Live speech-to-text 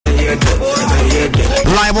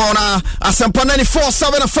Live on Asempa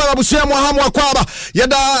 94.7 Afara Busia Mohamu Akwaba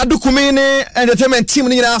Yada Adukumini Entertainment Team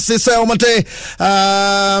Nina Sisa Omate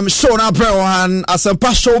Shona Brewan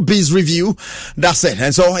Asempa Showbiz Review. That's it.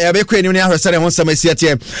 And so Yabe Queen Unia said on some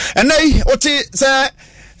here. And they say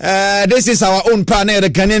this is our own partner, the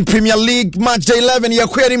Ghanaian Premier League match day 11. You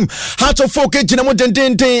him how to focus Jinamo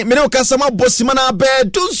Dente Minoka Sama Bosimana Bear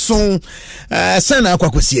Dunsun Sena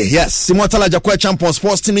Kwakusie. Yes, Simotala Jakwa Champion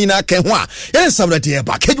Sports Team Nina Kenwa. Yes, some of the day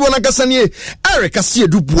back. Hedwana Gasanye Eric Asia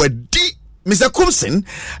Dubué Mr. Kumsin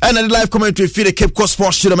and the live commentary feed the Cape Coast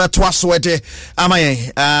Sports Studio Twas Wete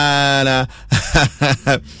Amaye and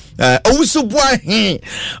Osubuahi,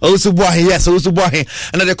 yes, Osubuahi.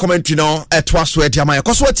 Another commentary now at Twaswet Yamaya.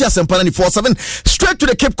 Coswati Asempa 94.7 straight to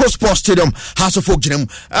the Cape Coast Sports Stadium, House of Folk Gym.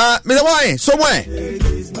 Mr. Why, somewhere.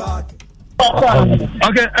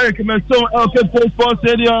 Okay, Eric, Cape Coast Sports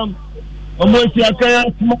Stadium. Omochi Akaya,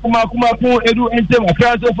 Kumaku, Edu, Entem,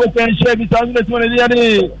 Akaya, Folk and Chevy,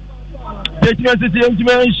 2020. City,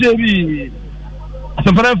 and Chevy. So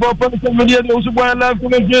for 4.7 million, Osubuahi live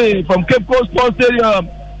commentary from Cape Coast Sports Stadium.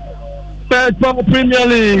 Third Power Premier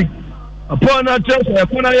League. Upon our church,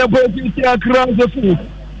 upon our boys, across the foot.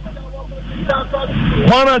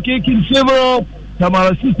 One kick in favor of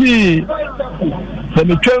Tamara City. From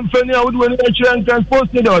the Tremfenia, I would win the Transport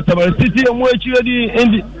Stadium, Tamara City, and we're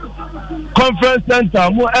in the Conference Center.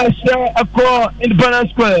 More Asha Accra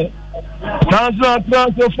Independence Square. Transfer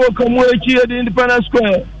for Kamwechi at the Independence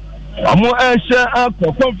Square. More Asha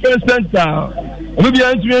Accra Conference Center. We'll be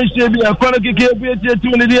answering a quality kick here to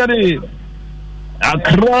the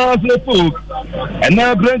across the folk, and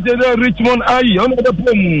now Brentford Richmond Aye on the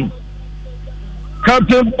pum.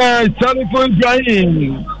 Captain by Salifo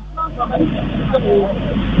Ibrahim.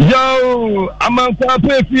 Yo, Amanka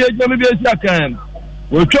Pefi, maybe a second.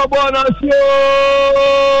 We'll trouble on us,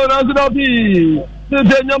 Nazabi.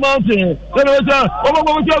 The mountain.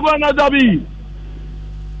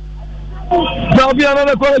 There'll be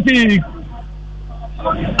another quality.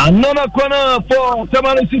 Another corner for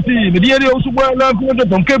Tamale City. The area also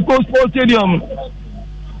from Cape Coast Sports Stadium.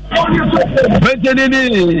 Benjamin,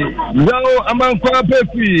 Zao Amankwa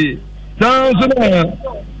Pefi, Tanzania,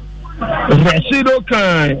 Rashid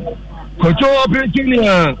Okai, Kocho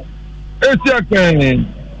Junior, Esiakan,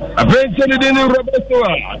 Benjamin Roberto,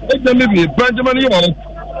 Benjamin York,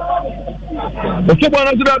 the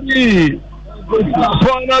Kibana Zrabi,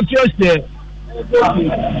 Fana Chester.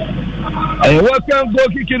 And welcome goal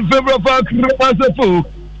kick in favor of our Krasafu.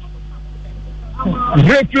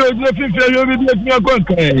 Refuge, nothing for you with me a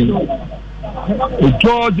conquering.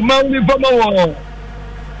 George Mounty from our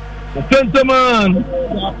the gentleman,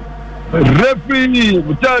 referee,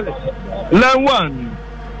 line 1.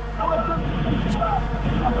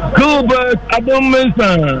 Gilbert Adam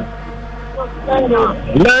Mason,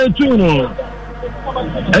 line 2.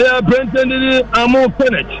 And Brenton Amo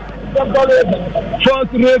Kenneth.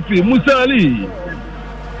 First referee Musa Ali,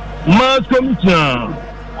 Mass Commissioner,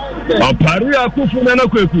 Paris Akufu Nana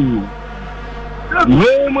Kweku,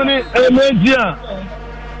 Raymond Emedia.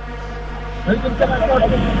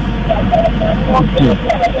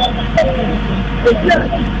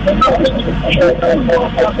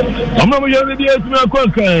 I'm not going to be able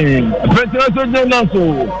to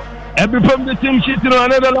every from the team sheet in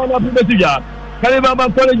another line of the Tiga. Calibaba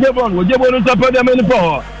College Jebon, Jebon Tapa de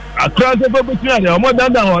Menipo. Across the Bobusiana, more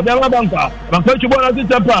than that, Dalabanka, Makochibona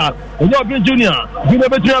Tapa, Robin Junior, Vina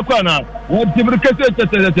Betra Kwana, what Tibricated,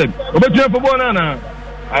 Obetra for Bonana,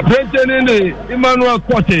 I printed in the Emmanuel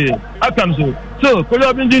Cote, Akamso, so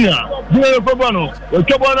Colobin Junior, Vina for Bono,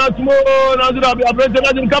 Chobana tomorrow, Nazarabi, I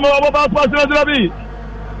printed in Kamala about Nazarabi.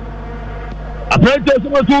 I printed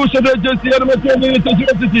some 2 shadows just the other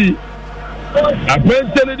city. I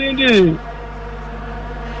printed in the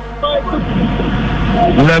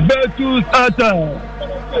Leventus Ata.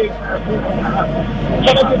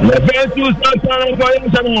 Leventus Ata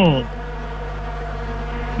International.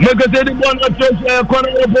 Negative one at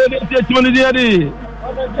corner of the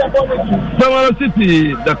Tamale City,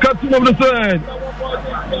 the captain of the side.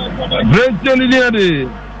 Brenton Iliadi.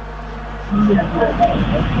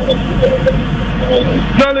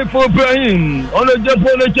 Salifo Ibrahim on the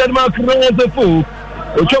Japanese Denmark around the folk.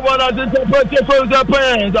 Uchobana interpret for the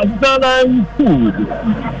parents as line food.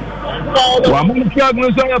 Wamuka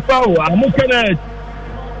Gnusa Power, Amukanet.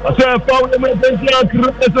 I say power emergency and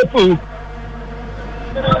the folk.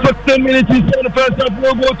 15 minutes is the first of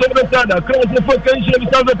no go to the Sada. Cross the fucking Chevy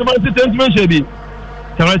South of the Chevy.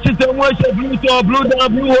 Tamashita worship blue to blue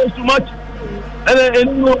down blue was too much. And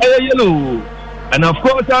yellow. And of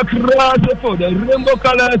course, I cross the rainbow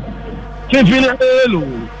colors,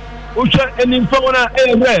 yellow. Usha and in phone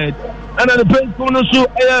red, and the paint corner so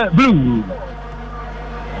blue.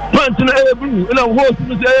 Pants blue, and a horse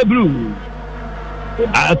is blue.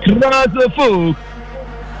 I class the folk,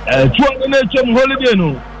 holiday. No.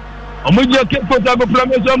 Amuja kept for the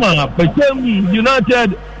Plamazama, but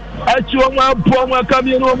United, actually, poor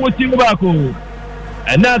coming on with Timbaco.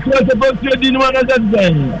 And that's what the boat didn't want to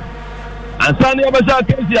then. And Sunny Abasa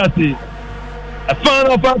Kasiasi, a fan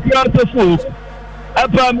of our class of folk, a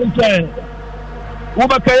parliament.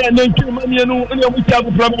 Ubakaya and then Chimamiano, and we have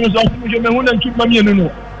a promise of Mujaman and Chimamiano.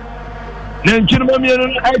 Then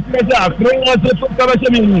Chimamiano, I said, I bring us a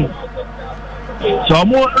Kabashamino. So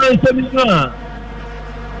more answer.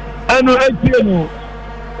 Ano etieno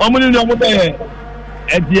omuni no mo be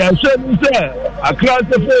eti asem se a class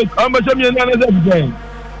of folk ambassador na na zaben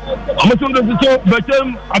amato do so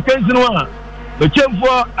betem akenzi no a betem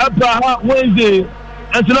for abraha Wednesday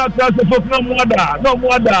antina class of folk na mo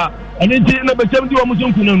ada ani ti na betem di omo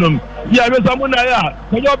sunku no ya be so mo na ya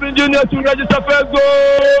ko bin junior to register first go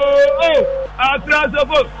a class of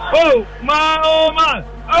folk man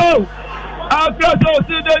after so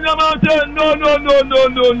see the mountain no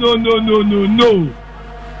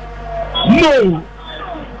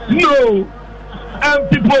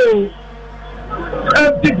empty pole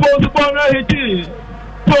the ball hit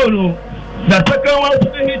polo the second one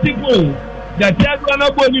hit goal the third one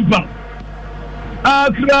up on the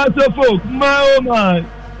class of folk man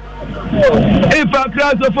if a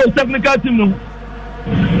class of folk technical team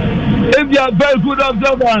if you are very good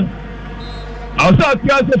observers outside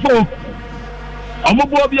class of folk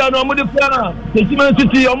Omobobiano Omodefana, the Simon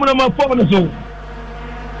City, Omonama Fonaso.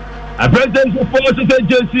 A president of Forces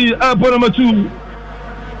Agency, Aponama 2.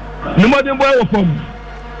 The modern boy of them.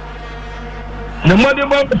 The modern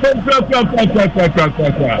boy of them, a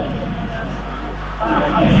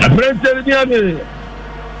president of the army.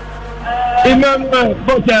 Emmanuel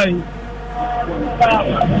Botai.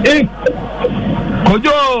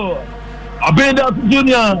 Kojo, Abenda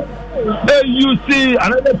Junior, AUC,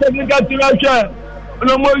 another technical director.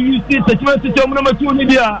 No more you see the system number 2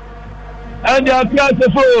 media and they are class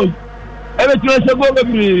of food. Everything is a go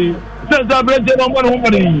every since I break them on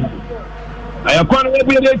 100. I am going to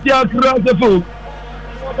be a class of food.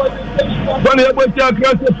 One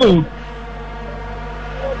class of food.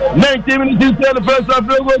 19 minutes until the first of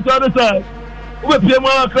the go to the other side. With the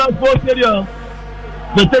class 4 stadium.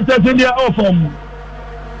 The Texas India outcome.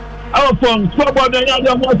 Outcome, squad and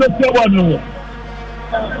other one.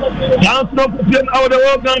 Chance not to play out the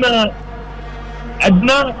world, Ghana.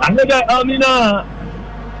 Adna, another Amina.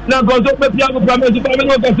 Now goes up the piano from the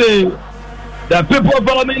the people of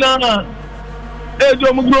Amina,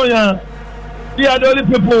 Ejo Mugroya, they are the only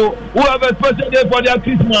people who have a special day for their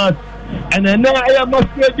Christmas. And then I am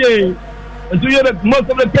not day. And so you have most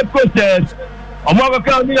of the Cape Coasters. I'm over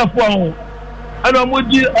coming a phone. And I'm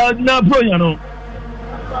with you now, Proyano.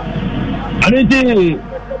 And indeed.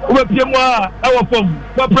 Moi, our form,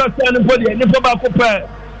 for Preston body, and never back up.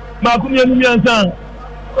 Macumia and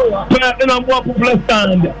and I'm walking plus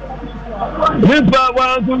stand. This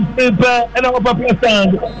one to paper and our popular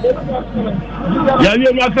stand.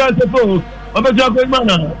 Yamu class of folk, I'm a job with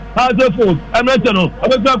manner, as a folk, I'm a channel,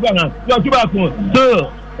 I'm a job, you're tobacco,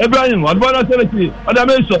 sir. Ibrahim, I'm going to tell you, I'm a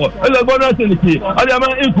measure, I'm going to tell you, I'm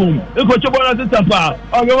an income, you could your bonus to Tampa,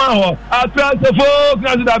 I'm a one, I class of folk,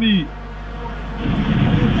 as it be.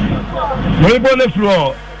 Where you on the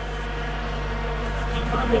floor?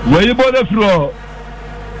 Where you on the floor?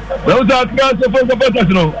 Those are class of supporters,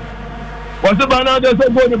 no. What's the banner? There's a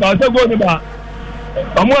good about.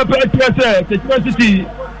 I'm more prepared to say, the city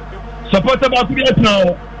supporter about it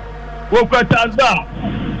now. Work at that.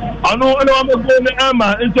 I know I'm going to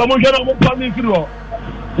Emma into a motion of coming through.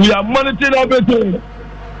 We are monitoring everything.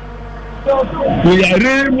 We are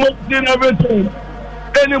really monitoring everything.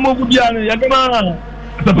 Any move beyond Yagama.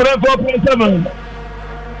 The 4.7.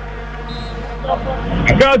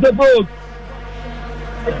 I got the boat.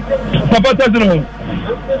 Papa Tazano.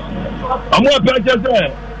 I'm more precious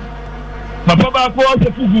there. Papa for the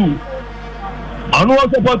Fugu. I know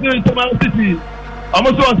what's opportunity to my city. I'm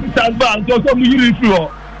also a sister band to some new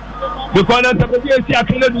floor. Because I'm going to see a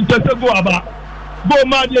clinic to go about. Go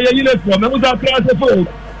mad, you're in it from. I was a class of food.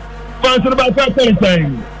 Fancy about 5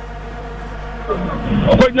 times.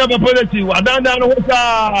 What never policy? What done down the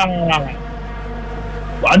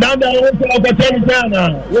What done down the of the Tanzania?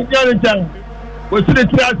 What Janita? What's the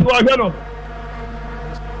class Wagano?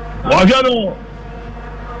 Wagano.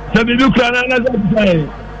 Semi Lucan and another time.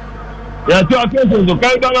 There are 2 occasions. So,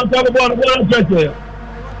 carry down on top of one pressure.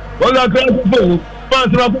 All that class of food.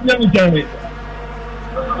 Fancy about Janita.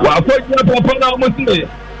 What put your papa almost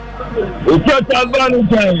Ufata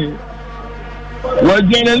Valentine.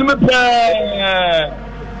 Wajene lumepe.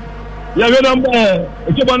 Ya number.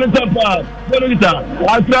 Echebanu tapa. Benita.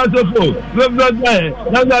 Atrasofo. Levzaje.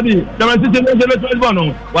 Nazabi. Tamasiti nzele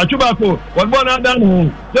twelbono. Wachubako. Wabona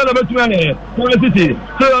danu. Tell between Tamasiti.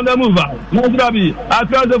 Stay on the move. Nazabi.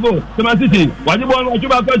 Atrasofo. Tamasiti. Wajibon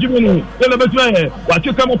wachubako chubunu. Tell between.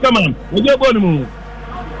 Wachukama kama. Wajibonu.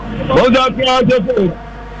 Oza Atrasofo.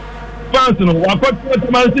 Fansino. Wakoti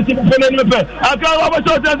Tamasiti pele lumepe. Akra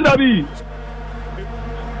wabasho Nazabi.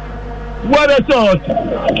 What a shot!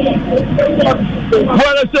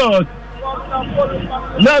 What a shot!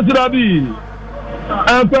 Nasrabi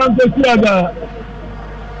Antoine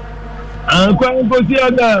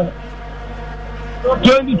Kosiaga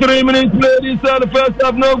 23 minutes played inside the first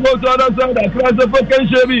half, no goal to other side. Across the foot, Ken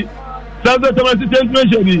Shebi. Sazo Tamasi Ken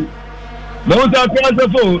Shebi. No one across the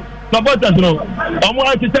foot. Supporters no. Omo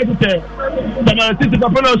ati tekete. Tamasi ti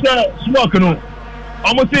papa no say smoke no.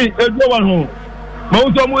 Omo si edo wan ho. Mo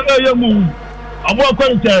so mo eye mu. Omo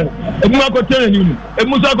akwente. Emu akotere ni mu.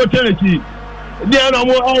 Emu so akotere ki. Dia na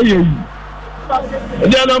mo aye yi.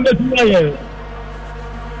 Dia na mbetu aye.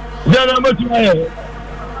 Dia na mbetu aye.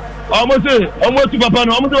 Omo si omo ti papa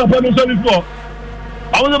no so before.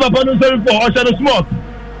 Omo so papa no so before. O share smoke.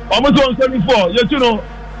 Omo so 74. You know.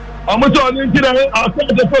 I'm not on the internet. After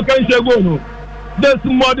the fucking Shagono. That's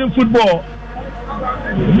modern football.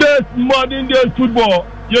 That's modern day football.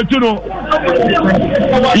 You know.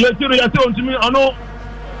 You told to me, I know.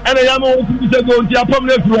 And I am going to go to your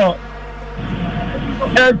public floor.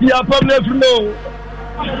 And your public floor.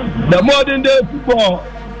 The modern day football.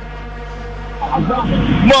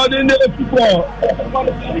 Modern day football.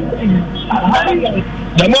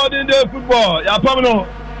 The modern day football. Your public.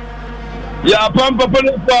 Ya pampa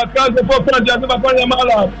pale kwa kazi kwa kazi ya kufanya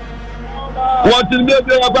mala. Watu ndio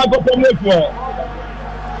kwa pale kwa.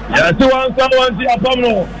 Ya tu wanzi ya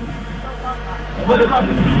pamno.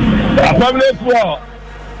 Ya pamle kwa.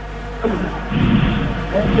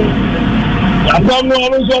 Ya pamno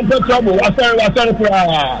anaanza kwa trouble. Wasare kwa.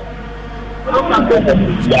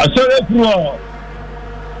 Ya sare kwa.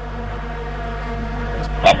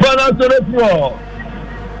 Hapana sare kwa.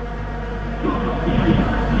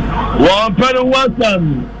 One penny, one time.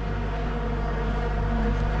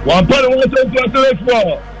 One penny, one time to the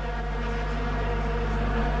floor.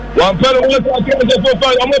 One penny, one time to the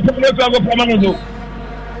floor. I'm not going to go for Mamma.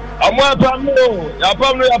 I'm not going to go.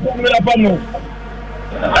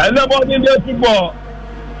 I never did the football.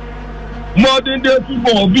 More than the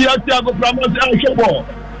football. Be a Tiago Pramas and Shabo.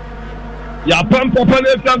 Ya pampa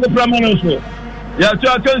pale Tiago Pramas. Ya tu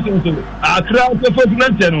attention to a crowd of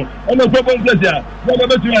Fernando on the football player. Never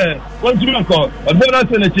better. One to Marco, a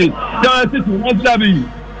bonus energy. City, one Sabi.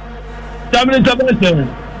 Tamil intervention.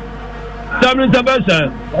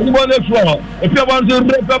 And you want the floor. If you want to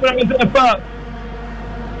break up a part.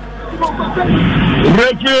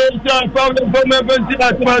 Referee found the former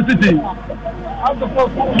at City.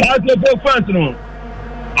 That's the first one.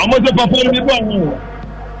 I'm going to perform the ball.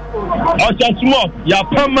 Osha smoke, ya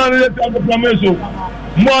permanent at the promeso.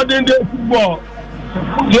 Modern day football.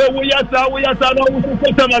 So we are no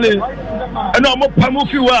family. And I'm a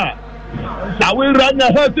Pamufiwa. I will run a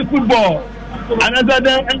healthy football. Another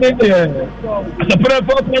day, as a prayer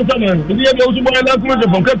for President, the year goes by last month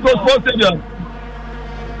from Cape Coast Sports Stadium.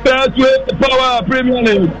 First Power Premier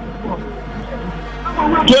League.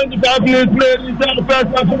 25 minutes played inside the first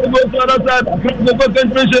half of the goal to the other side. Across the first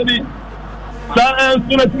century. Science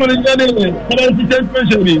to the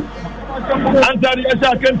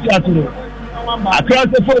across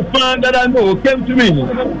the first fan that I know came to me.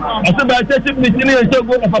 I said, by 30 minutes, you need to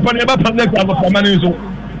go to Papa Neba Panek of Pamanizo.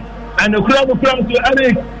 And the crowd to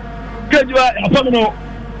Eric Kedua Apamino.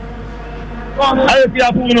 Eric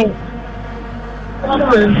Apamino.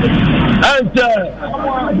 And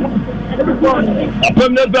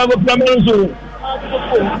Apamnek of Pamanizo.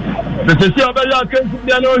 The Shabaya came to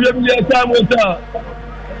the annual time with her.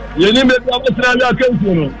 You need to have a Australia came to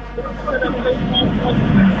you.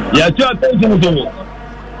 Two attention to it.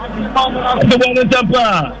 The one in Tampa.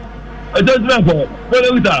 A judgment for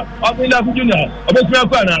Polita, Abina Junior, a best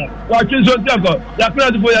man, watching John Jacob,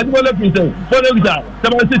 Yakra for Yadwala Princess, Polita,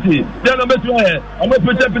 Taman City, Yellow Betway, a more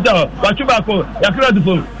Peter, Wachubaco, Yakra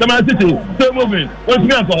for Taman City, still moving, what's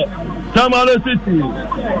Miracle, Tamala City,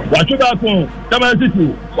 Wachubaco, Taman City,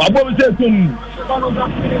 Wabob said to me.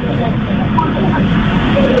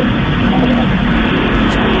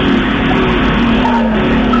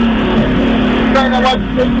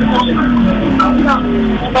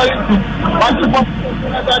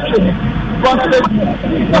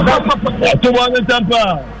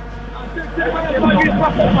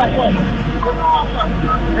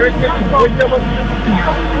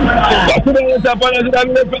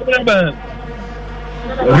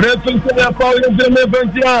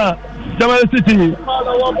 City.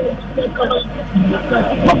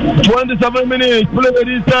 27 minutes. Play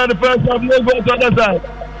this time. The first half. No goal to other side.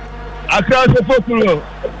 Across the football.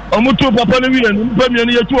 Omutu papa ni wiye. Mpemi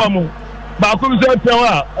ni yetu amu. Ba ko bi se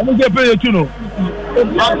pewa. Omu se pe yetu no.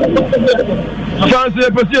 France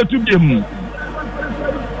pe se yetu dem.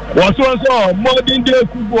 So modern day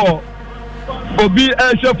football. Obi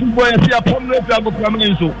Asia football is a permanent program.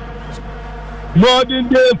 So modern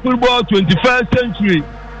day football, 21st century.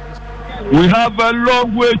 We have a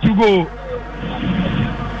long way to go.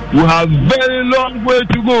 We have very long way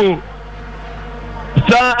to go.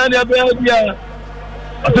 Sir, any idea?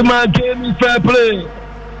 As my game is fair play.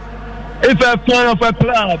 If a fan of a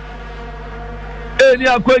club, any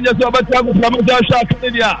acquaintance of a club from Shark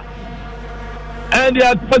India. And the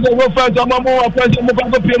other first of our first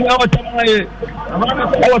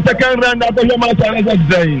our second round after your match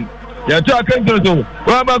saying. Yeah, talking to you.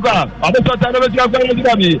 Ramaka, I'm the sort of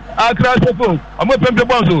Accra Sefo, I'm a Pempe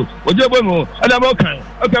Bonzo, Ojebono, and I'm okay.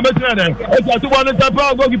 Okay, it's a 200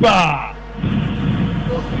 tapa goalkeeper.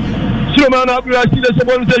 Suleiman Abdulaziz the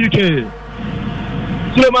Sabon UK.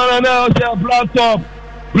 Suleiman now say black top,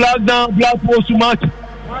 black down, black post to match.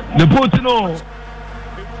 The Putino.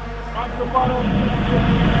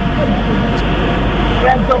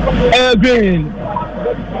 Green.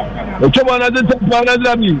 Ojebono doesn't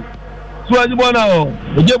tap me. Swajibona,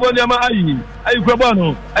 Ojebona Ayi, Ayi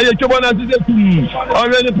Krabano, Ayi Chobona Zizum,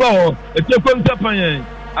 already power, a Chapon Tapayan,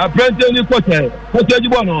 a Prenton Quarter,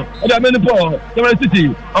 Hotajibono, and a many power, Seven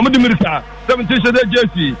City, Amudimirka, 70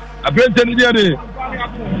 jersey, a Prenton Diary.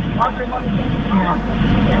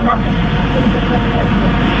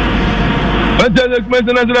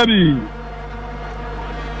 Maintenance Rabi.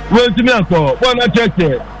 Went to Miako, one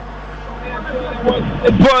church.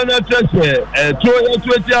 Bona Chese, Troy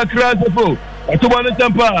Accra Sefo, Atubana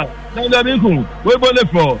Tampa, Nanda Binkum, Webole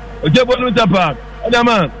Fro, Ojebonu Tampa,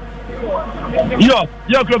 Adama,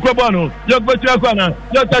 Yok Krabano, Yok Bachakwana,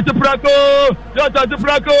 Yok Tatuprako,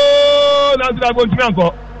 Nazra Gontimanko,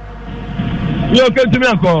 Yok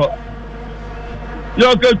Timanko,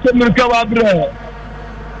 Yok Timurkawabre,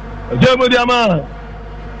 Jemodiama,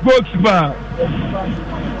 Boxpa,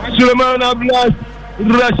 Suleiman Ablas,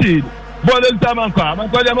 Rashid. Bọ́ọ̀lù Tamanka,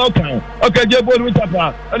 Mankọ́lẹ́ Mọ́kàn, ọkẹ́ jẹ́ bọ́ọ̀lù Wíṣàpá,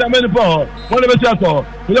 ọ̀dà mẹ́nìpọ̀, wọ́n lè bẹ́ ṣàkọ́,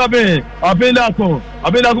 ọ̀bìn dàkùn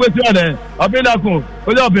bẹ́ẹ̀ sí ọ̀dẹ̀, ọ̀bìn dàkùn,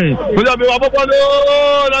 ọ̀bìn wà bọ́bọ́ ló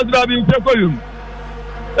láti dàbí ìṣẹ́kọ̀yùm.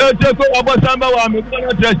 Ẹ̀ṣẹ́kọ̀ wà bọ́ sáńbà wà mí kí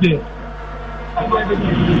wọ́n tẹ̀sẹ̀.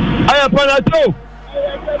 Ayẹ̀ panato.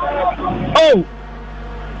 Oh!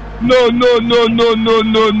 No.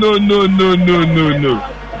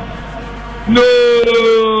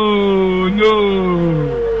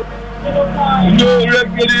 No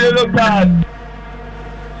regular card.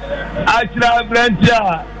 Ashra Blanchia.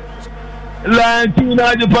 Line 2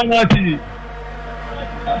 Naja penalty.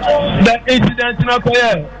 The incident not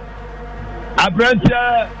clear. A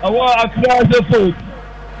Blanchia, a war across the foot.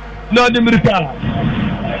 Not the America.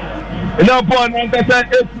 No point on the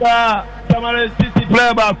extra Tamale City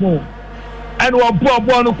player back home. And one poor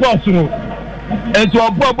born across the road. And to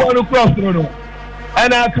a poor born across the road.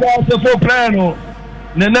 And across the foot player.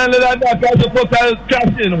 Nanala da casa focal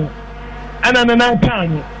casino and an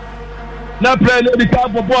ancano. Na play the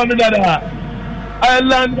camp of one another. I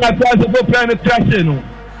land that casa for planet casino.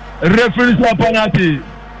 Reference for penalty.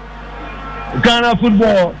 Ghana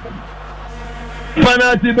football.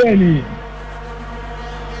 Penalty Benny.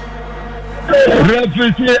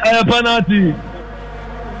 Reference a penalty.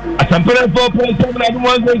 As I'm playing 4.7 and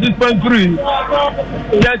 1.6.3.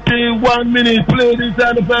 31 minutes played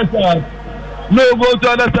inside the first half. No go to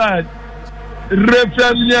other side.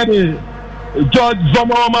 Referee George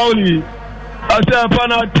Zoma Mauli. I say a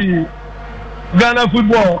penalty. Ghana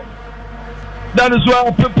football. That is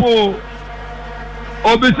why people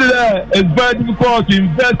obviously it's very difficult to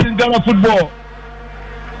invest in Ghana football.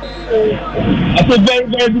 It's very,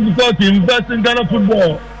 very difficult to invest in Ghana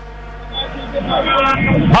football.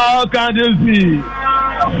 How can this be?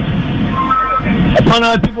 A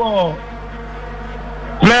penalty ball.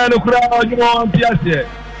 Player the crowd, you want to I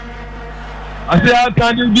say, how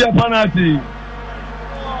can this be a penalty?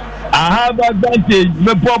 I have advantage.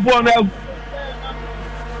 Me pop one out.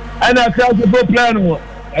 And I crash the ball plan.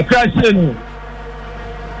 I crash in.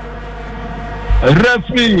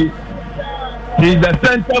 Referee. He's the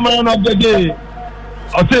center man of the day.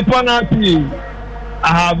 I say penalty. I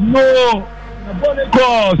have no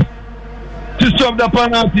cause to stop the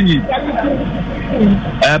penalty.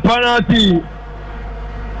 A penalty.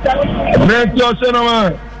 Mentor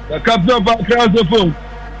Sonoma, the captain of Accra Folk.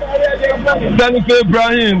 Sanife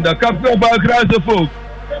Ibrahim, the captain of Accra Folk.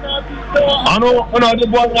 I know the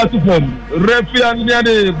ball has to come. Referee and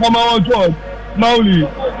the Pama George Mauli.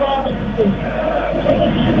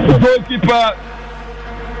 Goalkeeper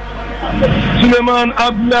Suleiman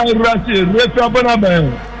Abdullah Rashid. Referee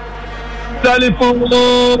Abanaban. Telephone.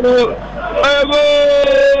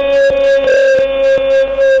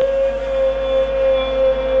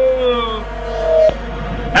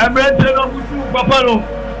 Ebrete no mutu papa no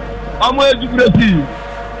amo ejureti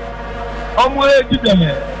amo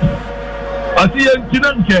ejideme ati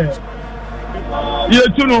entinanke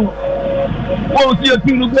yetuno wo si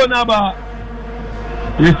etunu go na ba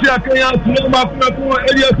yesi akanya tunu ba ko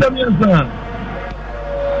eliasamiansa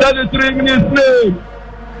 33 minutes played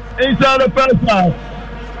inside the first half.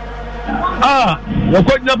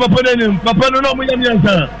 Wakojna papa no mo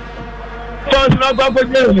yamiansa first na ba ko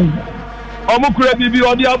jeni omukure bibi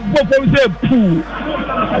odi abofom se pu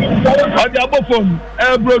odi abofom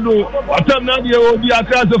ebrodo atam na de odi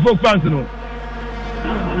Accra folk fans no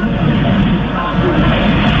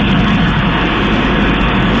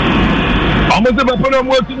amose papa no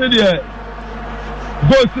mo tuni de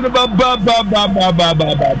boss no ba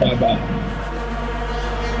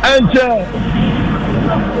enche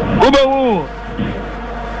ubewu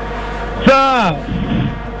sa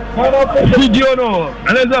video no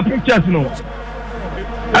another pictures no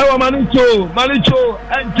ayo manicho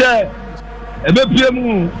enche ebe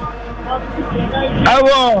piemu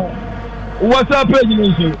ayo WhatsApp page no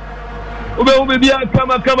so ube bia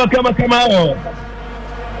kama oh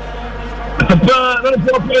pa no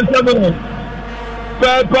so pensando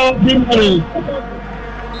pa primary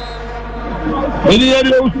ele é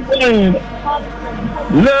o supremo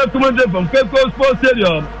le commander from Cape Sports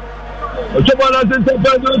Stadium. Ochobola Center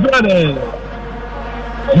Pedro Frade.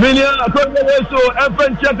 Minia Akoneso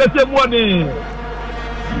FN Chakase Mwani.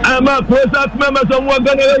 Ama Kwesa Mema Somwa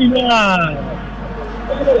Gana.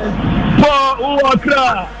 For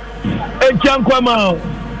Accra Enchankwama.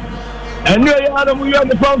 And we are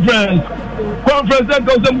the conference. Conference that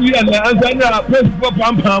goes on here and then principal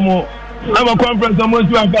Pampamo. I'm a conference on one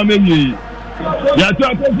family. Ya tu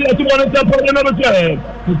akesi ya tu bona tempo na no tẹ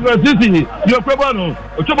sisi yo kwebono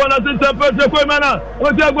ochobona sin tempo te ko mana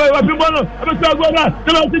o te agbo wa pimbono e be agbo na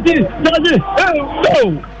tell sisi taji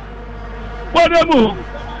no podemu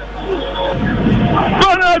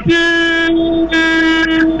penalty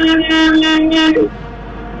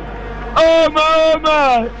oh mama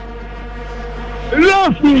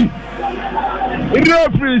referee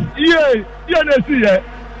yeah na see yeah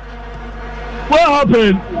what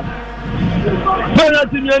happened.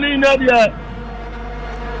 Penalty in Nadia.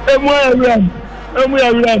 Emu ya.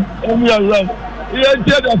 He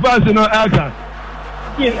entered the pass in Aka.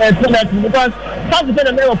 Penalty because how the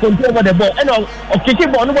penalty never control over the ball. And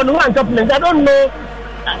kicking ball, no one I don't know.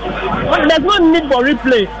 There's no need for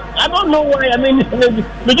replay. I don't know why. I mean,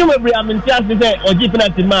 presumably I'm in charge to say or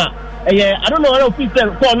penalty ma. I don't know what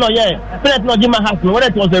official call no penalty no Jima has whether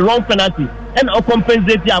it was a wrong penalty. And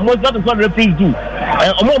compensate most that is what referees do.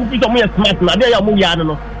 Smart man, they are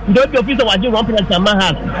no. Don't be official was doing one penalty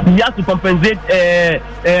has. He has to compensate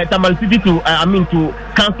Tamale City to to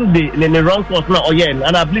cancel the wrong course now and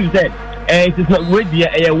I believe that it is not way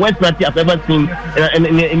the worst penalty I've ever seen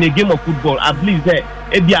in a game of football. I believe that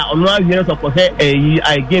if they are on 1 years of a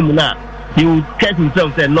game now, he will catch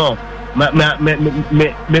himself say no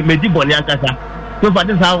me di boni ankasa. So for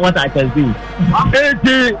this how what I can do.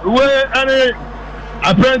 80 where any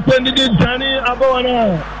apprentice did Johnny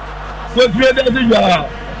Abawana was created ya.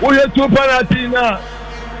 We have two penalty now.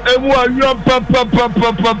 And we are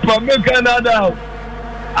papa make another.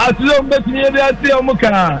 As long as you are see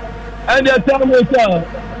Omuka and the time was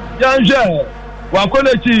Janje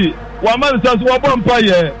Wakolechi Waman says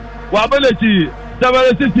Wabampire Wabelechi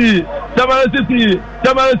Tamale City.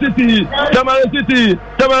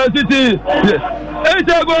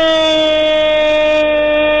 It's a goal!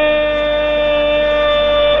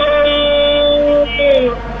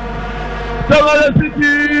 Tamale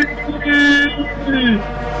City!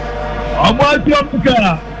 Amwati Omuka!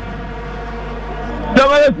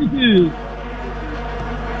 Tamale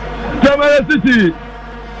City!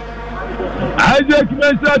 Isaac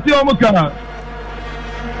Mensati Omuka!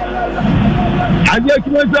 Isaac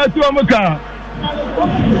Mensati Omuka!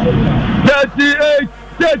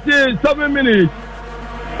 37 minutes.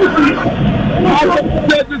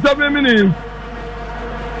 37 minutes.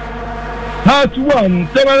 Part 1,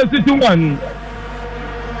 761.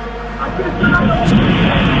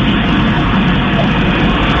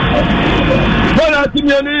 Bona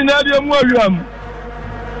timiani na dia mu awiam.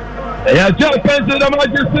 Ya cha kanse da ma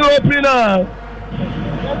ji so opina.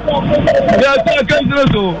 Ya cha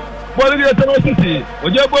kanse so. Bona dia tama sisi.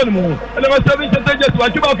 Oje bon mu. Ana ma 7 changes wa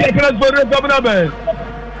chuba ka press for the governor ben.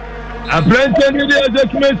 A press ni dia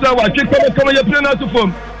document wa chika kama ya plena to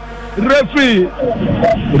form. Referee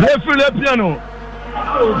le piano.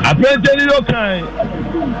 A press ni okay.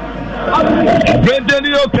 Brendan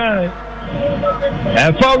okay.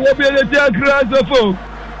 And for what be the grass of folk.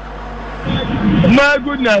 My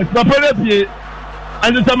goodness, Papa Lepie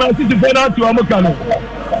and the Tamasi to find out to Amokano.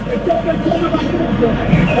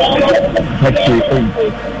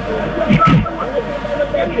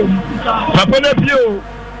 Papa Lepie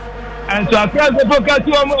and to across the folk to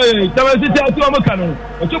Tamasi to Amokano.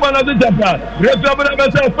 Or to one of the Japa. Represent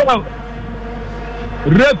myself.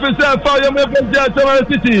 Represent for your members at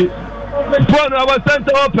Tamasi. Pon our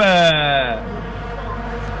center up.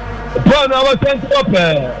 Pon our center up.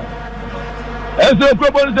 Eso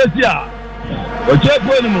problem this year. O check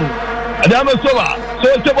when mu. Adama Soba.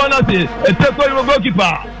 So Chobonati. A take for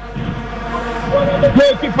goalkeeper.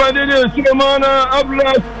 Goalkeeper did Sulemana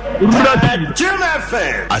Ablas Rati. Jim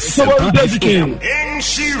FM. In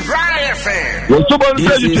Shiraya FM.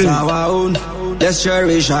 This is our own. Let's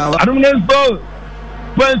cherish our. I don't know.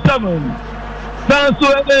 0.7. Sanso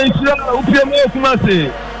Ensha Upiamo Kumase.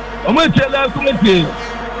 Omechela Kumate.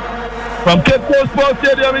 From Cape Coast Sports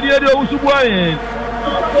Stadium in the area of Usubuayan.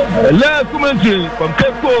 Last commentary from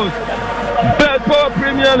Cape Coast. Third Power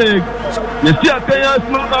Premier League. You see a Kenyan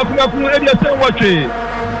small African area watching.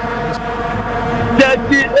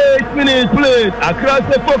 38 minutes played across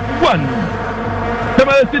the Fox 1.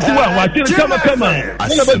 City 1, watching the camera.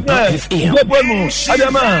 Adama,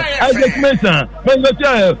 Isaac Mesa,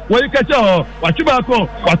 Bengatia, where you catch her, what you back on,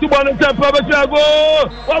 what you want to tell Papa Chago,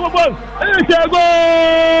 what Chago,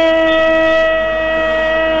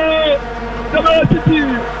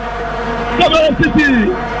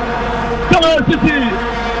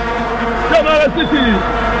 Camera City,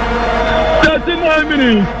 39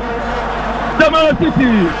 minutes, Camera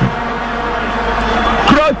City.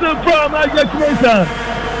 Crossing from Isaac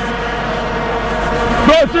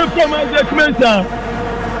Mesa.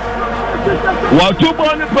 What you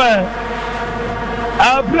want to pay?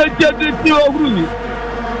 I've breaked the theory.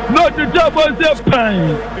 Not the job of the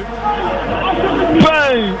pain.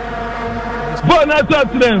 Bonus at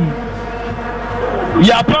them.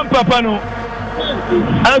 Yapam Papano.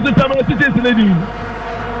 And the Tamara City lady.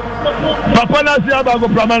 Papa Nasiaba go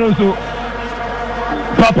Pramanoso.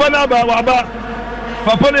 Papa Naba Waba.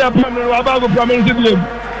 Papa ne yapam no abago pramen sibiem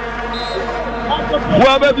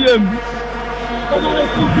wa ba biem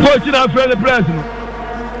coach na friend press no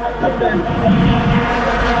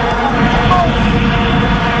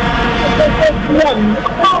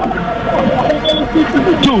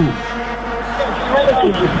two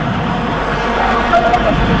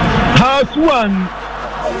house one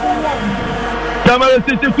Tamale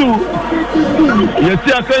City 2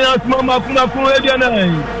 yesi akanya mama kuna edia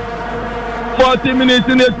 9 40 minutes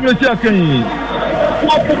in this second.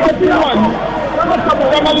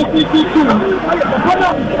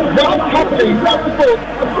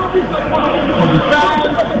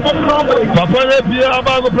 Papa Lepie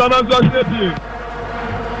abago plan Lepie.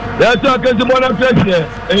 That's how can the one pressure.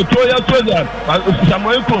 A Toya Soja,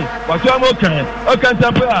 Samuel Kun, what you are okay. Okay,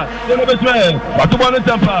 Tampa, the number 12, what you want to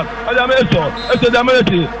Tampa, Adameso,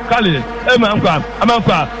 Adamelity, Kali, Amanka, I'm a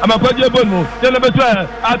Bono, the number 12,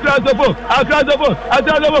 across the book,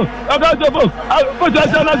 I'll put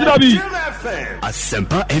that on Nazi. A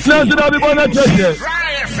simple if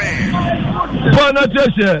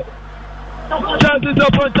chances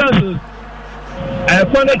upon chances. I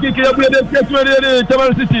found a kick up with the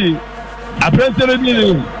Tamar City. A president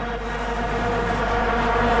meeting.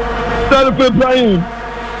 Salve Brian,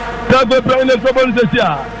 the trouble this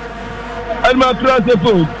year. And my class of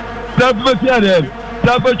food. Salve Tianem,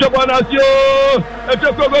 Salve Chobanasio, a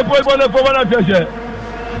chocolate for one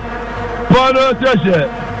treasure.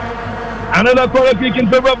 Another corner kick in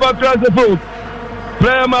favor of our class of food.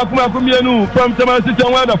 Player Makumianu from Tamar City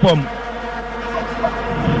on weather form.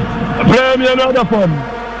 Premier another form.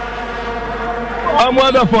 I'm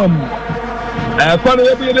other form. I found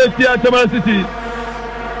a bit of Tamar City.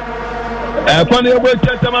 I found a bit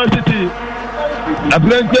of Tamar City. I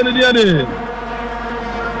played Kennedy.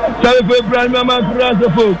 Salifu Ibrahim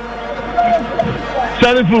Amakurazo.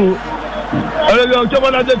 Salifu. Alors je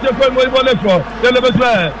vois la deuxième fois moi bon effort de le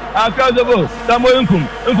besoin à Kazovo Samoyunkum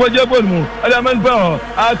info Jebonmu Alaman Bao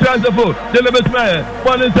à Kazovo de le besoin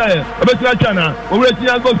bon essai besoin Chana au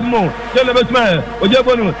Retia Gosmo de le besoin au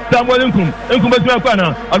Jebonu Samoyunkum info besoin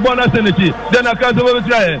Kana Albona Seneti de la Kazovo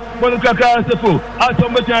besoin bon Kaka Sefo à son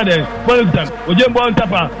besoin bon exam au Jebon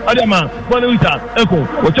Tapa Adama bon Uta Eko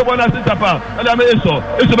au Chobona Tapa Adama Eso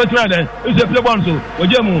besoin Eso Plebonso au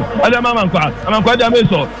Jemu Adama Manka Amanka Adama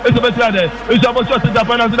Eso besoin It's about to the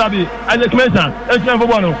finance that be and the commission. It's never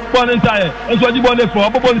one entire. It's what you want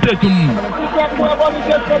for. But one say to me.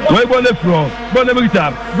 Where one the floor, one the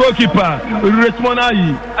military, goalkeeper, Richmond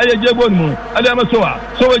Ayi, Ayajabonu, Adamasoa,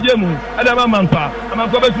 so a Jemu, Adama Manpa, I'm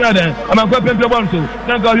a Gobesnaden, I'm a Gopin Plebonso,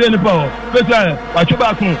 Nanka Power, Better,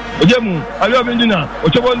 Achubaku, Jemu, Ayobindina,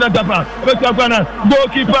 Ochobona Tapa, Better,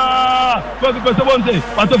 goalkeeper, Bonte,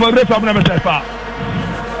 but of a ref of never said.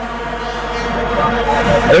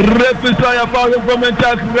 Repisa par le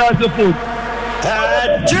commentaire grâce au foot.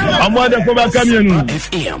 À moi de comment camion.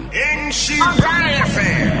 FM. Inshira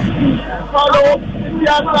FM.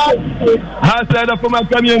 Hasa de comment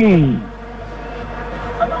camion.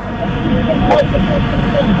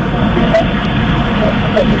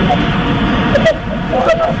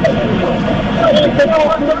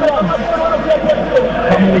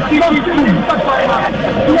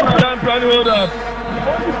 Stand trying to hold up.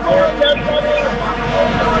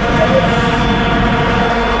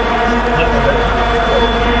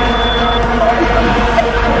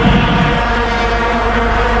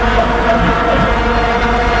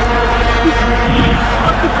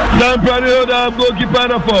 Lamprado da goalkeeper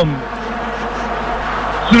da form.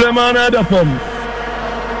 Suleiman da form.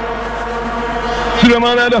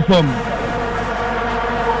 Suleiman da form.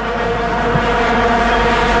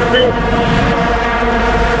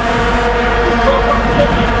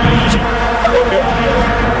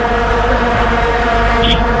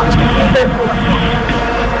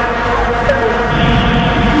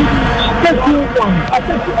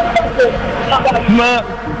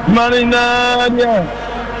 Marinania.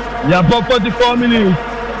 Il y a pas 44 minutes.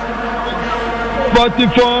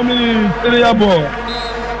 44 minutes. Il y a bon.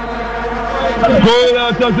 Il y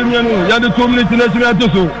a de 2 minutes. Il y a de 2 minutes. Il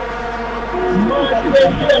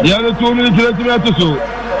y a de 2 minutes. Il y a de 2 minutes.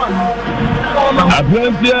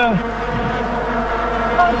 Après Pierre.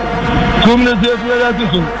 2 minutes. Il y a de 2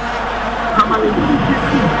 minutes.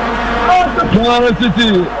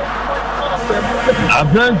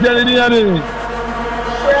 Après Pierre, il y a de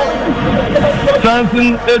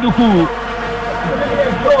Samson Eduku.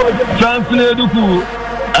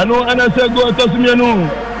 I know NSA go to Sumianu.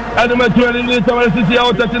 Adam 20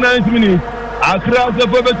 out 39 minutes. Across the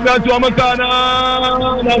public to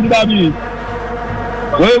Amakana Nazabi.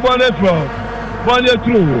 Where one is from? 1 year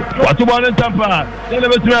through. What to one in Tampa? Then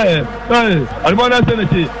never try. Albana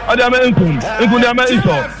Senate. Adam Enkum. Enkunama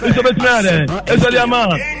Iso. It's a bit mad. It's a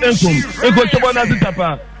Yama. Enkum. Enkum Chabana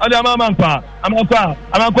Tampa. Adama Manpa. I'm going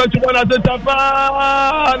to one at the Tampa.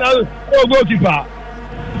 Oh, goalkeeper.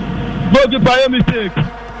 Goalkeeper, mistake.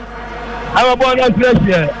 I'm a born as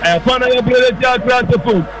here. I found a player across the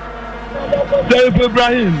foot. Salif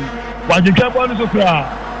Ibrahim. What you can't want to cry.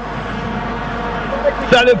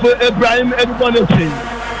 Salif Ibrahim, everyone is saying.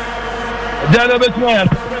 Then a bit more.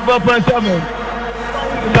 4.7.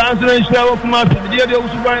 Samson Shower from us. The year they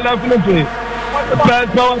also find out from the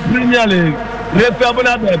First Power Premier League.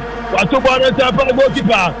 Refabonabed. Watubana Tapa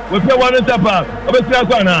goalkeeper. We play one Tapa. Obviously,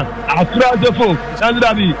 across the foot.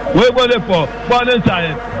 Nazabi. We go there for one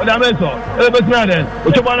inside. Odameso. Elbesnaden.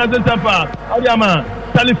 Watubana Tapa. Adiama.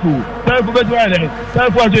 Salifu. Salifu Betwade.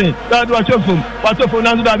 Salifu Ajay. Salifu Achofum. Watofu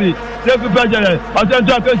Nazabi. Salifu Bajale.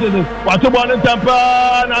 Watanjo Akesese. Watubana Tapa.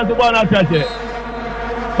 Nazabana Tache.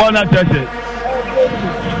 Bona Tache.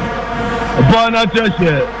 Bona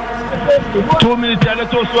Tache. 2 minutes and a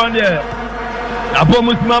toast 1 year. I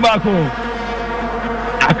promise my back home.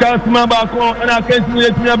 I can't my back home and I can't see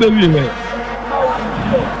it never.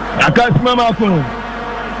 I can't my back home.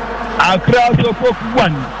 I cross the folk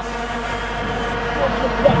 1.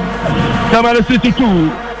 Tamale City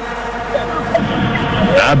 2.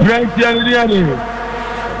 I break the other.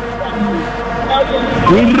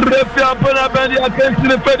 Refi upon a band, I can't see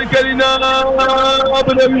the Fedicarina.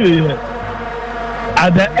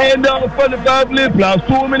 At the end of 45 minutes plus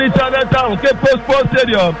 2 minutes at that time, okay, Post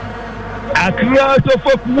Stadium. Across the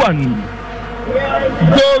folk 1.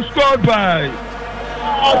 Goal scored by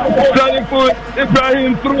Salif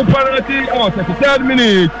Ibrahim through penalty out at the 3rd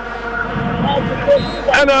minute.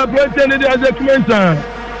 And I pretended as a commencer.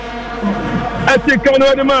 I think I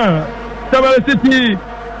know the man. Tamale City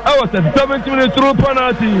out at 7 minutes through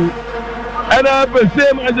penalty. and the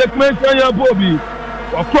same as the Clemson Bobby.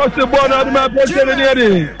 Across the border, my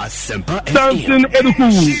president, Samson Eduku.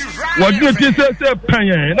 What did you say,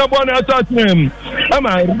 Panya? No one attacked him. I'm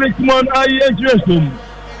a Richmond, I interest him.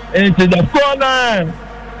 Into the corner,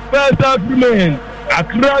 first half remain.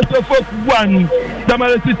 Across the folk 1,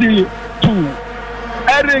 Tamale City 2.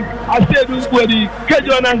 Eric, I said, with the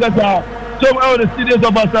Kejon Angasa, some out the cities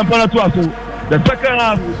of Asampana Tuasu. The second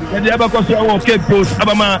half, and the Abacosa Cape Coast,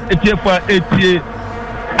 Abama, Ethiopia, 88.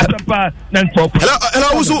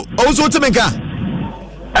 Hello, also to make a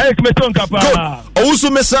Eric Meton Kapa. Also,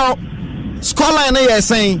 Miss Scoreline, they are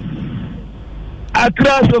saying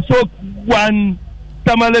across the folk 1,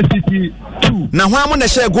 Tamale City 2. Now, why am I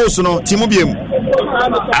share goes no Timobium?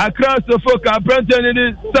 Across the folk, Brenton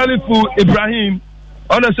in Salifu Ibrahim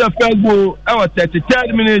on the first goal, our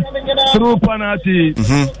 33rd minute through penalty.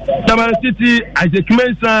 Tamale City, Isaac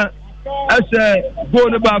Mensah, as a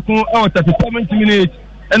goal back on our 37th minute.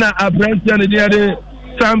 And I Brenton the other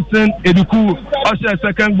Samson Eduku, also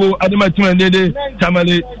second goal at the match when they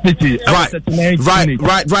Tamale City. Right.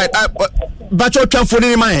 But you can for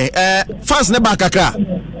my fans never kakra.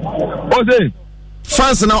 Ose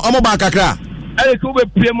fans now omo ba kakra. I could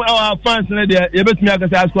be PM our fans there. You bet me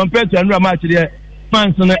as compared to another match there.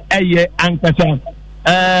 Fans no eye ankasa.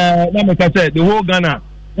 Na me ka say the whole Ghana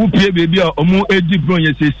who play baby omo edi bro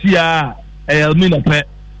yesia Elmina pe.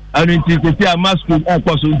 And in the masquerade, of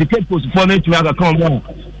course, the Cape Coast for me to have a come on.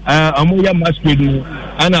 Amoya masquerade,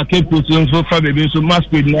 and a Cape Coast so far, baby, so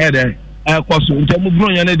masquerade there. Of course, in terms of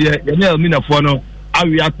growing, you're Mina for no, I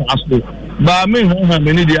react to ask you. But I mean, how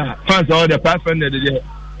many there fans all the 500 there?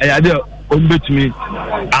 I had on bet me,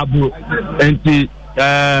 Abu, and the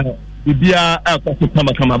Bia,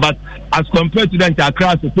 but as compared to them, I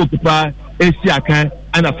cross the Pokupa, Asia,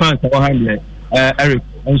 and a fans of 100, Eric,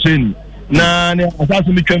 and Shane. Na asase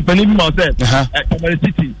mi company bi ma say Tamale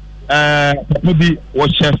City maybe was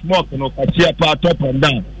chef smoke no katia pa top and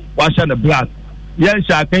down wash the black yen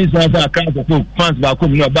sha kan say account of fans ba ko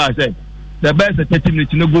no ba say the best 30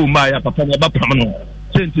 minutes no go ma ya papa na ba pam no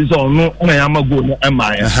senti so no na ya ma go no e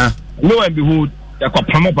ma ya lo and behold ya ko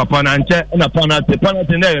pam papa na nche na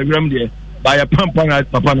penalty na ya gram there ba ya pam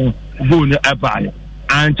papa no go no e ba ya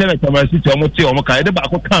and tell Tamale City omo kai de ba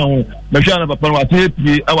ko kan ho me hwa na papa no wa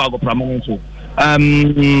tepi e wa go pram so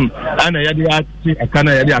ana ya de ati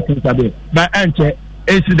akana ya de akinta be ba enche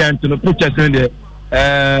incident no pictures in there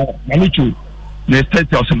Manuchu ne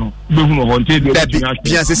status no be hu no ho nte bi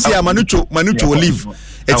Piasesia Manuchu will leave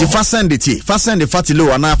eti fasten the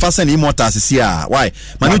fatilo ana fasten immortal sesia why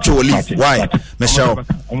Manuchu will leave why Michelle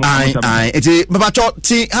I eti baba cho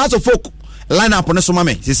ti house of folk line up on the summer,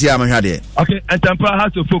 this year, okay, and Tampa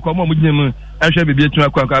has to focus on Mujim, and shall be to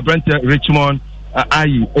a Brent Richmond,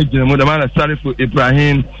 Ayi, Mudamana Salifu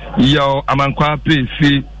Ibrahim, Yo, Amankwa P.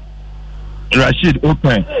 Rashid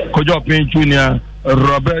Open, Kojo Payne Jr.,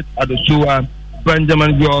 Robert Adosua,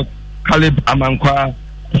 Benjamin York, Caleb Amankwa,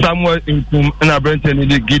 Samuel Inkum, and a Brent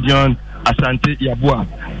Gideon, Asante Yabua,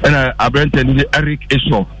 and a Brent Eric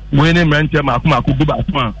Eso, winning Renta Makuma Kuba,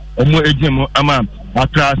 Omo Ejimo Amam.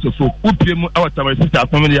 Across the folk, Upim, our Tamale City,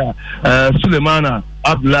 Familia, Sulemana,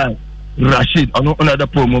 Abdullah, Rashid, another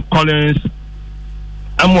promo, Collins,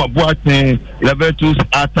 Amwa Boateng, Leventus,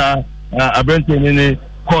 Ata, Abrentene,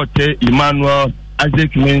 Korte, Emmanuel,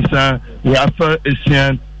 Isaac Mensah, Rafael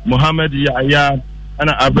Essien, Mohammed Yahya, and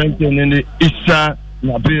Abrentene, Issa,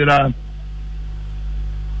 Nabira,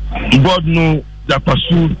 Godnu,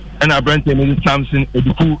 Japasu, and Abrentene, Samson,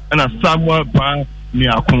 Eduku, and Samuel Ban.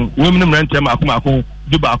 Miakun, women rent Makumako,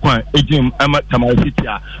 Dubakwan, Ejim, Emma Tamale City,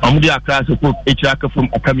 Amudia class of Echaka from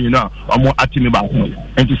Akamina, or more Atimiba,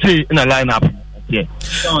 and to say in a lineup. Yeah.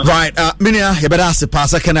 Right, Minia, you better ask the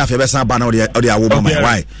passer, can have your best ban or the woman,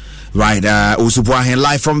 right? Right, Usubuahin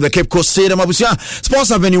live from the Cape Coast Stadium, Abusia.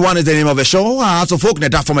 Sports Avenue 1 is the name of the show. So folk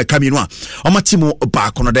net from a Camino. Omatimo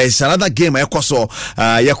back on the day. Another game, I saw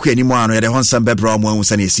Yaku anymore. The Honsan Bebra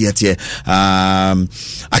Mousani Siete.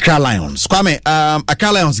 Accra Lions. Kwame,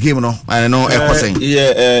 Accra Lions game, no? I don't know.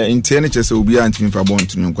 Yeah, in TNHS will be anti for born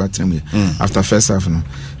to know what after first half. No,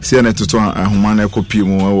 see, to Humana copy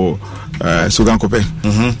more Sugan Cope.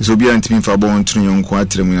 So be anti for born to know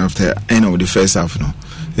what after end of the first half. No.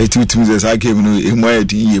 Two teams I came in my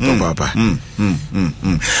papa.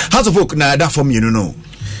 How's the folk now that from you know?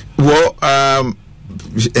 Well,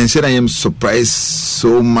 and said I am surprised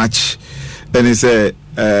so much. And he said,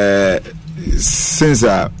 since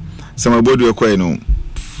some about your coin,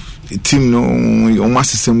 team no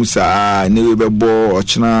almost Samusa, never ball or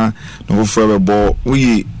China, no forever ball.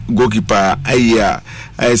 We goalkeeper, I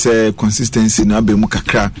say consistency, no be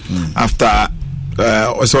mukakra after.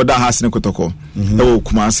 also that has no kotoko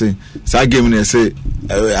Kumasi sa game na say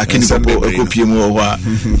akini popo ekopie mu ho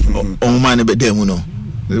o man be dem no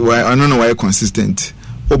why I don't know why consistent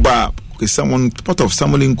oba someone part of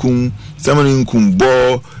someone kum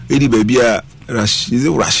bo edi baby a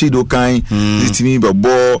Rashid Okai this team be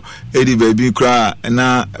bo edi baby kra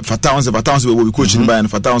na fatawons be Bobby coaching by and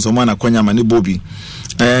fatawons man akonya mane Bobby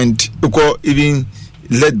and even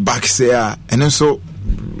let back say and also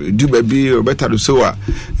do baby better so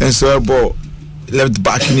and so ball left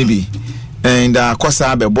back nibi and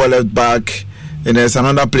Kosa be ball left back and there's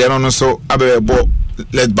another player also abe ball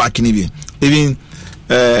left back nibi even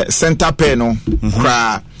center pair no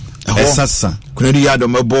kra Esasa kunedi yado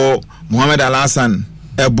mebo Mohamed Alhassan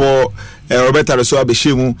ebo Roberta Rusoa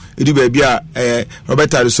beshemu edu baby a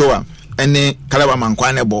Roberta Rusoa ene Kalaba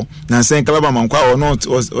Mankwa nebo na sen Kalaba Mankwa or not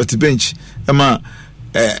or bench ema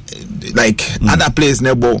like other players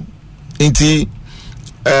nebo inti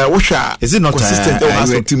is it not consistent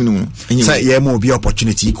team no so yeah more be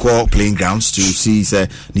opportunity equal playing grounds to see say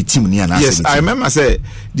the team near. Yes, I remember say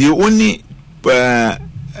the only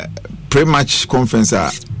pre-match conference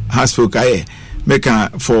has for Kaye make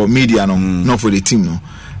for media no not for the team no.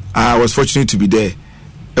 I was fortunate to be there.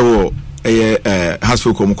 Has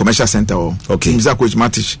for commercial center okay. Mr. Coach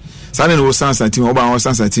Matic Sane no sans team oba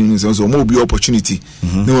sans team so mo be opportunity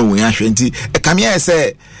no we ahwe nti come here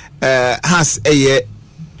say has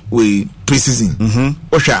we preseason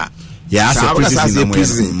osha yeah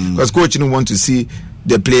preseason because coach no want to see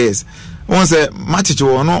the players once say Matic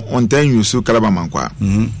no on ten you so Kalaba Mankwa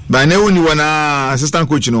but na woni wana assistant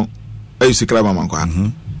coach no you see Kalaba Mankwa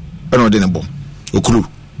no de ne bom okulu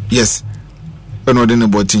yes no de ne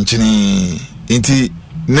bom tinchini nti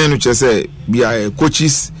nenu che say be a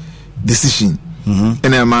coaches decision and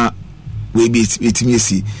Emma we be it me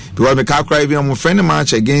see because me can cry even my friend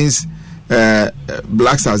match against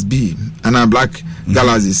Black Stars B and Black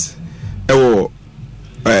Galaxies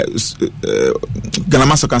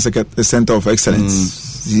Ganamaso Cancer Center of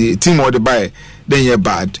Excellence the team or the buy then you're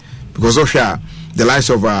bad because of the likes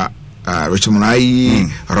of Richard Munai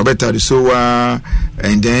Roberta Rusoa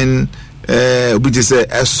and then we just say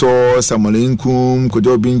Eso Samuel Nkum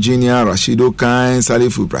Kojo Engineer Rashid Okai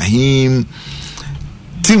Salif Ibrahim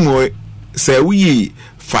team say we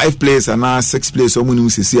 5 players and now 6 players omunum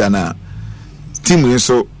sisi ana team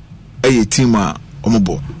so a team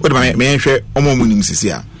omobo what me hwe omomunum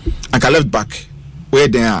sisi a aka left back where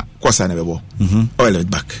there Kosa na bebo or left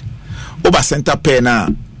back over center pair na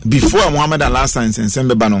before Mohamed Alhassan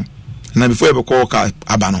and Bano na before e be call ka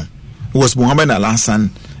Abano was Mohamed Alhassan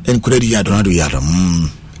and Kuredi Yadon.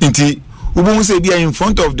 Inti Ubu say be in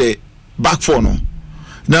front of the back four no.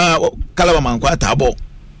 Now Kalaba Mankwa tabo.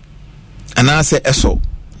 And I say Eso.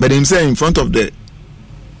 But him say in front of the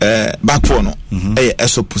back four no.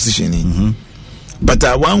 Eso positioning. But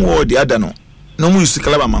one word the other no. No mu use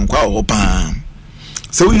Kalaba Mankwa opa.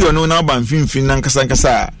 So you know now ban fin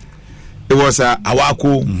nankasa. It was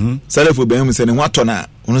Awako. Salafo Behum saying what on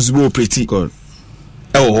onusubo pretty.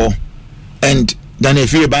 And Daniel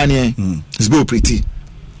Fiyebanye is Bill Pretty.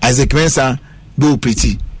 Isaac Mensah, Bill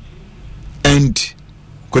Pretty. And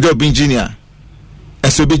Kojo Engineer,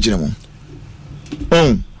 SOB General.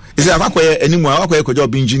 Oh, is there a anymore?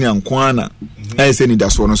 Kojo Engineer and Kwana. I say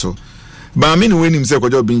that's one also. But I mean, when him say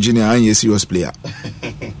Kojo Engineer, I am a serious player.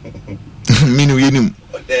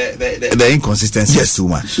 The inconsistency is too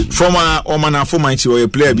much. From a Omana for my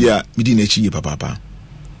player, be a Midinachi Papa.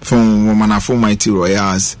 From Omana for my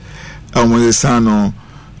Royals. Sano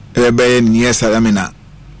near Salamina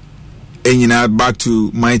and back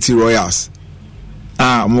to Mighty Royals.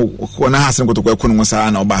 When I has to go to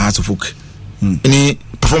Konusa or Bahasufuk. Any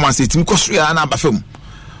performance team Kosria and Abafum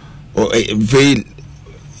or very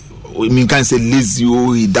we can say lazy,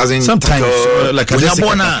 he doesn't sometimes like a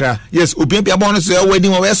yes, Ubia bonus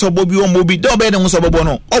wedding or so Bobby or Moby Dobed and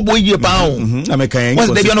Musabono or Boy Pound. I'm a kind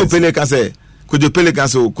of Pelican say, could you Pelican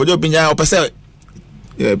so could you be now per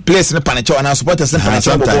place in the Panacho and our supporters in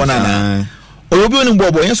Panacho or Rubian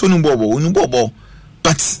Bobo, yes, Bobo,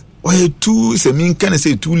 but why two is a mean can I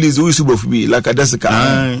say 2 lazy to be like a Desica.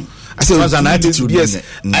 I said, was an attitude, yes.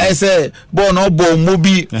 I say, born or bo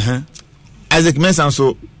Moby Isaac Mensah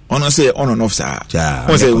so on say on and off, sir.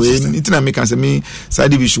 Was a way, it's not make us me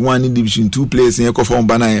side division 1, division 2 place in your form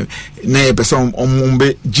banana, nay, person on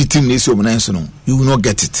Mumbai, GT Nation National. You will not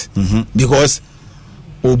get it because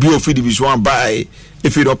Obi of division 1 by.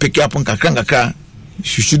 If you don't pick up on Kakanga, you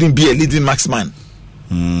shouldn't be a leading marksman.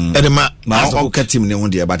 And the team,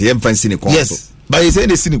 but he haven't seen a console. Yes, but he said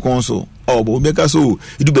the cine console. Oh, but make us so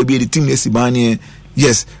you do baby the team Nesibani.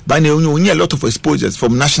 Yes, but you need a lot of exposures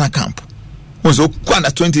from national camp. so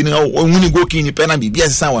under 20 when you go in pen and be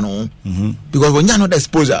someone because when you're not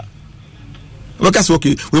exposure because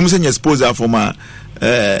okay we must say exposure for my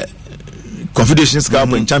Confederation Cup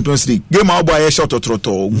and Champions League game out by a shot or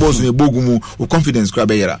trotto both in bogumu with confidence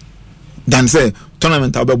grab era than say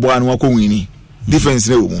tournament abebo and wako winning difference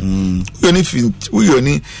we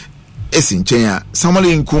only is in China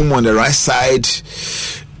somebody in kum on the right side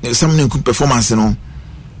somebody in kum performance and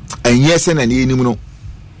yes and any no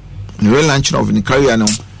the real launching of the career no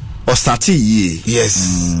or starting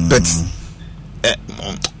yes but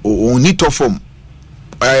on need to form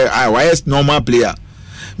I normal player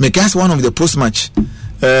make us one of the post match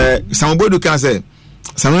somebody can say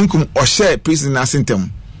someone come or share prison asymptom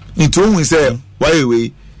into who say why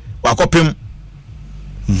we wakopem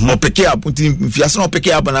or pick up if you are pick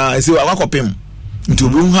up and I say wakopem into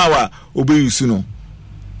room how obey you soon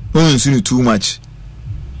too much.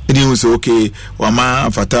 And he was okay,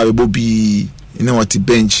 Wama Fatawi Bobby, you know what the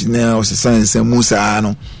bench now, Science and Musa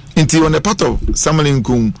no. Until on the part of Samuel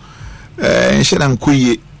Kum and Shedan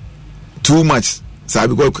Kui too much. So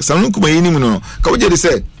because Samuel Kuma no. Kawaja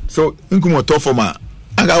said, so Inkumo Tofoma,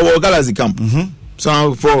 I got Galaxy camp.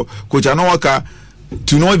 So for Coach Anowaka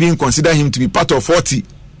to not even consider him to be part of 40.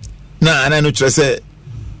 Now, and I know say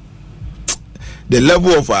the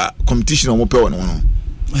level of competition on Mope no.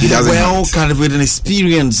 Well, kind of with an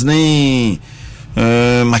experience, achievement,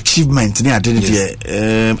 identity.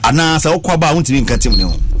 And now, so Kwaba won't even cut him.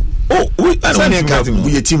 Oh, we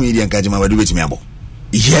team media and Kajima do with me.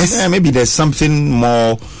 Yes, maybe there's something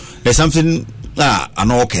more. There's something. I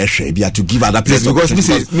know cash be to give other players because this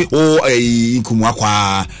is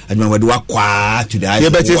Kumwakwa and Wakwa to the yeah,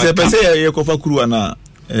 but it's a say a Kofa crew and I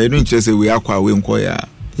don't just say we are quite we inquire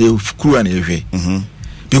crew and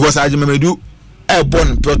because I remember do.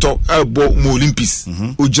 Born Proto, more Olympics,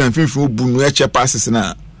 who jump from Bunu passes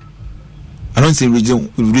now. I don't see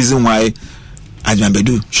reason why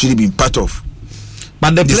Ajambedu should be part of.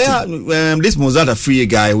 But the player, this Mozart, a free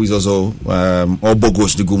guy who is also or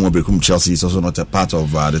Bogos to go become Chelsea is also not a part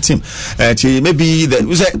of the team. Maybe the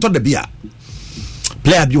thought the beer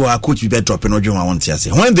player you are coach, you better drop in or you want to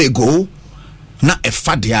say when they go. Not a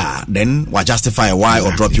fadia, then we justify why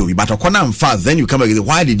or drop you. But a fast, then you come back.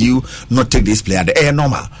 Why did you not take this player? The air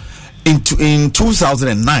normal. In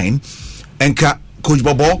 2009, and Coach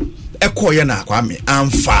Bobo, Ekoyana Kwame,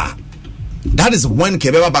 and far. That is when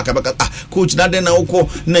Kebeba back. Coach Naden Oko,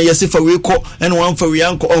 Nayasifa Wiko, and one for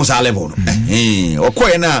Yanko on our level.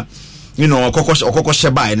 Okoyana, you know, Okoko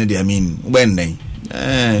Sheba, I mean, when they.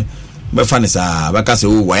 Befanisa bakase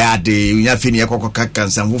o wayade unya fini yakoko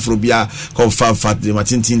kansan fufuro bia ko fa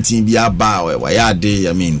matintin bia ba wayade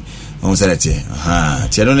I mean on say that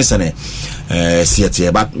ti no sene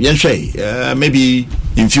siete but yenhwe maybe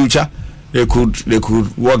in future they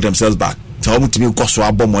could work themselves back so to me koso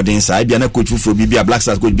abo modern side bia na coach fufuro bia Black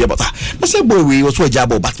Stars coach bia but I say boy we was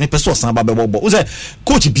jabo but me person san ba bebo o say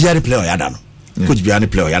coach bia the player yada no coach bia the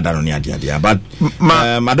player yada no ni dia but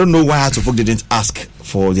I don't know why Hartlepool didn't ask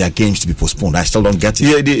for their games to be postponed. I still don't get it.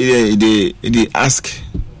 Yeah, they ask.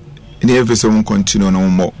 They have some continue no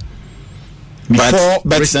more.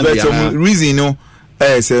 But some reason, you know,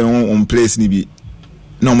 say on place ni be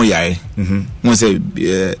no more yai. Once say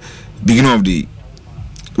beginning of the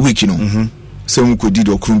week, you know, some could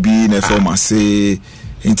do Krumbi na former say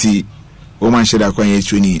inti woman share that kwanye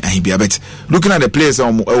training and he be a bet. Looking at the players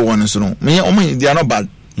on one so no. Me they are not bad.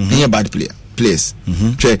 They are bad players.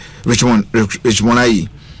 Richmond ayi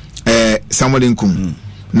Samuel Nkum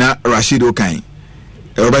na Rashid Okan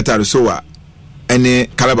Robert Arusowa ene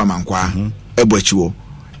Kalaba Mankwa Ebochiwo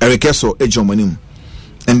Erikeso Ejomonim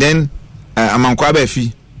and then Amankwa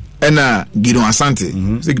Befi ena Gideon Asante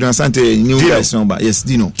Gideon Asante new guys number yes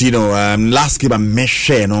Dino last game I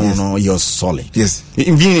meshe no you're solid yes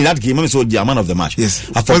in that game I saw the man of the match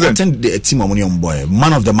yes I forgotten the team on boy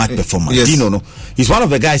man of the match performance yes. Dino no he's one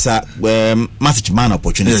of the guys match man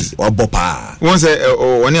opportunity or bopa once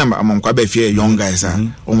one Amankwa Befi young guys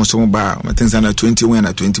almost I think under 20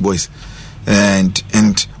 under 20 boys and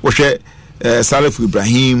what Salif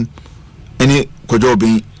Ibrahim any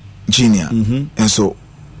Kojobi Junior and so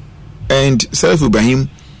and Salif Ibrahim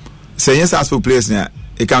say yes as for players now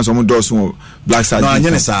it comes from those Black Stars.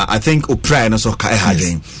 No, I think Opry and also Kai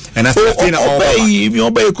game and I think if you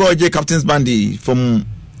obey call J Captain's Bandy from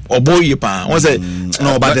Oboyepa was it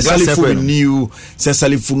no but the Salif new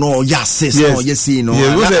Salif no yes no yes no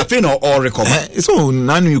I think all recover so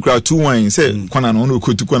none you crowd 2-1 say kwana no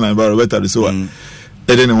ko to kwana ba Roberta so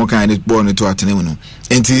and then one kind of born to atene no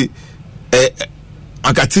enti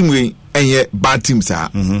akatimwe enye bad teams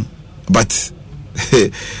are but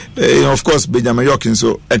of course Benjamin Yorkin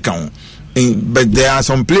so account But there are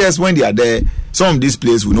some players when they are there, some of these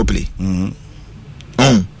players will not play.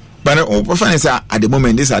 But at the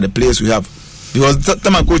moment, these are the players we have. Because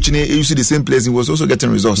Tama coaching, you see the same players, he was also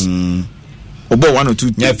getting results. About 1 or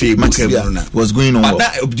 2 matches was going on.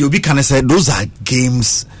 But you'll be kind of say those are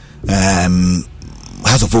games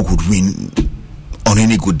House of Oak would win on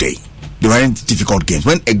any good day. They weren't difficult games.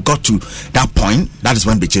 When it got to that point, that is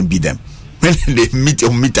when Bechem beat them. When they meet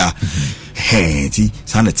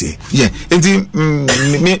sanity. Yeah.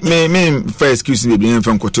 Me for excuse me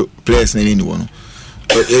from players na anyone.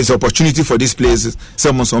 It's an opportunity for these players.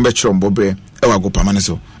 Someone betrom bobre go permanent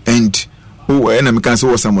so. And na me kan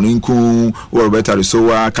say someone nku Roberto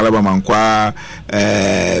Arisoa, Calaba Mankwa,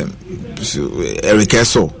 Eric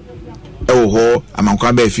Eso.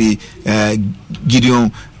 Amankwa Befi,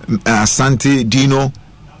 Gideon Asante, Dino,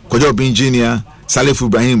 Kojo Engineer, Salif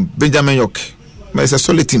Ibrahim, Benjamin York. It's a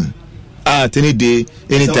solid team. Any day,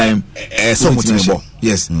 anytime. Yes.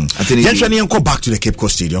 Yenshwe go back to the Cape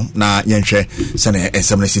Coast Stadium. Na Yenshwe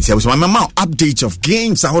Sene City. So my update of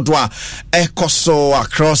games ahodwa ekoso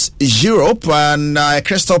across Europe and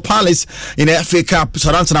Crystal Palace in the FA Cup.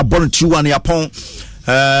 Southampton are born 2-1 Yapon.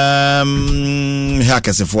 For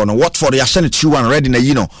no Watford yashane 2-1 ready na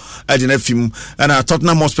edina film and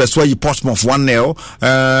Tottenham Hotspur where you Portsmouth 1-0.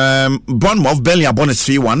 Bournemouth Burnley are bonus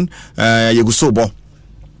 3-1. Yegusobo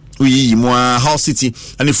Hull City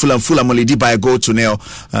and Fulham led by a goal to nil.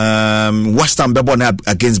 West Ham Bebon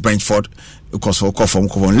against Brentford. Because for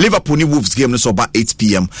Liverpool New Wolves game so about 8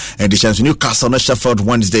 p.m. and the chance Newcastle and Sheffield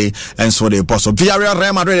Wednesday and so they boss. So Villarreal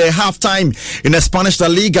Real Madrid at halftime in the Spanish La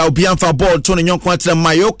Liga. Obianfa ball Tony Young Quantum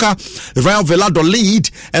Mallorca Real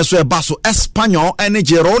Valladolid and so a basso Espanyol and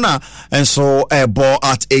Girona and so a ball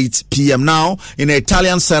at 8 p.m. now in the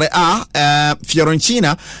Italian Serie A.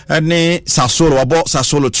 Fiorentina and Sassuolo about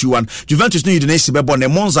Sassuolo 2-1. Juventus New Udinese bebo ne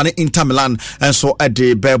Monza ne Inter Milan and so at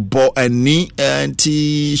the bebo and ni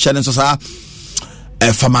T Shannon Sosa.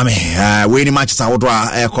 Famame, winning matches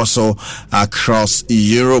also across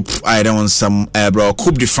Europe. I don't want some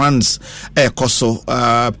Coupe de France, also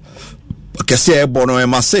Kessie Bono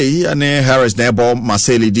Marseille and Harris Nebo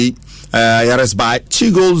Marseille Lidi Harris by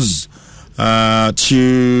 2 goals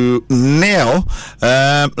to nil.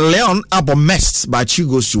 Leon Abomest by 2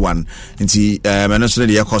 goals to 1. And the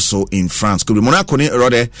also in France. Could be Monaco ni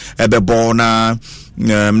Rode Ebebona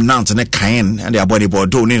Nantes and Caen and their body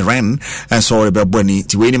Bordeaux in Rennes and so Ebeboni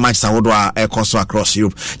to winning match also across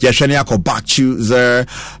Europe. Yeshaniako back to the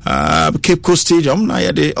Cape Coast Stadium.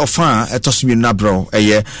 Now the offer at Tosmi Nabro a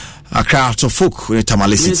year. A crowd to folk with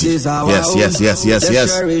Tamale City. Yes.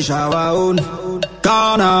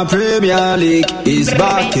 Ghana Premier League is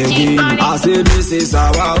back again. I say this is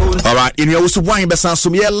our own. Alright, in your Usubwang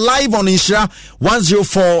Besansum, yeah, live on Isha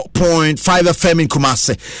 104.5 FM in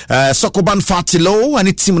Kumasi. Sokoban Fatilo and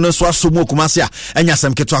it's Simon Swasumo Kumasia and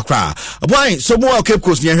Yasam Ketwakra. Why so more Cape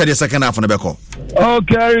Coast near the second half on the Beko?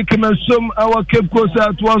 Okay, Rick, our Cape Coast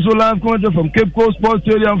at Wazolan from Cape Coast Sports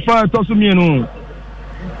Stadium 5 Tosumino.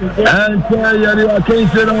 And Yari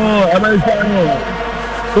Akenseno, Americano,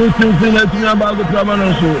 Utin Bago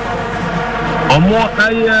Tramanoso. Omo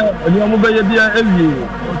Aye, Yamubaya Evi,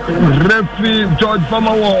 Referee George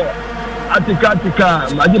Famawo, Atikatika,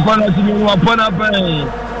 Madipana Simon Panape,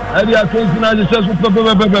 Adi Akensena, the Sessu Pepe,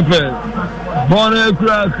 Bonne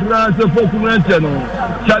Crack, Fokumentano,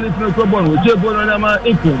 Charlie Cobon, Chebonama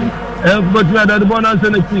Ikum, and Botina the Bonas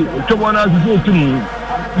and the Key, Chobonas to me.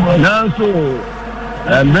 Now so.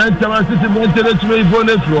 And then City went to the tree for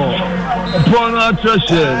the floor. Upon our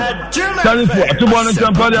treasure. California, to one of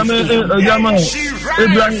Campania,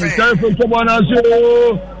 Ibrahim, California, to one of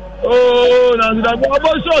oh, now the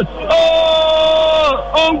ball shot. Oh,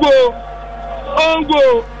 Ongo.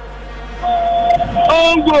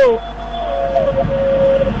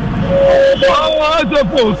 Oh, as a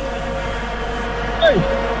post.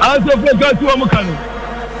 As a post, got to Amukano.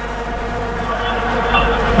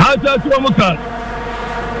 As a to Amukano.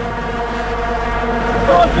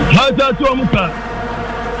 Hata tuamuka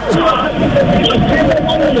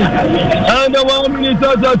and 1 minute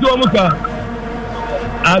hata tuamuka.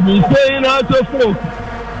 I've been saying how to folk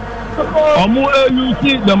Omu LUC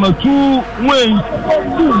number 2 wins.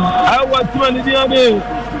 I was 20 the other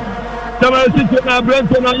Tamale City na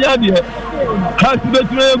Brenton and Yadia has to be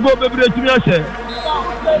go baby to me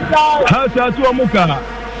hata tuamuka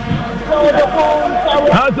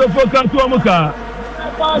hata folk tuamuka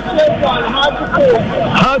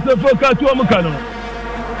hata foka tuamukano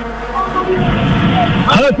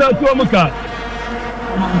hata tuamuka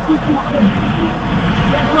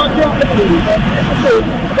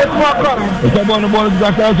Bono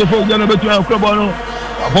zakao foka jana betu ya Bono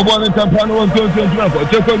Football in Tampano 1-2-2-2.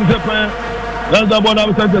 Check on the Japan. That's the ball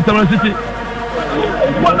outside the Summer City.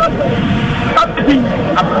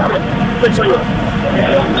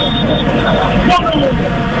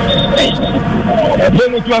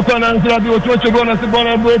 Then to a corner and to go and sit on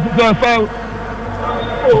and break to a foul.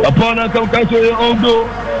 Upon a concussion on do.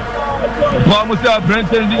 Palmusa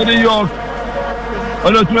Brenton New York.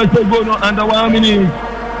 On the 20 goal under 1 minute.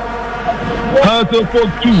 How to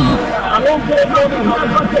folk 2.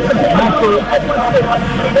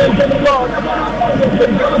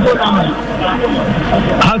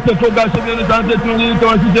 After progression in the Santa Tony,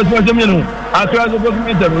 after the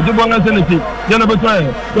documentary, the bonus energy, Jennifer Twain,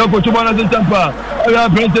 Yoko Chubana de Tampa, I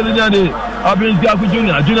have printed in the Abin Jaku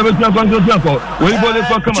Junior, Junior Franco, we bought it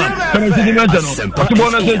for command, coming to the mental,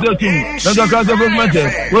 Chubana de Team, the class of movement,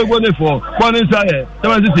 we bought it for one inside,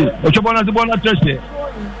 City, Chubana de Bona Church.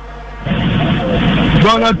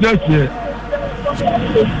 Bona Church.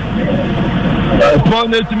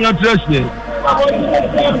 Bona Church.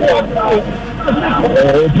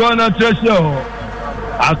 Bona Church.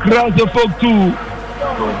 Across the folk 2,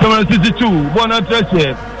 Summer City 2, Bona Church.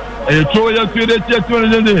 A Troya to the Church.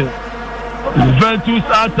 Juventus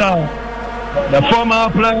Ata, the former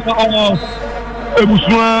player of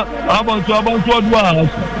Ebusua, about to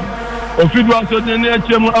advance. Ofidwa to the near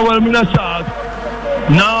Chemo, our Minashat.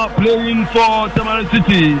 Now playing for Summer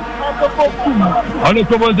City. On the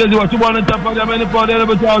cover says you are 200 many for the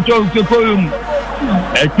elevator to Koyum.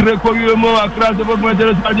 A Koyum across the book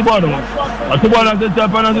materials at the bottom. A 200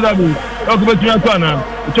 Japan and Rabu. Occupation Corner.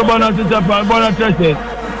 Chobana Japan, Bona Treasure.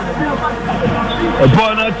 A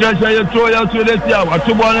Bona Treasure, throw out to the Tia, a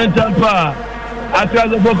 200 Tampa. Across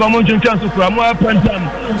the book of Mountain Council from Moa Pentam.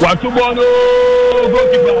 Watubono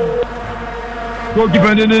goalkeeper.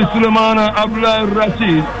 Goalkeeper in Sulemana Abdullah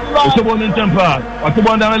Rashid. Sobon in Tampa.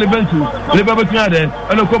 Watubon down Leventus. Liverpool Canada.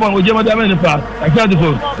 And the Coban with Gemma Damenipa.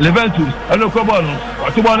 Academy. Leventus. And the Coban.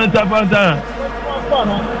 Watubon in Tampa.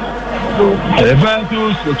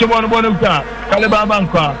 Leventus. Chobon Bonita. Caleba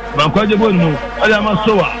Banca. Banca de Bono. Adama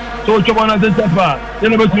Soa. So Chobon in Tampa.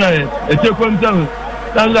 Jennifer Canada. A Chokon Town.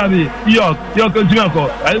 Tangabi. York and Timaco.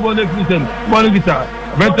 I want to listen. Bonita.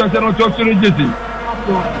 Ventus and Otoxin Jesse.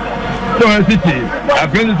 Summer City, I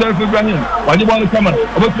bring the self Ibrahim. What do you want to come on?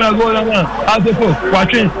 What's going to go on? As a fool,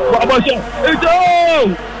 watching. What about you? It's all!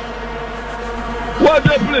 What a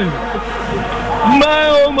play! My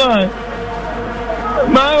oh my!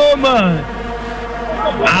 My oh my!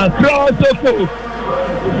 Across the foot.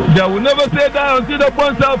 They will never say that until the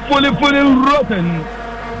points are fully rotten.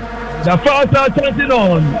 The fans are chanting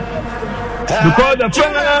on. Because the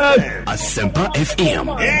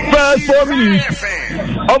first 4 minutes,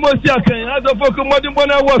 almost yakin, as the folk modern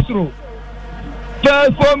Bona was through.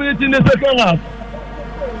 First 4 minutes in the second half,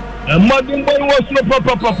 and modern Bona was through.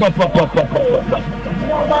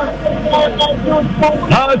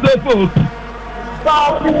 As the folk,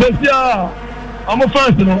 this year, I'm a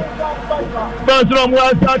fan, you know. Fans from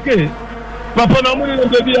Wasaki, Papa Namu,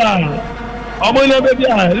 baby. I'm going to be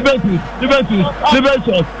Juventus,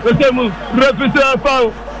 the same move, represent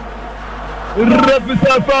foul,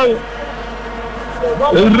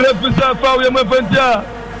 you may find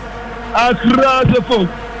across the folk.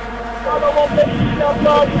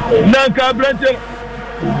 Nanka Brenton.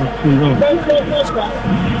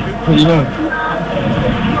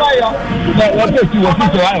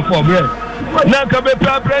 Nanka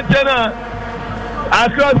Brenton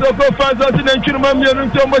across the folk fans out in the Chunamamian.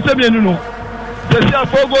 The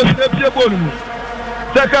four goals in the ball.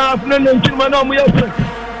 Second half, no Chimano, we have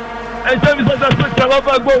and service as a 6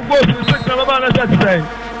 goes to 6 at that time.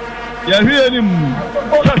 You hear him,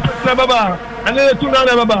 and then 2 as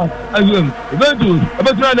Ventus,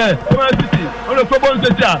 about City, on the football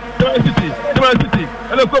City,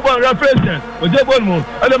 and the football reference, with Jabon,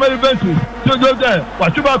 and the Mary Ventus, so go there,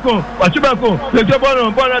 Wachubaco, the Jabon,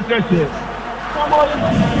 Bona Treasure.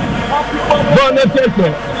 Bona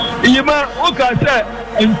Treasure. Yima oka say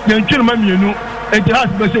ntwentwe ma mienu enti has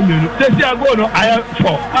be say mienu say see ago no I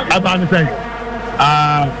for aban say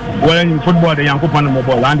when football the Yankopon mo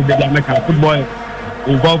ball and the American football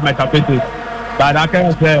involve metaphysics but I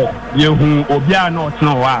can say you hu obi a no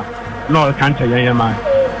tno wa no kan tell yen man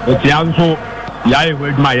enti also ya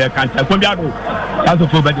we my kan tell ko bia do that's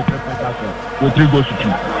for better with 3 goals to 2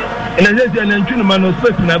 and then say ntwentwe ma no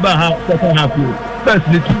space na ba ha second half first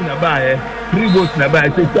the 2 na ba 3 goals na ba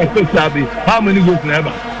say sabi how many goals na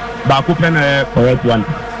ba Baku pen correct one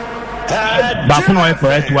Baku no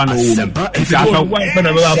correct one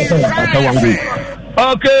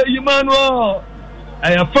okay Emmanuel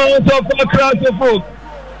I am fans of Accra folk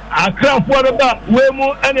Accra for the back we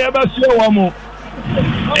mo any ever show one mo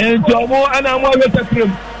and to more and I'm more with the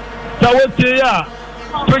cream. So what's here?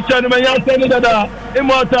 Picture my young son,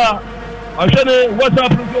 Immortal. I should know what's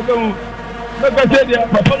up with you. Like I said,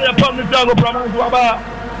 Papa, upon the dog of Brahman.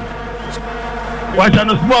 Watch on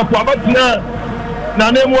a small problem now. Now,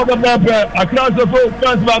 name what about a class of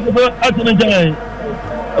transfer at the game.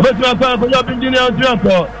 A best man for your engineer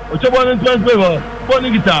Dranko, which I want to transfer.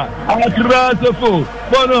 Bonita, a class of food.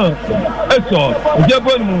 Bono, Esso,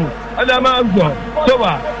 Jabonu, Adamago,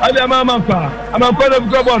 Sova, Adamamaka, I'm a part of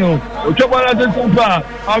Gabono, which I want to transfer.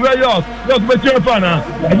 I'm very off, look with your fana.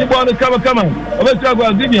 I just want to come. A best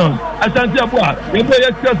of Gideon, a Santiago, you play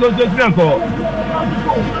extra social Dranko.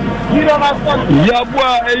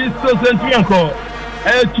 Yabua is so Santiago.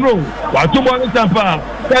 True. What two months Tampa,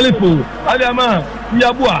 Califu, Adama,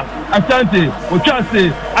 Yabua, Asante,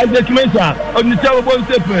 Ochase, Isaac Mesa, on the terrible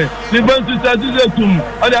separate, the bunch to Sadutum,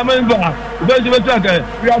 Adamamba, Benjamin,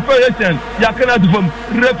 we are Federation, Yakana from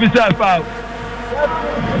Represent Power.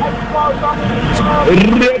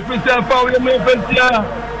 Represent Power, Memphis,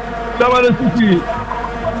 Samara City.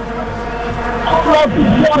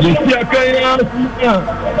 Yakaya,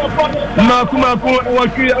 Makumaku,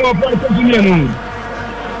 what we are fighting.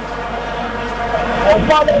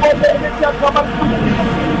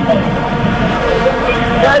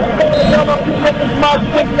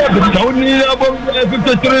 Tony about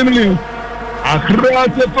 53 million.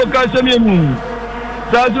 Across the focus.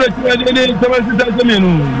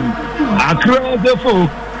 Across the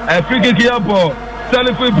folk, a freaky Kiapo,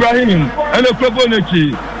 Salif Ibrahim, and a Klobonechi,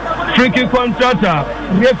 freaky contractor,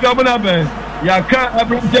 Rekabunabe, Yaka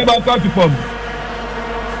Abraham Platform.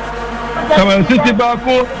 Come City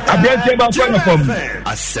Baku, a branch of platform.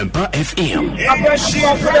 Asempa FM. Come City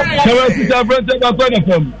a branch of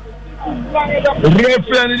platform.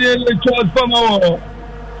 Referee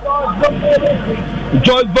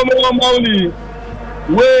George Bomo Mauli.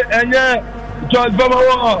 We and George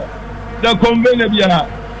Bomo, the convener.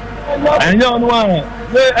 And young one,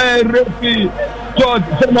 we are referee George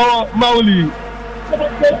Bomo Mauli.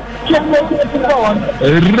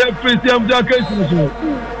 Represent the case.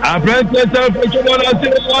 I press the temperature on a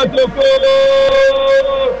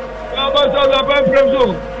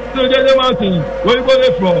so the mountain, where you go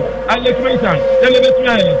for, and the Creighton, where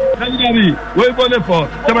you go for,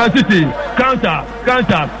 Samara City, counter,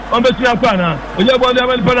 on the Chiapana, when you want to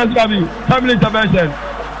have family intervention.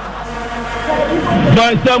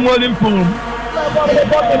 By Samuel Impum,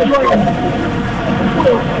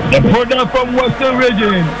 the product from Western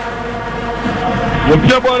region, the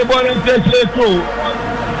people the ball and take it through.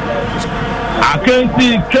 I can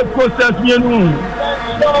see Cape Coast as you know.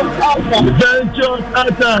 Ventures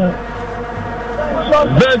Atta,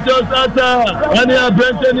 and they are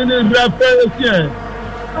Benton in his reference here.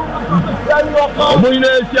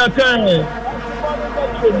 Abuina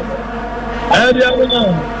and the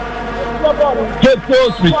other Cape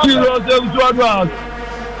Coast with 2 rows of Jordan.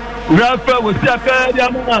 Rafa with Saka and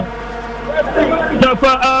Yamana.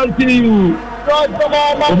 Saka RTU.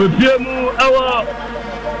 Over Piemu, our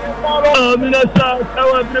Minasa,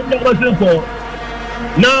 our Simple.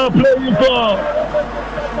 Now playing for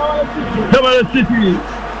Samara City.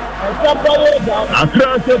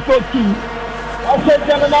 Across the 4-2.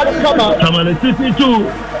 Samara City 2.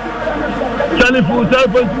 Salifu,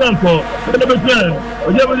 Blanco.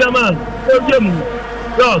 Ojeman.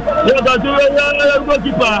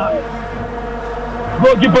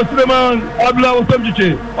 Goalkeeper Suleiman Abla Osemjiche.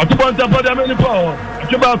 Atubanta Padameni Paul.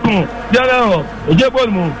 Chubakun, Diano,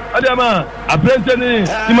 Ojebolmu, Adama, Abrenteni,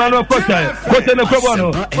 Imano Kota, Kotene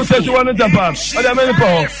Kobono, Kutesuan Tapa, Adameni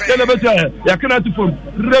Paul, Telebeta, Yakana to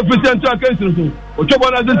represent our country,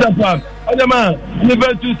 Ochobana Tapa, Adama,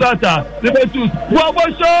 Libertu Sata, Libertu, what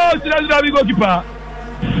was shot?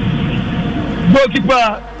 Goalkeeper,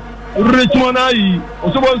 Richmond Ai,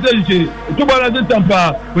 Osobon Seji, Ochobana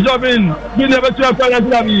Tapa, which have been never to have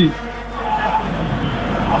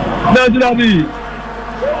Nazi.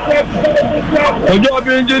 Ojo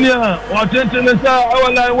engineer, attention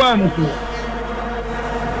our line 1.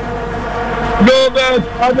 Robert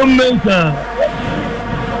Adam Mensa.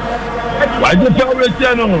 Why the favorite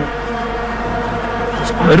channel?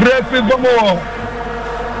 Refi Bomo.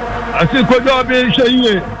 I see Kojo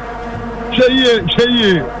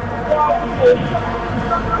Sheye.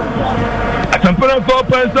 At Tampere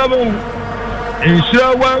 4.7.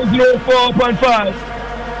 Insure 104.5.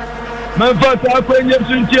 Memphis akwenye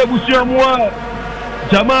suntie busia mwa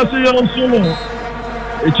jama so yon suno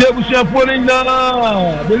eche busia poni na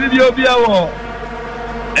believe obi awo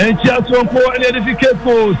enchi atonko and edificate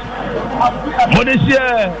post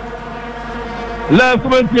modeshare live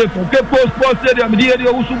commentary for Cape Coast Sports Stadium di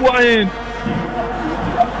usubu ahin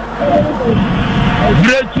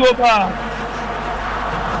Great over.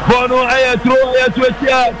 Bono aya throw aya to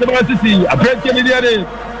here City. A break in the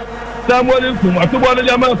Samuel Kum. I took one of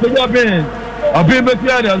them for your pain. I've been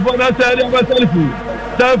behind. Bona said I was selfie.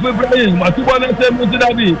 Selfie Ibrahim. I took one of them to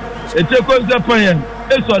David. A check on the plan.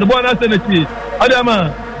 It's what the Bona said.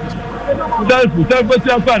 Adama. Selfie. Selfie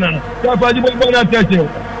Safana. Selfie Bona Techo.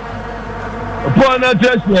 Bona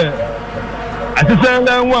Techo. At the same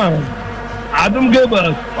time, one. Adam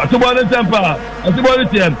Gilbert, Atubon Tampa, Atubon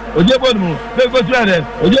Tian, Ojebonu, Peko Trade,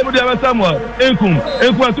 Ojebu Samuel, Enkum,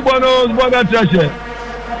 Atubono, Bona Treasure.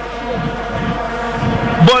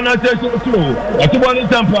 Bona Treasure too, Atubon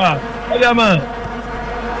Tampa, Adama.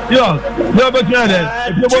 Yo, Robert Trade,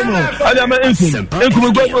 Ojebonu, Adama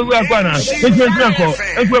Enkum go Aquana,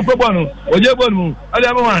 Enkum Kobono, Ojebonu,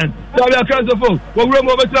 Adama one. Sabia Kasofo, we room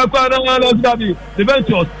over to Aquana and Dabi, the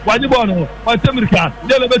Ventures, Wajibono, Watemrika,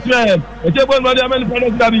 Jella Betram, Ojebon Madiaman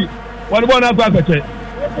Dabi, one Aquacate.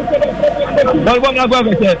 One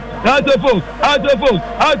Aquacate, out of folk, out of folk,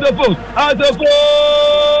 out of folk, out of folk.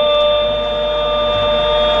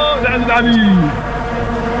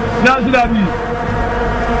 That's Dabi.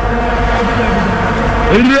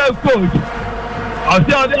 Real coach. I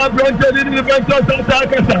saw the apprentice in the Ventures at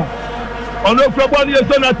Takasa. On no problem, you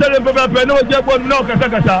son are telling people that no Japon no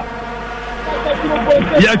Kasakasa.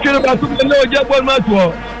 You should have to no Japon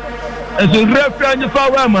Matwa. As a reference for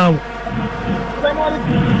Ramau.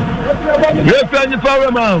 Reference for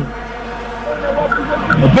Ramau.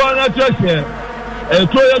 Upon a treasure, a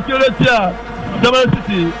Troya Curatia, Samuel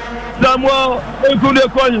City, Samuel, Enkude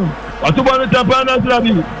Koyum, Atubana Tapana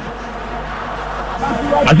Trabi.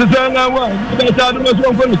 As a song, that's how the most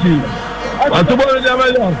one quality. Atubona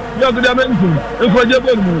Jamaya, Yakudamanku,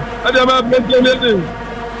 Ufajabonu, Adama Benjamin,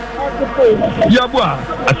 Yabua,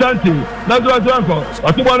 Asante, Nazwa Zanko,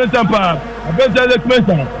 Atubona Tampa, a better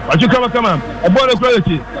Mesa, Achukama, a border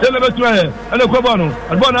quality, Elevator, and a Cobano,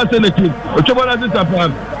 a Bona Seneki, a Chobana Tampa,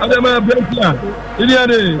 Adama Benjamin,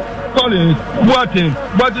 Iliade, Collins, Boating,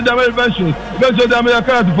 Boating Damel Ventures, Venture Damaya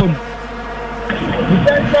Karatufum.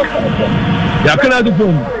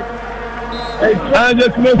 Yakanatufum. And the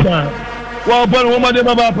Mesa. Well, one woman,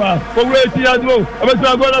 Papa, for waiting as well. I'm going to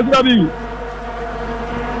go to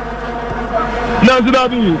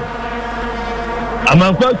Nazabi. I'm a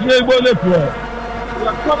quite able to floor.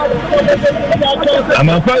 I'm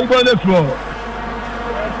a quite able to floor.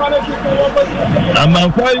 I'm a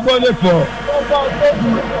quite able to floor.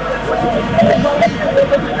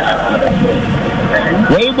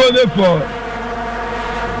 Where you going for?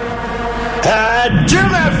 Jim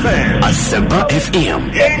FM, Asempa FM,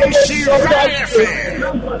 NC FM.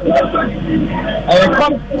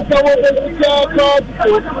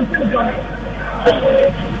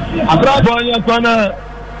 Abrabonya kona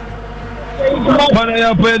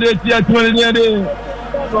ya pede tia 20 de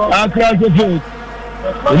across the foot.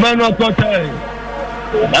 Emmanuel Kotai.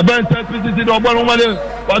 Aban Sapiti do bon male.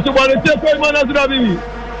 Watu bon te ko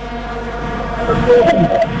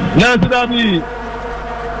Nazabi.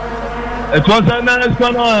 It was a nice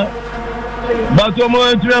corner, but I'm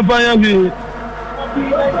going to have you.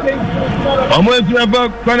 I'm going to have a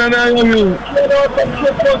corner.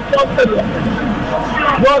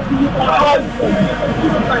 What do you have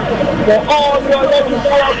for all your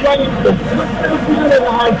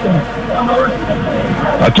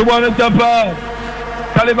I took one at Tampa.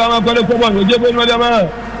 Calibama got a command. We give him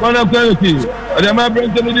one of quality. And the man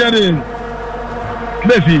brings the million.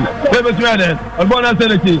 Messi, David Ryan, and Bona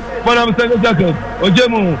Seneki, Bona Seneki,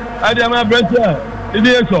 Ojemu, Adama Brenta,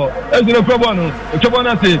 Idioso, Ezra Probano,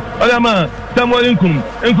 Chobonasi, Adama, Samuel Inkum,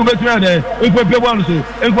 Incubatrade, Incubabansu,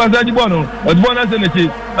 Inquazaji Bono, Bona Seneki,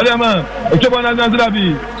 Adama, Chobona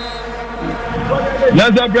Nazabi,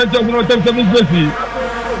 Nazar Brenta, no time to Messi.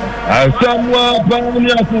 Samuel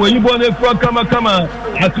Baniaku, you born a frog, Kama,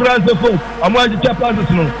 across the foot. I'm watching Chapas.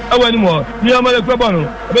 No, anymore. You are my Probano.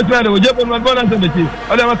 But rather, with Japan, my bonus and the chief.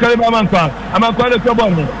 I am a Calibamanka. I'm a quite a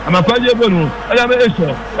Probano. I'm a quite a Bono. I am a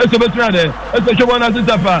Esho. It's a Betrade. It's a Chobana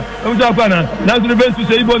Zapa. I'm Japana. Now to the best to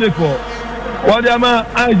say Bonifo. What am I,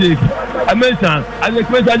 Isaac? I mentioned, I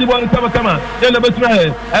expect I want to come. Then the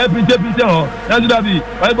Betrade. I have been deputy. That's what I be.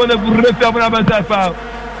 I want to refer to myself.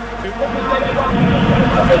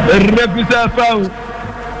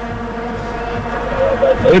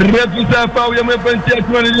 Repita Fau, you may pension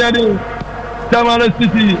Tamara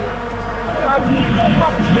City.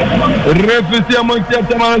 Repita Monte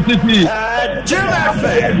Tamara City.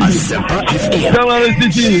 Tamara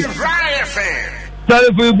City.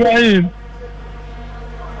 Salif Ibrahim.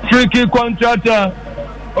 Freaky contractor.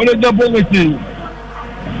 On the double.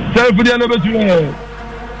 Salif Diana Betuan.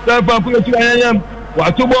 Salif Apollo.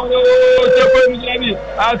 Watubo Chapel Jani,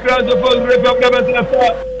 across the full rip of the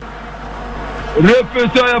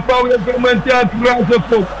Represent power implement across the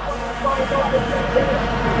folk.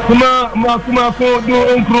 Kuma do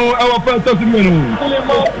unkru our first of the menu.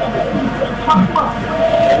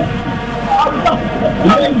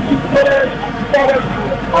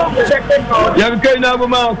 Yankana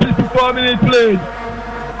Bama 64 minutes played.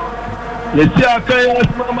 Let's see Akaya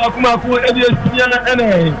Kumaku Ediana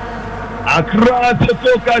NA. Across the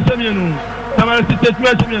focus menu. Tamara City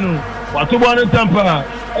menu. Watuban and Tampa.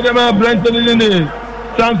 Edema Brenton in it.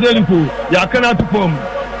 Samseliku. Yakana to form.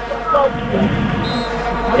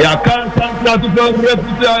 Yakan Santa to form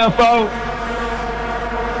represent foul.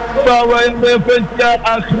 Power in the first year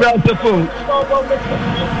across the phone.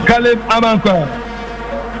 Caleb Amanka.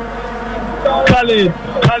 Caleb.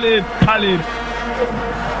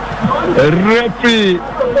 Referee.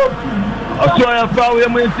 I saw a foul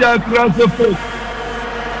in the across the phone.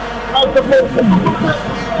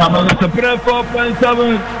 The Supreme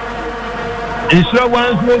 4.7. Isra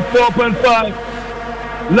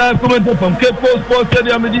 4.5. Live commentator from Cape Coast Sports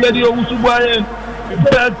Stadium, Media Usubayan.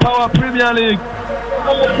 Third Power Premier League.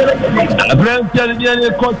 Abraham Chalidiane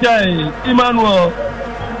Kotai, Emmanuel,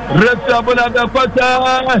 Repta Bonada Kota,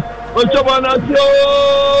 Ochabanacio,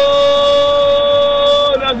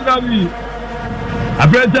 Nazavi,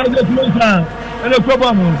 Abraham Chalidiane, and the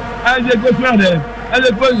problem, and the good man, and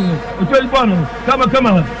the president, the president, come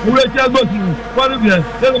on, who let you go to one of them,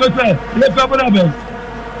 then the best,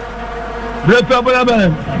 Repta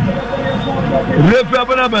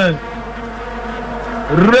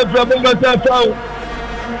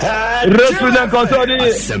Represent Consoli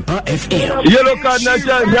Yellow card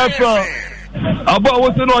national referee. About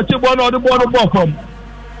what's in what you want on the board of bottom.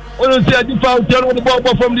 When you say the foul on the ball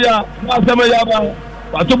from there, Masamayaba,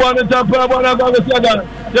 but to one temper, one of the Saga,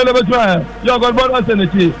 Yellow Try, Yoga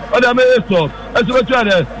Bonacity, other Mayo, as you try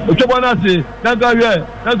there, Uchabanasi, Nagaria,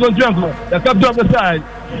 that's one jungle, the captain of the side.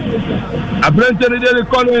 A Brent and the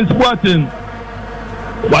Collins Watson.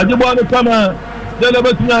 What you want to come out?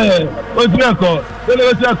 Delebetnaye, Otiako,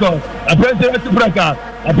 Apprentice Braka,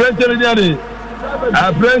 Apprentice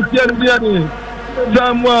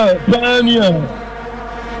Samuel,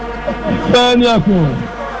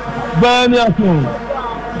 Baniaku,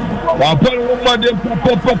 Wapon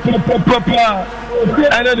Papa,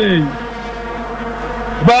 Enemy,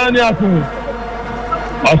 Baniaku,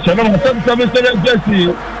 Osanam Jesse,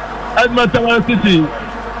 Edmonton City,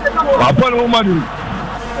 Wapon Umadi.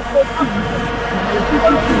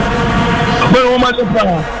 When woman is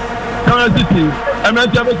Tamara City, I'm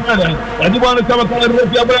not Tamara. I do want to come and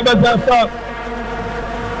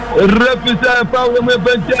represent power in my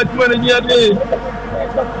bench 20 years.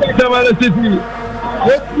 Tamara City.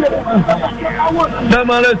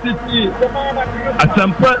 At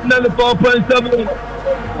some point, 4.7.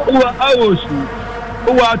 Who are Irish?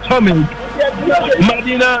 Who are Tommy?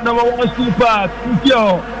 Medina, number 1 super.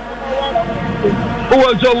 Who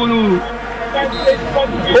are Jowulu?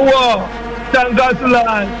 Who are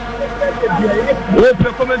Tangasulan? Who are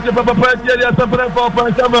commenting Papa Party at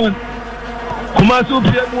 4.7? Kumasu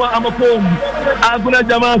Piedmua Amakom, Aguna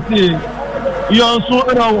Jamasi, Yonsu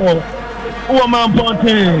Anawo, who are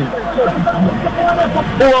Mamponte,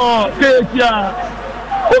 who are Ketia,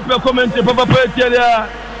 who are commenting Papa Party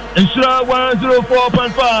and Shra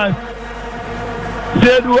 104.5.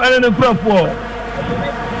 Sedu and the Frankfurt.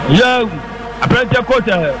 Young. Apprentice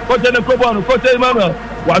Kota and Kobano, Kota Emmanuel,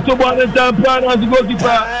 Watuban and Tampa as the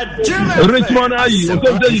goalkeeper, Richmond Ayi,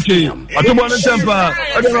 Watuban and Tampa,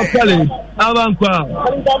 Adama Kali, Avankwa,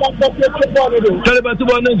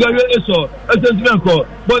 Kalibatuban and Gary Eso, Esenko,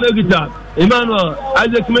 Bonegita, Emmanuel,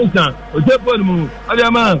 Isaac Mesa, Otepomu,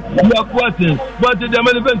 Adama, Yakwati, Wati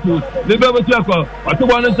Jamel Ventus, the Baba Chako,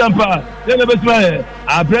 Watuban and Tampa, Yenabesmae,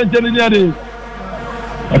 Apprentice Niadi,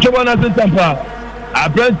 Watuban and Tampa.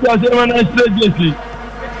 Apprentice Jesse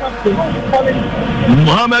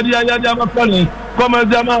Muhammad Yaya Makani, Common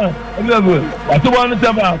Jama, Watu one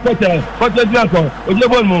Tamba, Kota Janko,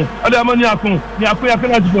 Ojabonu, Adamaniaku,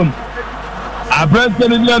 Yakuyakanajum. Apprentice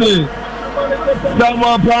Niadi,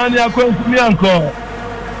 Samuel Pania Mianko,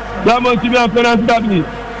 Samuel Timianko and Sabi,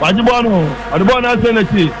 Wajibano, Adabona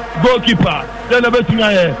Senate, goalkeeper, then a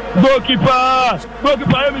better goalkeeper,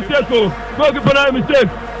 mistake.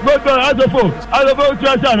 Go to Azofo,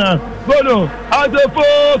 Chachana, go to Azofo,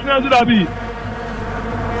 Knazudabi.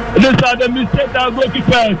 These are the mistakes that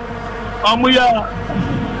goalkeepers, and we are,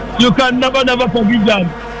 you can never forgive them.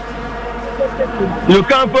 You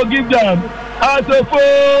can't forgive them. Azofo,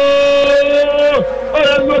 what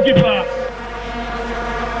a goalkeeper.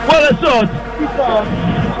 What a shot.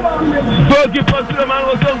 Goalkeeper Suleiman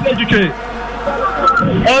was on educate.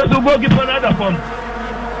 And the goalkeeper another form.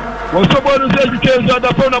 Was someone who's educated on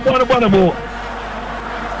the phone upon a bonnable.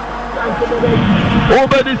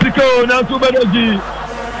 Over the Sico, now to Beneji.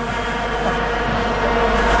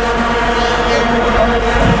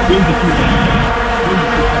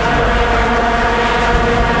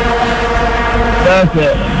 That's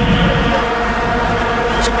it.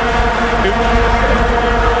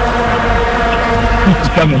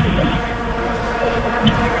 Coming.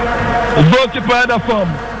 The goalkeeper had a form.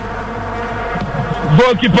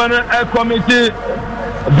 Goalkeeper committee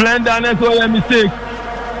blend and a mistake.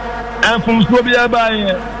 And from Slovenia by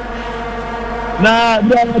now,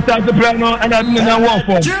 they attack the plan and I didn't know what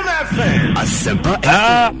for. The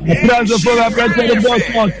prize of the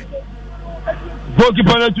boss.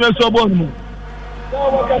 Goalkeeper to a bottom.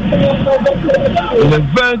 The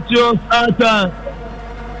Ventus Ata.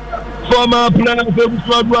 Former player of the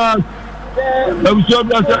Swabras. The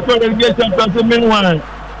Swabras are going to get up as a meanwhile.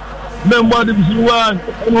 Member Division 1,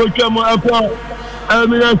 and we come up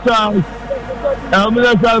Elmina South.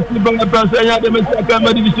 Elmina South, people are passing at the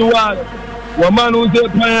Division 1. One man who's a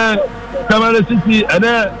player, Tamale City, and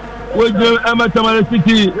then we do Emma Tamale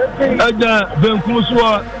City, and Ben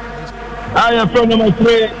Kuswa. I am from number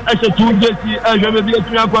 3, Asha 2Jesse, I have a bit of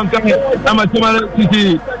Tamale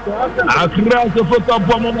City. Across the football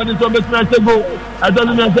bomb on the Soviet National, I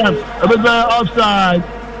don't know, a bit offside.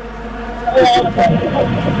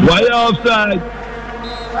 Why offside?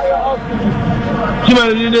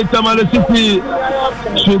 Tamale City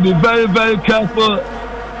should be very, very careful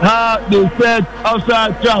how they set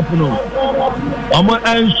offside trap. I'm going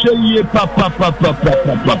to show you papa.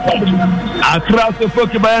 Across the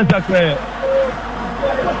football by Ansakre.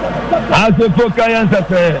 As the football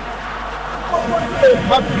Ansakre.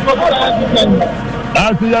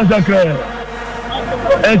 As the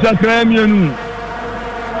Ansakre Mianu.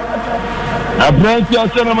 A branch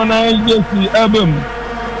of Solomon Jesse album.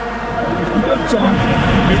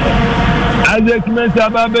 Isaac Mesa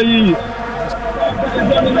Babayi.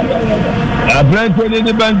 A branch of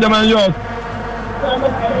the Benjamin York.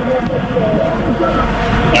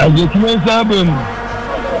 Isaac Mesa album.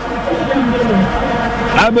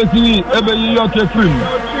 Abati Abayi York film.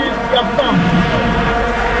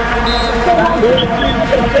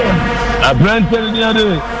 A branch of the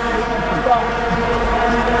other.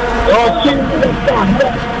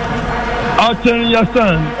 Archer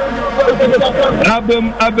Yassan Abem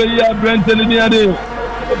Abeya Brenton Niade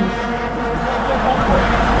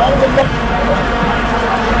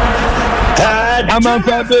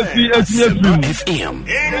Amanka Befi FM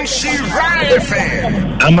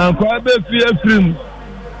Amanka Befi FM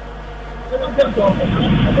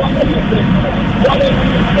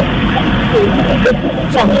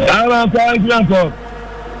Amanka Franco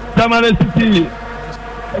Tamale City.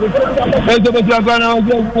 Ese Betragana was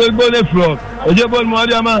going to floor. Ojebol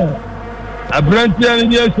Modiama. A brand in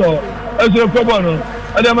the so. As a Cobono.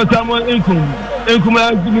 Adama Samuel Income. Income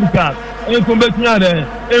Azimika. Income Betnade.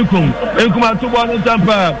 Income. Income at 2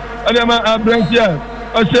 Tampa. Adama a brand here.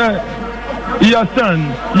 Osha. Your son.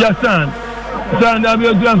 Son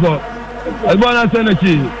Abio Granco. Albana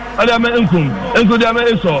Seneki. Adama Income. Income Dama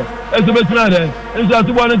Eso. As a Betnade. It's at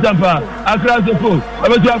 2 Tampa. Across the foot.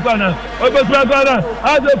 Abetragana.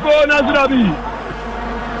 As a phone as Rabi.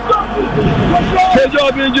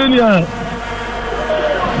 Joby Junior.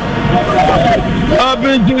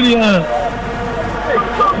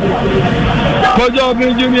 Joby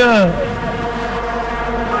Junior.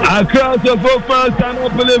 Across the four fans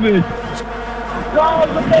cannot believe it.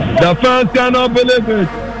 The fans cannot believe it.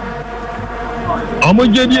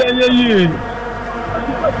 Amujedi Ayeyi.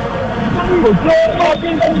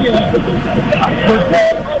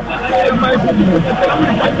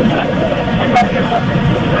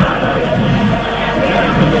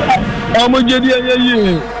 Amujedi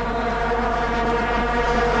Ayeyi.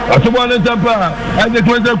 Atubwana Tampa, Isaac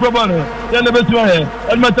Mesa Probano, Yana Betway,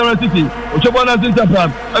 Edmonton City, Uchabana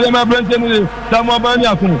Tampa, Adama Brenton, Samuel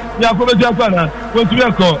Banyaku, Yakoba Japana,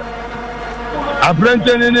 Contuaco, a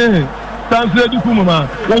Brenton in Sanfred Kumuma,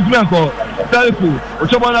 Contuaco, Talifu,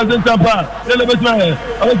 Uchabana Tampa, Yana Betway,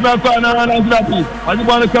 Adama Nazi,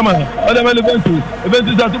 Adibana Kama, Adama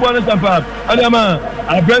Eventus Atubana Tampa, Adama,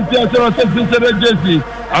 a Brenton Jesse,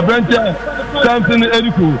 a Brenton. Something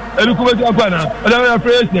Eriku Betapana, Adama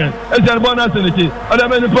President, Esan Bonasanity,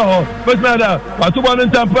 Adama Power, Betmada,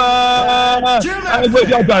 Atuban Tampa, and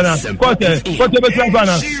Betapana, Cote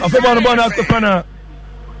Betapana, a Fabana Bonapana,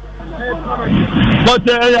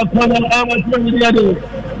 Cote Ayapana, Amatmaniadi,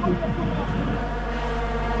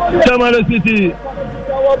 Tamale City,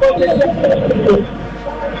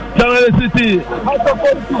 Tamale City.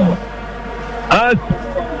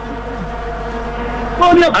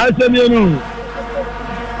 Asemienu.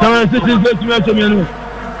 Tamale City is to Asemienu.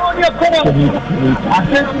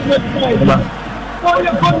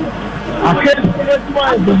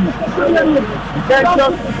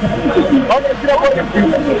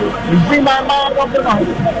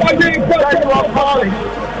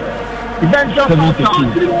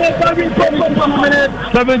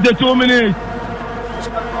 $72 minutes.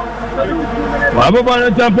 Wabona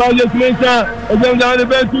Tampa just mentioned them down the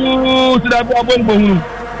bed to that Babon.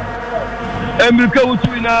 Emilka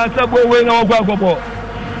Utina, Subway, no Babbo.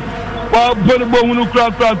 Babon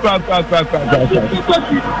crack.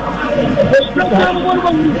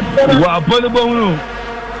 Wabon.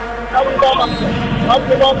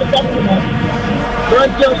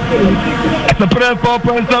 It's a prayer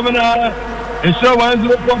 4.7 and show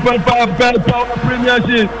 1.5 bad power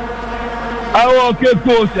premiership. Our okay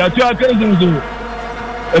coach, I try to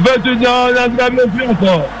eventually now that's got me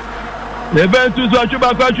fearful. Eventually, so I should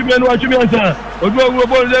back watch me and watch me and say, what will go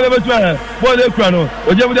for the level 12? What the chrono,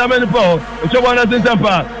 or Jim Diamond Paul, or someone at the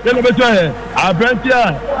Tampa, the level 12. I brand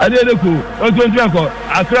here, I did a coup, or to Draco,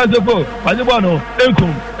 I cross the foot, Pajabano,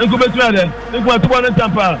 Incum Betrayal, Incum to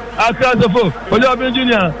Tampa, I cross the foot, or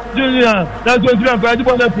Junior, that's what Draco, I did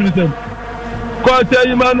that prison. Kote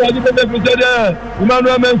Emmanuel Adibete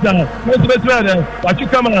Emmanuel Mensah Betrayal, what you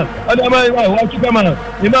come on, Adama, what you come on,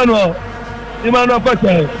 Emmanuel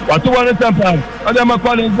Kote, what you want to Tampa, Adama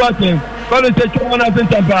Collins Watson, Collins Chobana in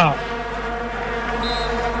Tampa.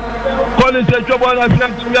 Collins Chobana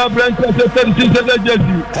flanking your branch of 36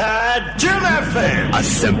 jersey. Jim FM.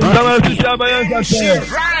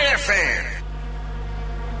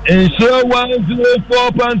 In show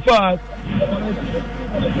 104.5.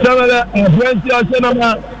 Samara French Arsenal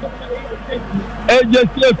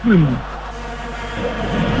agency film.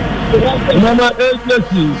 Mama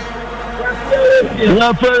agency.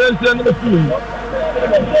 Rafael film.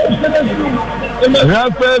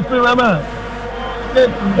 Rafael film mama.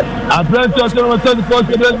 A French Arsenal 34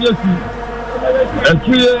 agency. A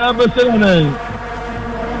 3 Aberdeen.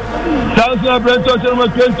 South French Arsenal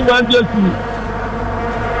 21 agency.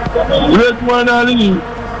 Red one Ali.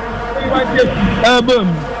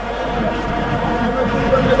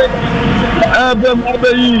 Abem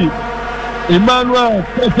Abeyi Emmanuel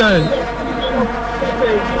Koten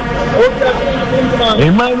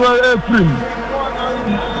Emmanuel Ephraim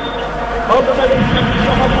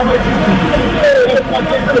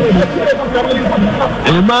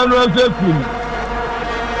Emmanuel Ephraim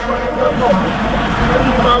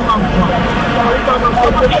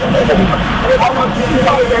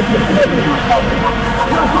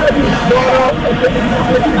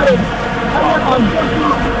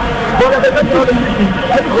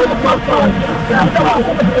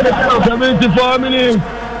 $74 minutes.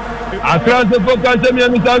 Across the focus, the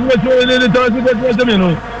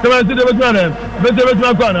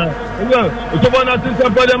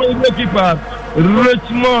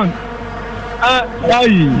Richmond. I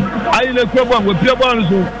in a problem with your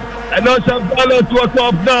bonus. And now some dollar to a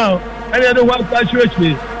top now. And then the white cash rich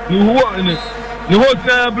me. You whole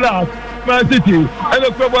black, Man City. And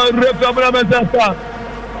the problem rep of Ramazan.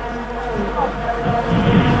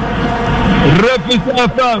 Rep is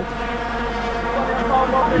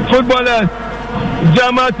footballers,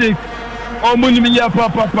 dramatic. Omunimiya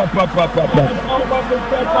papa.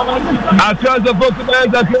 Across the focus,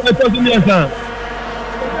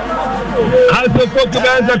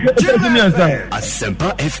 Asempa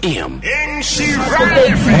FM.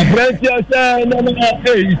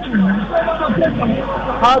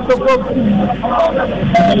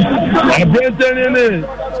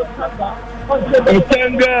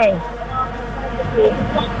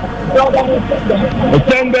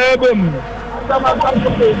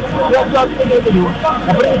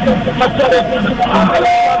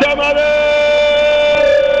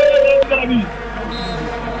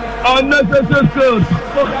 Unnecessary skills.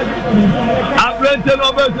 I'm renting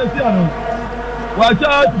over Sessiano. Watch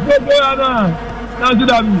out, Gogoyana. Nancy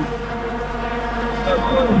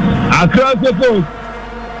across the coast.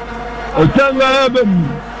 Otanga Eben.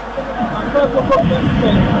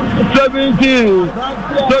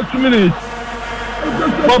 76 minutes.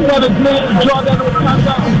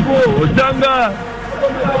 Otanga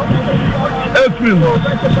Ephraim.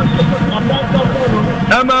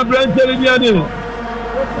 Emma Brenton Yadi.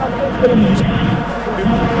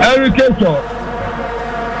 Eric Keto.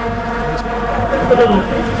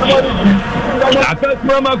 I can't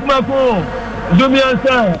remember my phone. Do me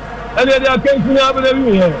answer. And then I can't remember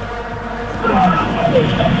here.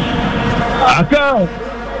 I can't.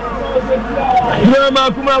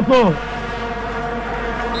 Drama Kumako.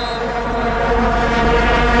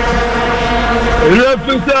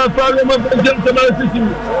 Represent Parliament of Gentleman City.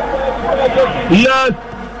 Yes.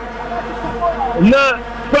 Na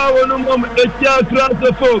power number 8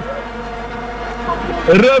 transfer folk.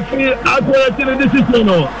 Referee authority the decision.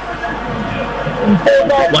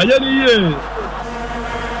 Wayani ye.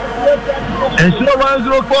 And show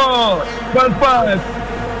 104.5.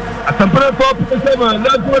 At some point 4.7.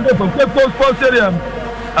 Let's go from Cape Coast Sports Stadium.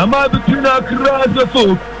 Ama between our transfer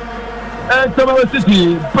folk and Tamale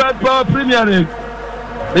City. Brad Power Premier League.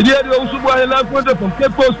 The year the Usubu and Lakwanda from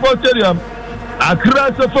Cape Coast Sports Stadium.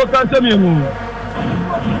 Transfer folk Asamianu.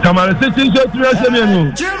 Tamale City is a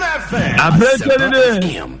Asamianu. A Brentford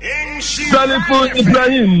Salifou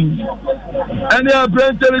Ibrahim. And a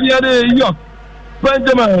Brentford York.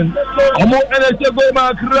 Benjamin. Amo NHA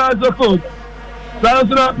Goma Transfer folk.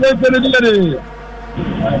 Transfer Brentford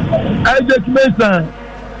Isaac Mason.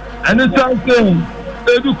 And the Samson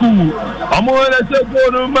Eduku. Amo NHA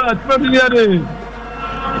Goma Transfer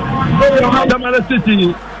Tamale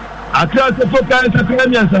City. A transfer folk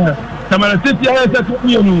Asamianu. Tamale City has a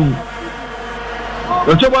community.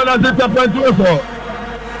 The trouble is that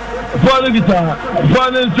the guitar,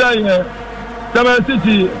 one inside Tamale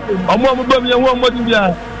City, a more baby and one more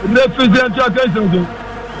India, represent attention.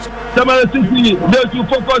 Tamale City, there to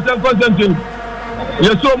focus and concentrate.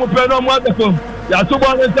 You saw me play on wonderful. You are so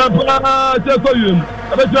one in Tampa, a better corner,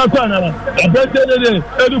 a better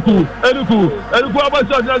Eduku,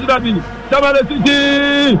 Abasabi, Tamale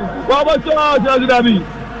City, Abasabi.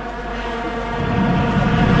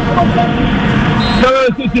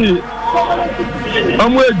 Tamale City,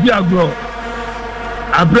 I'm with Diagro.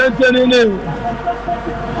 A Brenton in it.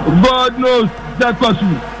 God knows that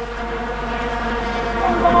question.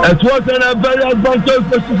 It was in a very advanced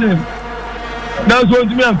position. That's what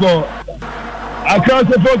me uncle. I can't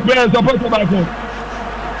support players support about him.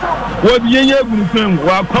 What you will film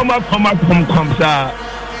will come, sir.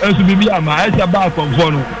 And to be a man, it's a back of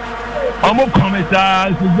phone. I'm a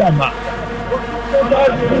commissar, Suzama.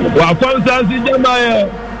 Wa konsansi jamaye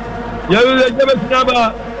yewe jebe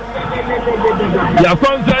sinaba ya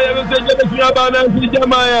konsa yewe jebe sinaba na si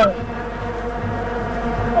jamaye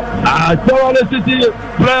Tamale City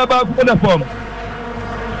player back for the form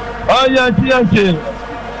Anyanti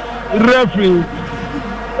referee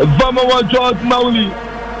Vama wa George Mauli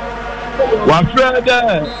wa Fred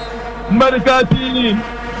medical team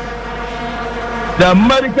the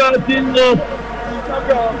medical team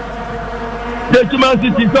Gentleman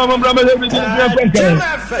City, come on,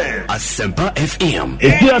 Asempa FM.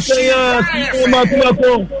 It's here,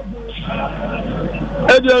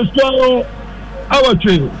 Adrian Strong, our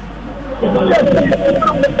tree.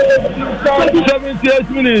 78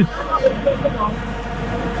 minutes.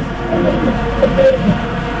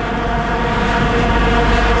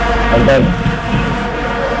 And then,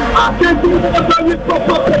 and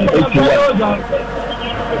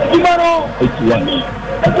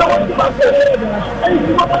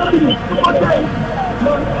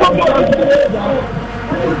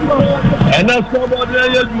that's about the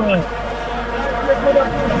age, man.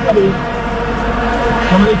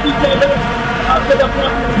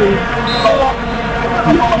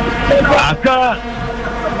 I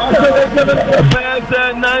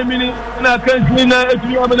 9 minutes, and I can't see now if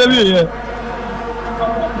you have a year.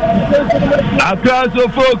 I can't so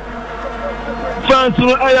folk. Fans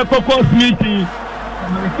will have a purpose meeting.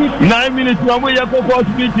 9 minutes, I'm going to have a purpose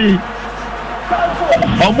meeting.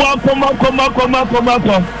 Come.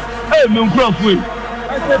 Hey, Mcroftway,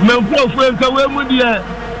 and away with you.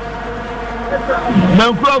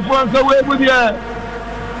 Mcroftway, and away with you.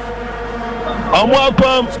 I'm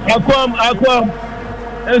welcome.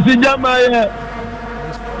 And see Jamaya.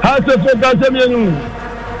 House of Casamianu.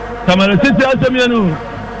 Tamale City Asamianu.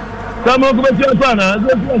 Come on, come to Fana.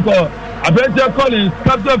 I bet you Collins,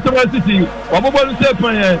 captain of Tamale City. What about the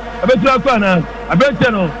Sepanya? I bet you Fana. I bet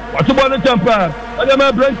you know. What about the Tampa? I am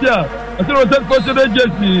a Brentia. I saw that coach of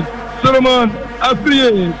agency. Solomon,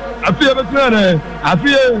 Afie Betrane,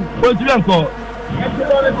 Afie Botianco.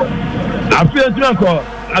 Afie Dranco.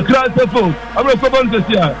 I cried the phone. I'm a couple this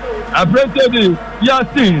year. I printed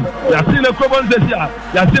Yasin a couple this year.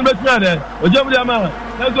 Yasin Betrane, Ojama,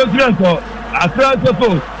 let's go Dranco. I cried the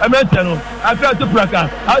phone. I mentioned I tried to Praca.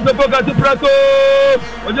 I the Boca to Praco.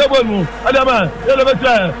 Ojamu, Adama,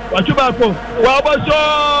 Elevator, Wachubaco,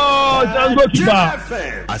 Wabasho, and go to Bar.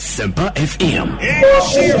 Asempa FM. Go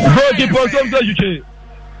to Portom Educate.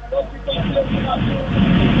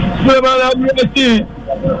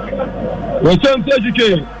 Portom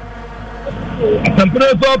Educate. Asempa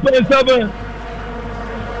 4.7.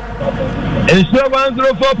 It's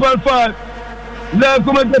 104.5. Now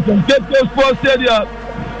commented from Cape Coast Sports Stadium.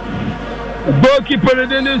 Goalkeeper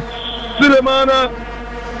Dennis Sulemana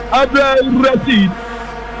Abdel Rashid.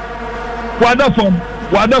 Wonderful.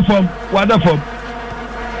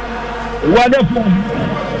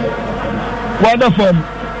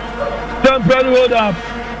 Temporary hold up.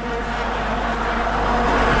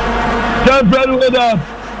 Temporary hold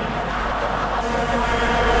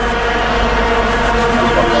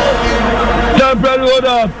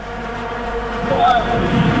up.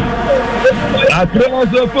 Across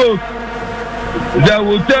the folks, they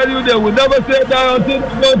will tell you they will never say that until the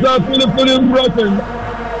boats are fully broken.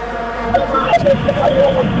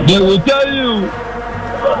 They will tell you.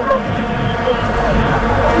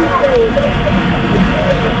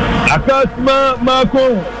 Akasma Marco,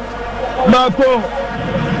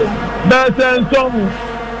 Benson Tomu,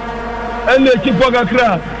 and the Chipoka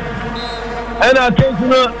crowd, and I think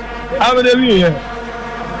I'm in the view here.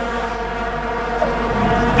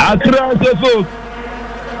 Across the folks,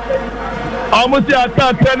 almost a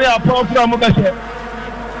cat penny upon from Mubashe.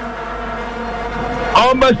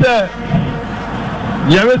 Almost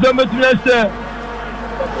Yamisa Mutunesha,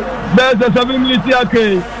 there's a 7 minutes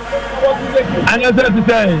okay. And I said to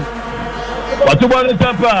say, what you want to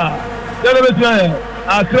Tampa? Tell me,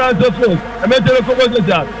 across the folks, I met the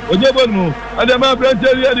compositor, Ojebonu, and the man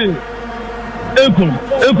planted ready. Income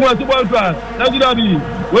at the ball class, Nazurabi,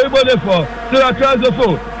 way border for, still across the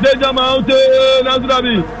foot, Deja Mountain,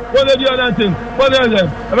 Nazurabi, one of the other thing, one of them,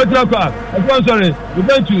 a better car, I'm sorry, the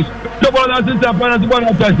benches, the ball has been tapped and the ball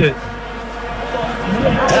has touched it.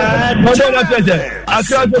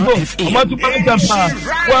 Across the foot, I'm about to put it up,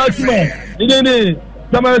 once more, in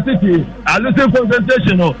Tamara City, I listen for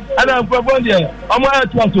sensation, and I'm from here, I'm at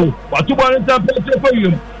Twato, what you want to for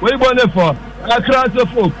you, way border for. Across the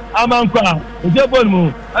folk, Amanka,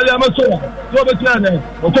 Jebonu, Alamasoa, Sobatana,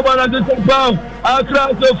 Otobana,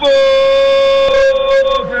 across the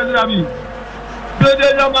folk, Rami.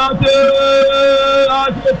 The mountain,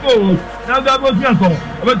 as the folk, now that was Yanko,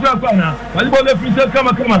 Abatana, Alibona Princess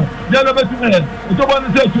Kama, Janabatina, Otobana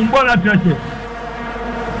Section, Bonatranche.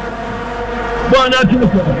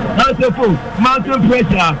 Bonatranche, as the folk, mountain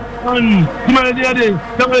pressure. On Humanity,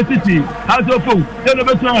 Tamale City, House of Food,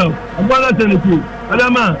 Janabatina, Bonat and the Crew,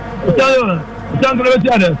 Adama, Otayo,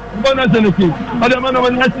 Sangravatia, Bonat and the Crew, Adamana,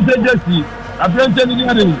 when I say Jesse, a friend in the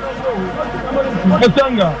other,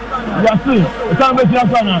 Osanga, Yasu, Samba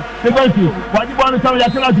Japana, the Bantu, what you want to come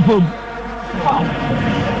Yakana to food.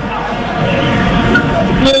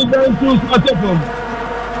 Please don't choose a second.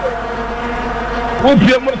 Whoop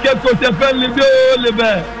your market for the family, the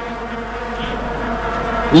bear.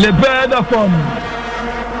 Le père de femme,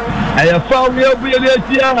 elle a fait oublier les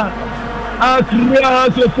tiens, à crier à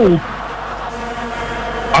ce fou.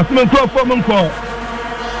 À ce moment-là, femme encore.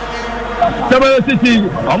 Tamara City,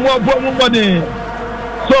 à moi, pour mon bonnet.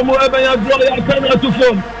 Somme, eh bien, il y a droit, il y a quand même tout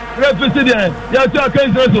fond. Réfléchissez bien, il y a tout à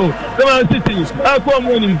 15 réseaux. Tamara City, à quoi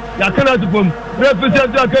mon il y a quand même tout fond.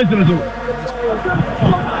 Réfléchissez à 15 réseaux.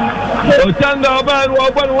 Au Tanga, au Ban, au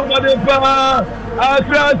Ban, au Ban, à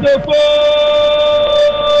crier ce fou.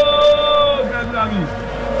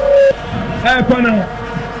 Hey, Connor.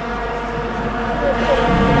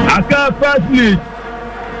 I can't pass it.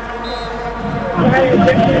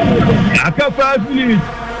 I can't pass it.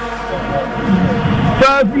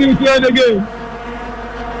 5 minutes here in the game.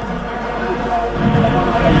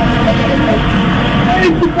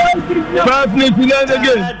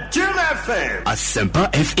 Asempa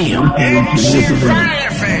FM. Et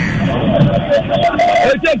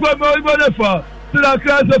c'est quoi mon bonne fois? C'est la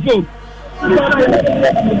classe de faux. Look at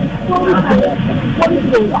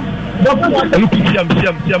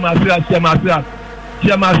Siam, I'm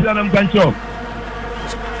going to.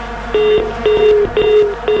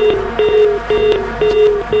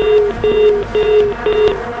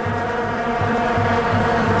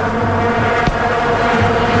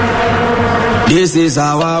 This is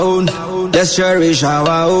our own, let's cherish our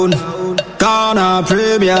own. Ghana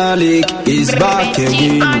Premier League is back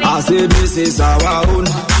again. I say this is our own,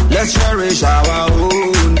 let's cherish our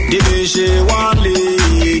own. Division 1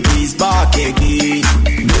 League is back again.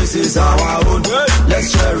 This is our own,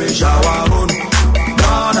 let's cherish our own.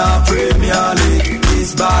 Ghana Premier League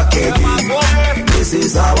is back again. This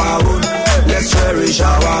is our own, let's cherish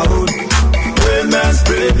our own. Women's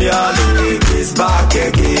Premier League is back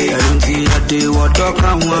again.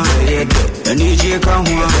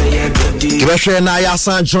 Kibeshe na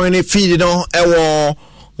yasan join feed no ewo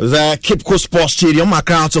the Cape Coast Sports Stadium.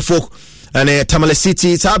 Accra to folk and Tamale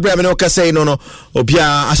City Sabra Menoka say no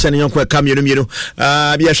Obia Ashan Yonko Camion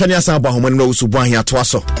Bia Shania Saba when no Subwahia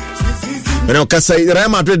Twaso. Menoka say Real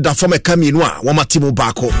Madrid da former Caminoa, Wamatimu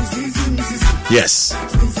Bako. Yes.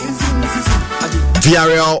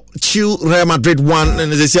 Villarreal 2, Real Madrid 1,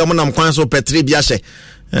 and they say I'm Kwanso Petri Biashe.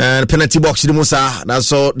 Penalty box the Musa,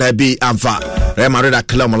 that's all that be Amfa. Real Madrid at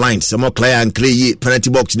Kilama Lines, some more clear and clear. Penalty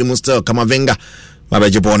box the Musta, Kamavinga. My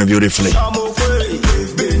bad, you born beautifully.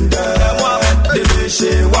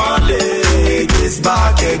 It's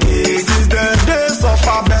back again. Since the days of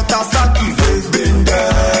our better Saki, they've been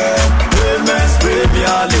there. Women's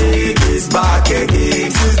Premier League is back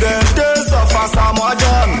again. Since the days of our Samoa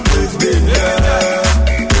John, they've been there.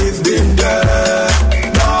 They've been there.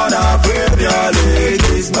 Now our Premier League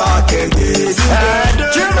is back again. Since the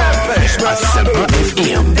days of Asempa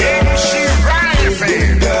FM.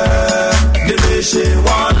 Division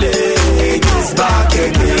 1 league is back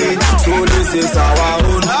again. So this is our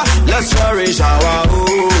own. Let's cherish our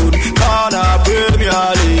own. Ghana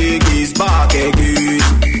Premier League is back again.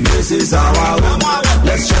 This is our own.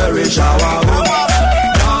 Let's cherish our own.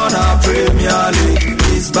 Ghana Premier League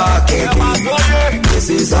is back again. This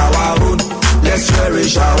is our own. Let's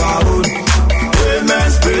cherish our own.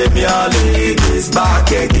 Women's Premier League is back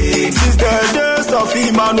again. Since the days of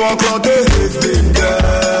Emmanuel Clote, we've been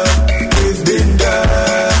there. We've been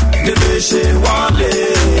there. Division 1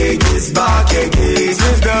 league is back again.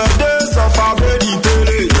 Since the days of our Brady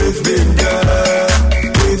Pele, we've been there.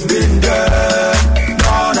 We've been there.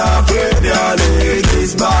 Ghana Premier League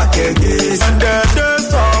is back again. And the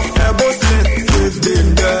days of Ebo Smith, we've been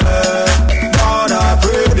there. Ghana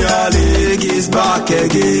Premier League is back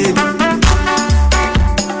again.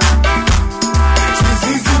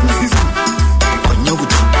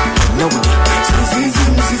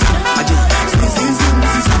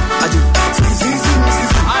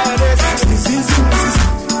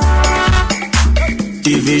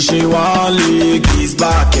 Division 1 league is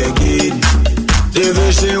back again.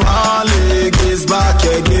 Division 1 league is back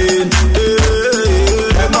again.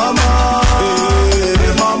 Hey, mama,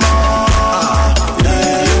 hey, mama,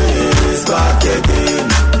 hey, it's back again.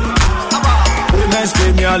 Women's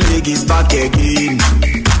Premier League is back again.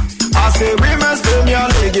 I say Women's Premier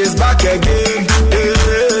League is back again.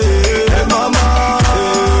 Hey, mama,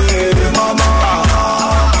 hey, mama,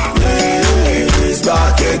 hey, it's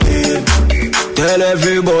back again. Tell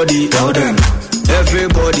everybody, tell them.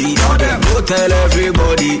 Everybody, tell them. Go tell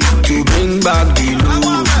everybody to bring back the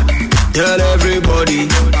loot. Tell everybody,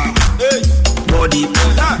 body.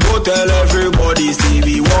 Go tell everybody, see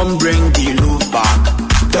we won't bring the loot back.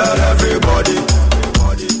 Tell everybody,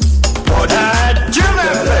 body. Tell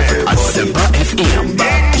everybody, Asempa FM.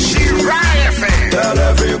 tell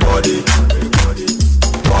everybody,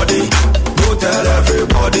 body. Go tell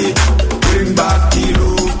everybody, bring back the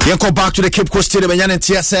loot. Yanko back to the Cape Coast Stadium and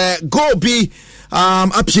Yanet say go be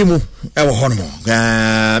Apimu Ewo Honomo.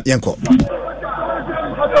 Yanko.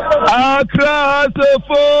 Accra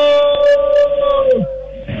Sofo.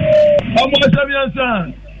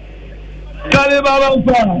 Amosabiansan. Kalibaba.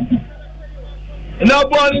 Na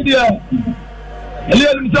born India.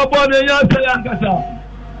 Eliel Msabone Yansa Yankasa.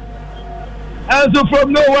 And so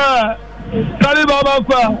from nowhere, Kalibaba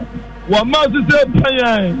wa masu se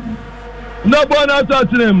panyan. No born out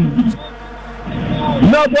to him.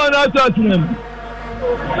 No born out to him.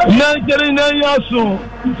 99 years old.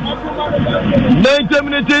 90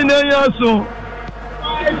 minutes years old.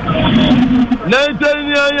 19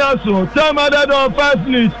 years old. Time added on 5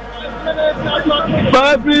 minutes.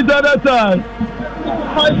 5 minutes at a time.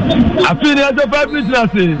 I feel after 5 minutes now.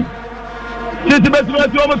 This is the best way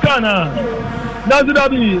to Omakana.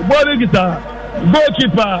 Nazidabi, body guitar,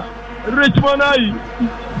 goalkeeper, Richmond Ayi.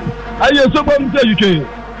 Ayi so bom say UK.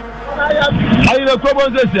 Ayi no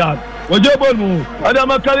problem say sia. Oje bolu,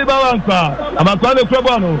 adama Kaliba wanka. Amakwa no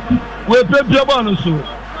problem no. We play problem no so.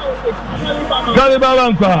 Kaliba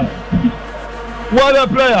wanka. What a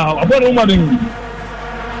player, abon umadin.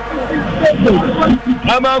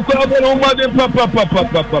 Amakwa abon umadin papa.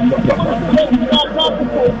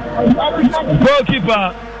 Goalkeeper.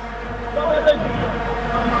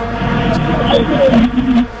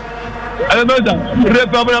 Remember,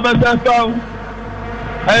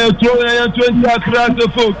 I am 20 across the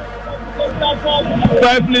folk.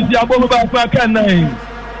 5 minutes, about 9.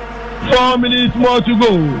 4 minutes more to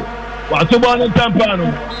go. What's about the Tampano?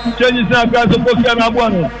 Changes across the folk and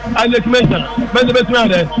Abuano. Alex Mesa, Mesa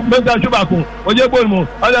Betrana, Mesa Chubaco, or Jabomo,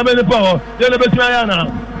 other men power, Jenna Betrana.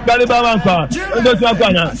 Kaliba Banka, Ndoswa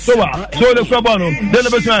Kwana, Sowa, so the Krabono, then the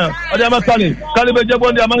Besman, Adama Kali, Kaliba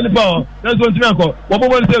Jabon, the Amani Power, that's what Timanko, what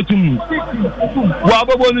will say to me?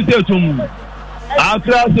 What will say to me? I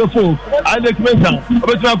class the folk, I like Mesa,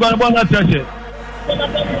 Besman Bona Church.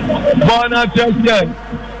 Bona Church,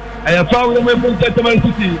 I have found them in Settlement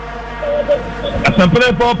City. As a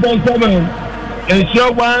play 4.7 and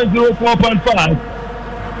show 104.5.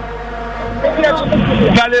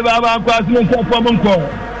 Kaliba Banka, Smith for Monko.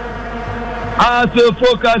 As a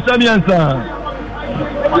focus, Samiansa.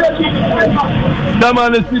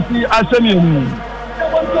 Damale City, Asamian.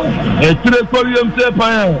 A 3 podium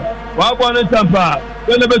Sepayan. Wabone Tampa,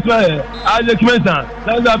 Benebetwaye, Isaac Mesa,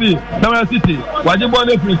 Nandabi, Tamara City,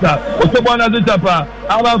 Wajibone Frisa, Otobona Tampa,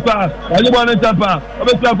 Alampa, Wajibone Tampa,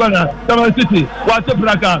 Obetapana, Tamara City,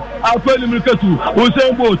 Watapraka, Alfred Mukatu,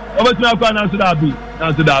 Usain Bolt, Obetapana,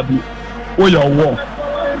 Nansudabi, or your war.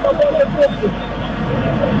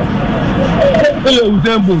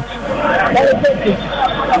 Usain Bolt,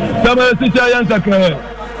 Tamara City, Ayansaka,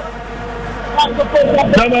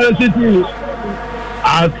 Tamara City.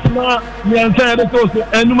 Asma miansa ya detoso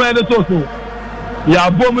enuma ya detoso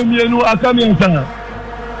ya bomu mienu akamiansa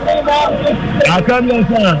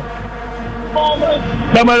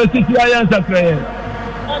Tamale City ayansa kreye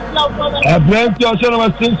Brent Ocean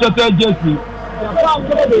was still shot Jesse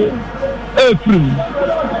April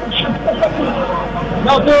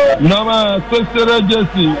Nama Sister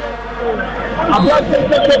Jesse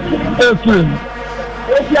April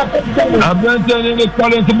Abrenton in the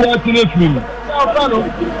current boat in April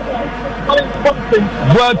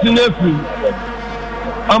But in April,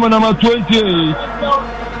 I'm number 28.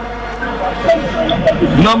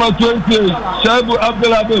 Number 28, Shaibu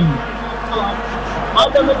Abdelabim.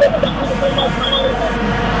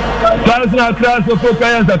 Carson class of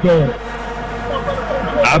Fokayasako.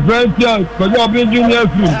 Abrenton, because I've been junior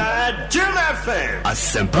April.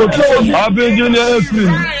 I've been junior April.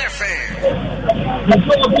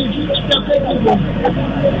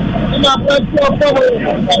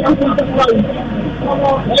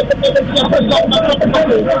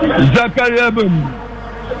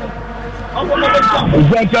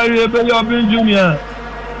 Zakaria Ben Yobin Junior.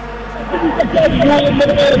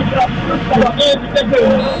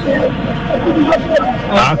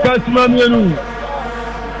 Akasmanu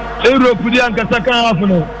Europe dian kasaka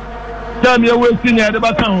afuno. Time you wasting at the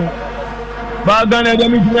baton. Bagan at the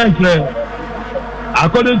midnight.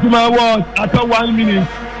 According to my words, after 1 minute,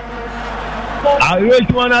 I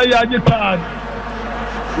raised one eye at the card.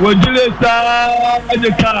 Would you at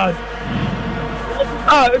the card?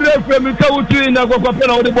 Referee me come to in a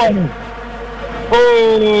copena of the bottom.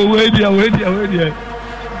 Oh, wait here.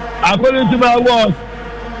 According to my words,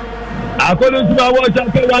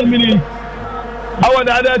 after 1 minute, our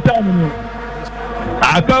other time.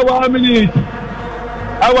 After 1 minute,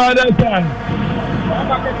 our other time.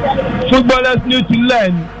 Footballers need to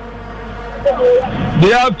learn.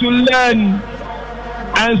 They have to learn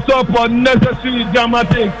and stop unnecessary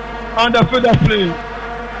dramatic on the field of play.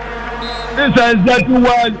 This is exactly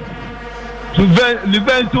what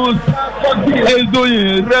Juventus is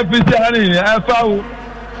doing. Representing FAO.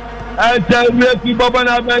 I tell you, Baba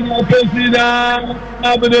Nabani,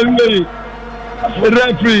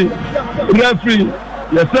 referee,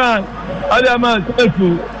 yes, sir. Other man,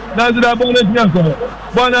 Nazira Bonnet Yanko,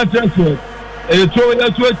 Bonnet Transfer, and throw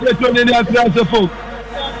your to in the class of folk.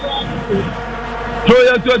 Throw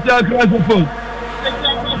your to class of folk.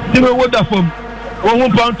 Give me water from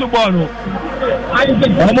 1 pound to Bono. I'm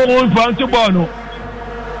 1 pound to Bono.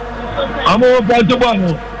 I'm 1 pound to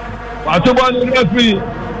Bono. What about the referee?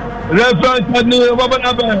 Reference at New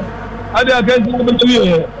Babanaba. Other against the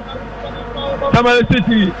year. Tamale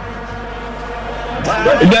City.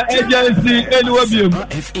 The agency NWBM,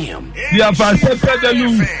 they have accepted the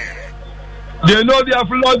lose. They know they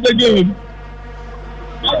have lost the game.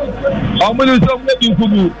 How many somewhere in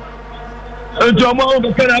Kubu? And to amount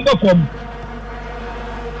the Canada form.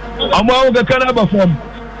 Amount the Canada form.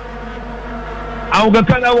 Amount the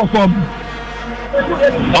Canada form.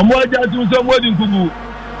 Amount the somewhere in Kubu.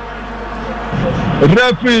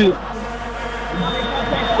 Referee.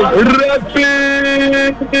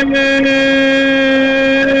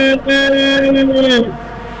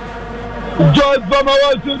 George Bamawa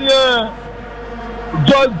Jr.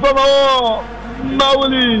 George Bamawa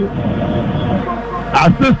Mauli,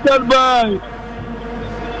 assisted by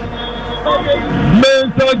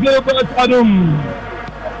Mr. Gilbert Adam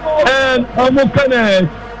and Amukanet,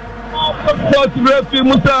 Coach Refi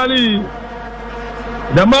Musali,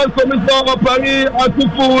 the man commissioner of Paris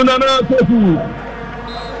Atifu Nana Tofu.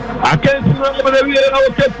 I can't remember the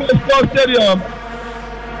real Cape Sports Stadium.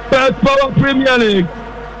 First Power Premier League.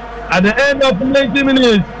 At the end of 90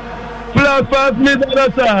 minutes, plus 5 minutes at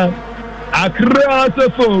a time, Accra has a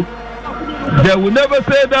folk. They will never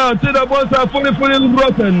say that until the balls are fully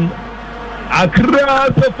rotten. Accra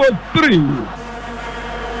has a folk 3.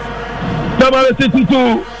 Tamale City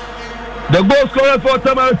 2. The goal scorer for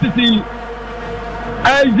Tamale City,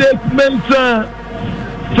 Isaac Mensah,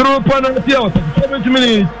 through penalty out at 70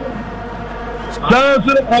 minutes.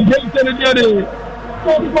 Samson Abel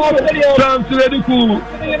Samson Ediku.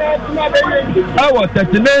 Our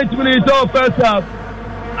 39th minute of first half.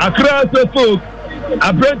 Accra has a folk.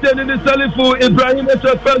 Brenton in the Salifu, Ibrahim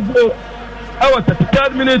first goal. Our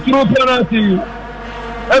 33rd minute through penalty.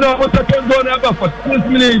 And our second goal ever for 6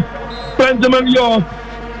 minutes. Benjamin York.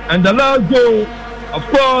 And the last goal, of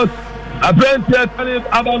course, Brenton Kalif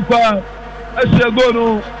Abankwa.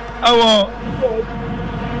 Eshegono, our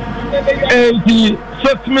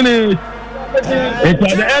 86 minutes. It's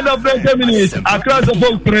at the end of 90 minutes. Across the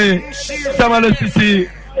ball 3, Tamale City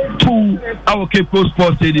 2, our Cape Coast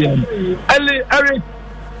Sports Stadium. Eric,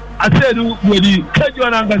 I said, with the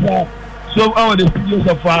Kejuan Angasa, so our the studios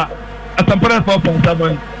of Asampara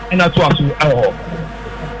 4.7 and that's what our.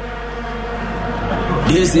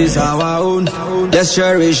 This is our own, let's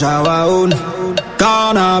cherish our own.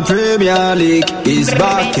 Ghana Premier League is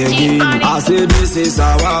back again. I say this is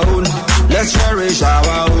our own, let's cherish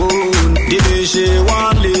our own. Division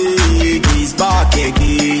 1 League is back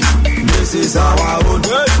again. This is our own,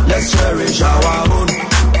 let's cherish our own.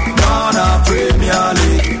 Ghana Premier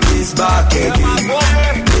League is back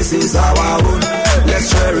again. This is our own, let's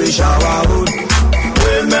cherish our own.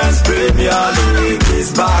 Women's Premier League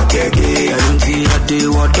is back again. The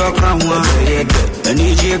water can one, and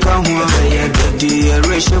EJ can one, the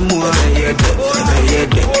ratio more,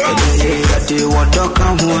 the water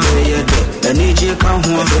can one, and EJ can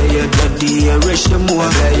one, the ratio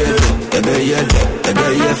more,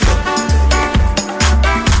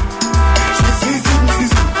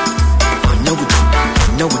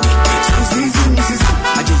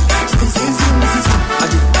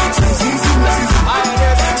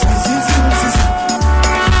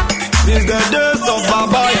 since the days of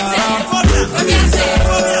Baba Yara,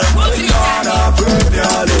 Ghana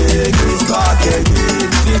Premier League is back again.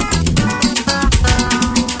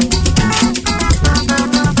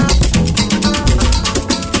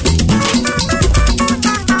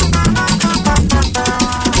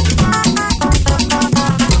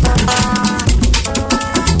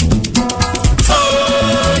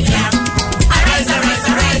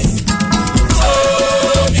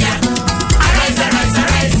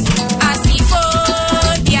 I see 4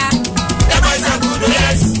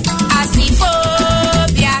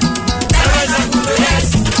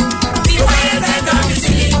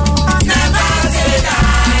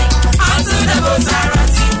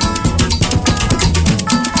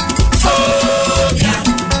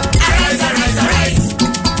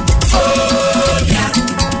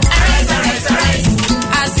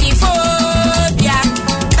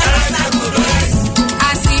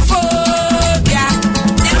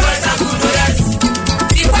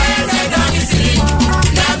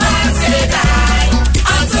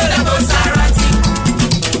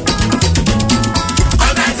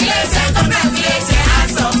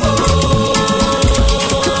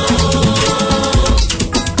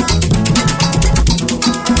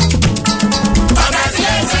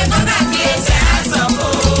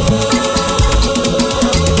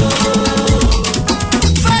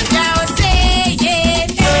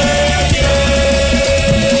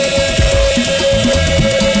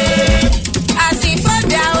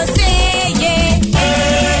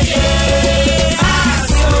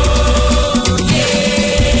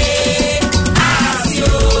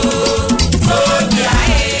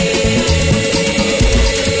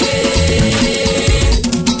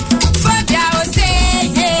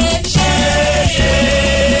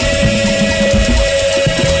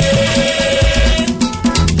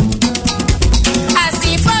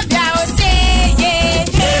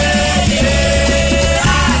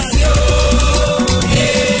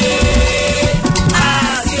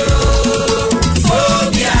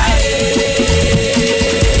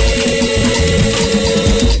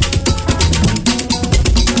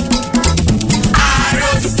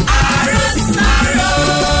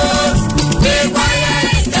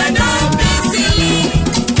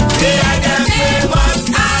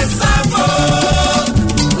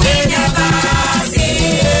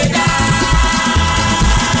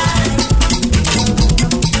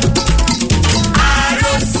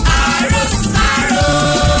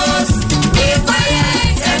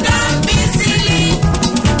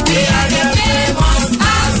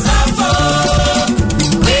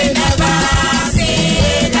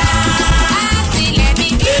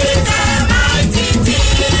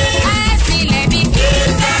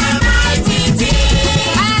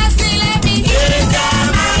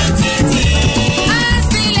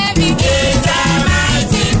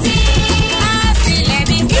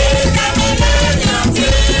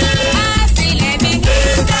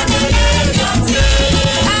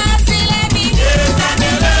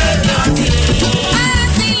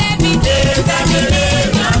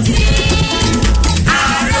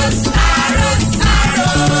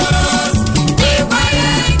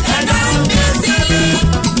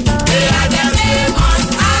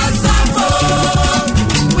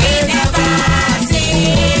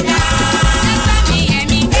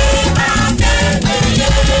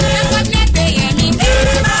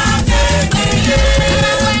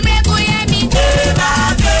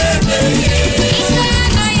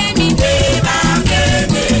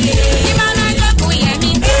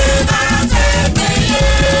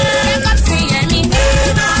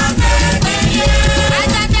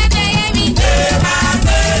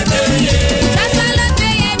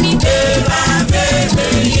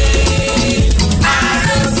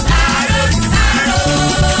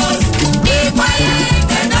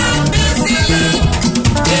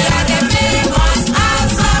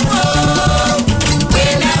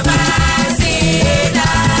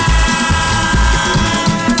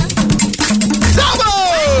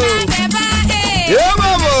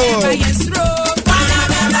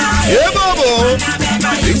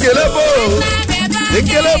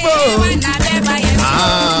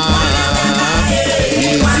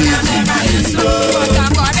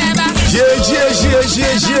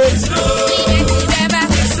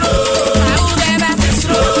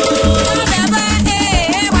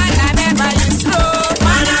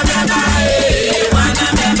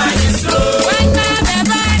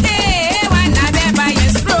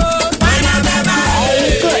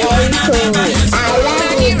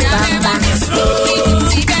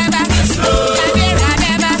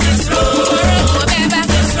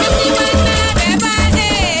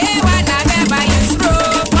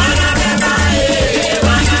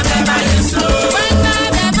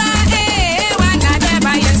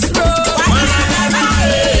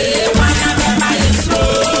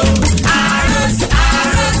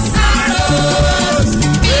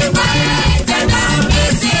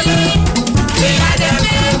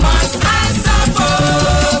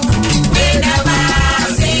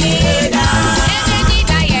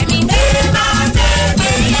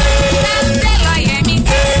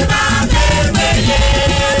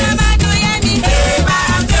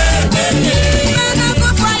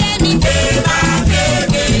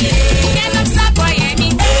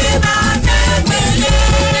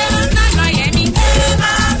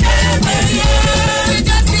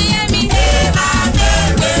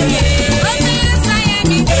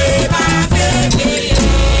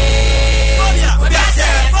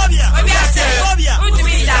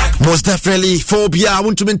 Most definitely, phobia. I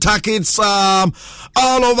want to be targets all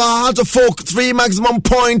over. Heart of Folk, 3 maximum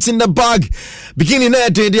points in the bag. Beginning there,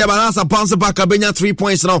 day, but as a bounce back, I bring 3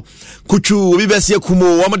 points now. Kuchu, Bibesi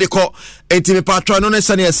Kumo, one of the call, Intime Patra, no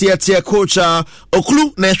necessarily see a coach,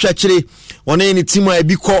 Oklu, Nash actually, one any team where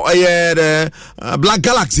be called Black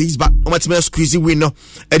Galaxies, but much more squeezy winner.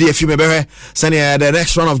 Eddie, if you remember, sending the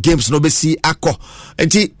next round of games, no be see Akko.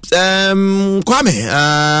 And Kwame,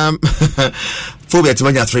 phobia to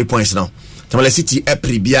make 3 points now. Tamale City,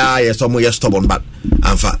 Epribia, yes, some more stubborn, but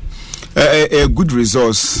I'm fine. A good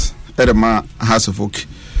resource at the House of Folk,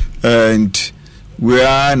 and we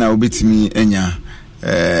are now beating me Enya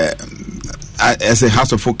as a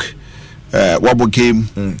House of Folk wobble game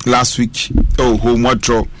last week. Oh, home what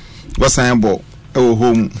draw? What's a handball? Oh,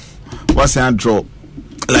 home what's a draw?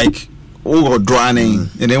 Like oh, drawing,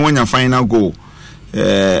 and then when your final goal,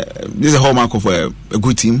 this is a hallmark of a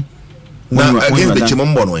good team. Now against the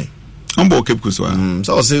Chimombo way. Cape Kuswa.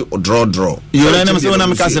 So I say draw. You know, when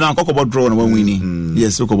I'm casting out, talk about draw and one winning.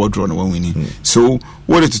 Yes, talk about draw and one winning. So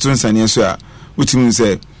what is the twins and yes, sir? Which means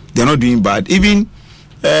they're not doing bad. Even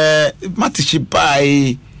Matichi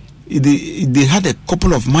by they had a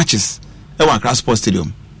couple of matches at Accra Sports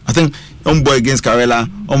Stadium. I think boy against Karela,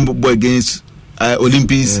 boy against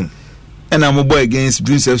Olympics, and boy against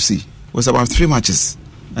Dreams FC. It was about 3 matches.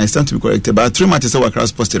 I stand to be corrected. But 3 matches at Accra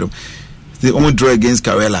Sports Stadium. They almost draw against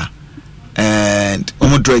Karela and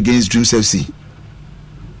almost draw against Dreams FC.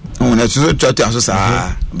 But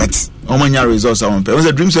almost results are on paper.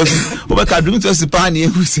 The Dreams FC, Obaka Dreams FC Pani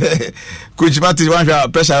who say Coach Martin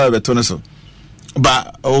want pressure over Tonoso.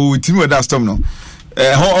 But team with that storm no.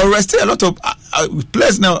 Already a lot of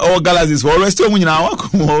players now. Our galaxies were already when you now.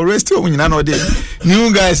 Already when you now.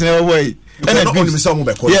 New guys never way.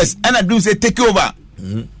 Yes, and I do say take over.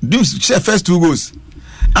 Dreams first 2 goals.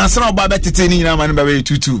 And some of Baba Titani now man by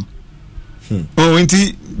 2-2.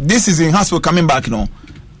 This is in Haswell coming back now.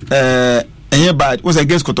 And yeah, but was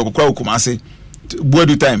against Kotoko Kumasi.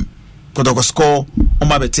 Bodu time. Kotoko score on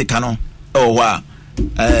my Betikano. Oh wow.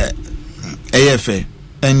 AFA.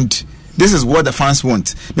 And this is what the fans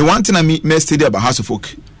want. The one thing I may study about House of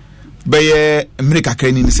Folk. But America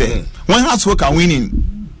can say when House of Folk are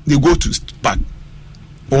winning, they go to back.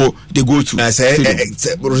 Or they go to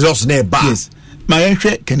results near back. Yes. My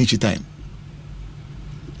entry Kenichi time.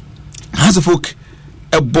 House of Folk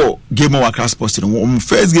a ball game of Accra Sports Stadium.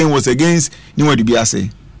 First game was against Niwa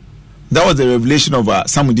Dubiase. That was the revelation of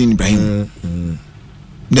Samudin Ibrahim.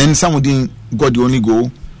 Then Samudin got the only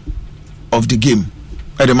goal of the game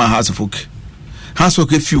at the House of Folk. House of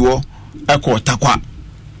Folk if you were Eko Takwa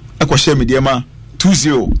Eko Share Mediama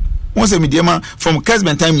 2-0. Once a Mediama from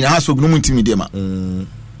Kesman time in House of Folk no Munti Mediama. And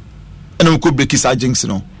we could break his agents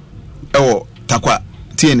no. Oh Takwa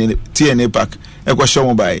TNA Park Eko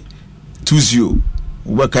Share by 2-0.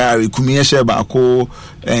 Wakari Kumiyeshe Bako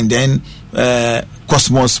and then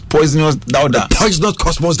Cosmos Poisonous Dauda. Poisonous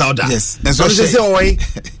Cosmos Dauda. Yes. And so she say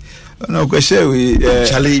no question we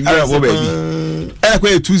Charlie baby.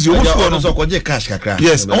 2-0. So kwaje cash kakra.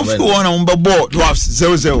 Yes, on fi one on ball dwarfs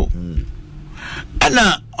 0-0. And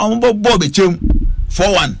now on ball became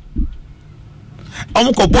 4-1.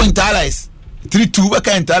 On ko point allies 3-2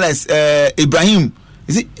 Waka allies Ibrahim.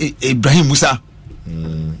 Is it Ibrahim Musa?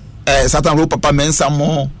 Satan Road Papa Mensa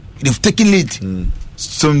more. They've taken lead.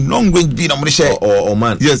 Some long range beat on the share. Or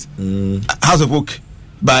man. Yes. House of Oak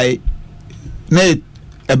by Nate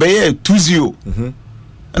Ebeye 2-0.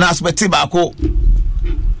 And I expect Tibako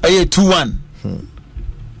a 2-1.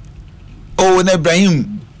 Oh, and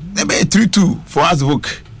Ibrahim Ebeye 3-2 for House of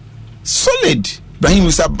Oak. Solid. Ibrahim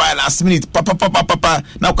was up by last minute. Papa.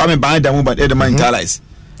 Now coming behind them, but the man realize.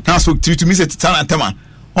 House of Oak 3-2 miss it. Tama.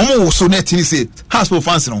 Almost so net in say hospital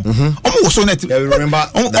fans no. Almost so net. Remember.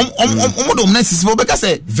 Almost net is for because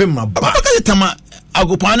say Vema ba. Because Tama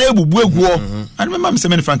agopana ebubu egu. I remember me say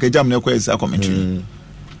many Frank Ejam na kwese commentary.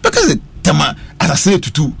 Because Tama as I said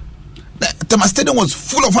to two. Tama Stadium was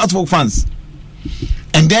full of Hospital fans.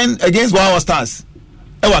 And then against Wawa Stars,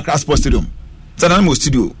 Ewa Sports Stadium. Sanamo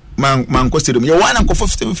Studio. Man Stadium. You want to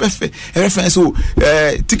 50 reference so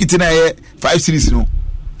ticket na 5 series no.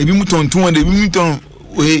 Ebi muton 200, ebi muton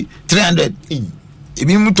 300,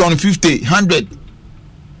 ebi muton 50, 100.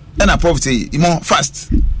 And I profit more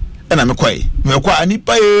fast. And I'm quiet. Me kwa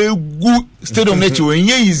anipa egu stadium nature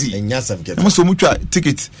enye easy. Enya sam get. I'm so much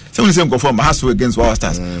ticket. Someone say confirm has against Wawa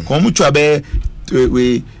Stars. Ko much be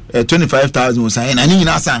 25,000 say na ni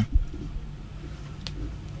na san.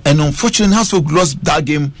 And unfortunately, Hasbrook lost that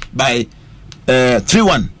game by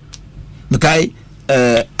 3-1. Mekai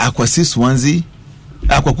Akwasi Swansea,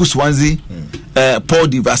 Akwaku Swansea, Paul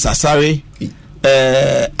Divasasare,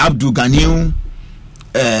 Abdul Ganiu,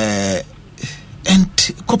 and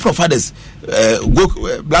a couple of others.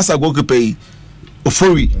 Blasa Gokepe,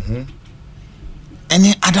 Ofori,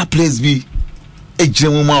 any other players be a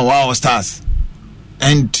Jemuma Wow Stars,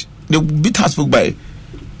 and they beat Hasbrook by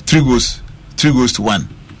 3 goals to 1.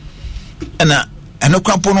 And I know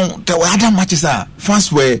Crampono, there were other matches.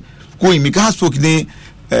 Fans were going because spoke the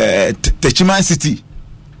Techiman City.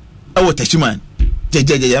 I was Techiman.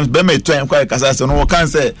 Beme try quite because I no can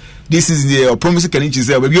say this is the promise can you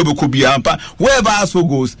say we could be hamper. Wherever Aspo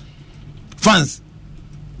goes, fans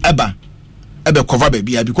Eba cover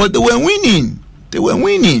baby because they were winning.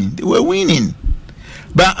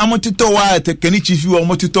 But I'm to to what Kenichi if you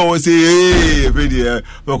are to say hey video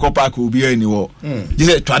Park will be anywhere. These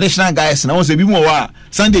are traditional guys and I want to be more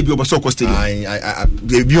Sunday be over so stadium. I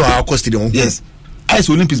you are stadium. Yes. Ice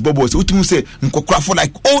Olympics Bobo say utumu say nkokra for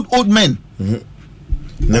like old men.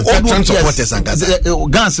 Veteran supporters and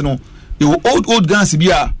guns no. You old guns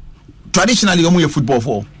be traditionally omo football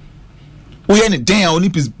for. We any den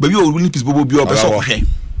Olympics baby Olympics Bobo be over so hwe.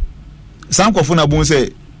 Some kofo na bon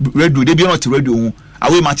say radio they be not radio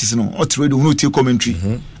away matches no or radio no take commentary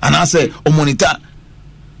and I say o monitor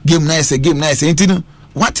game nice anything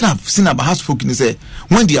what I've seen about Hasbrook is say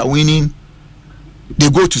when they are winning they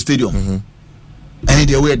go to stadium and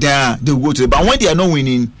they were there they go to but when they are not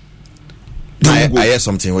winning I hear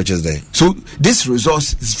something which is there. So this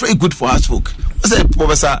resource is very good for Hasbrook. I say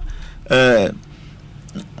Professor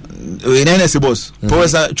boss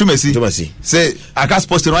Professor Chumesi say I can't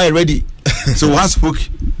post it right ready so Hasbrook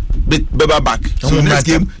Beba back. So next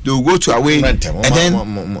game they will go to away and then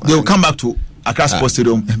they will come back to Accra Sports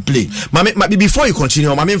Stadium and play. Mami, before you continue,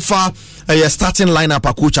 Mami for your starting lineup,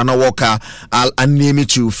 a coach and a Walker, I'll name it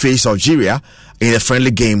to face Algeria in a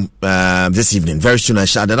friendly game this evening. Very soon, I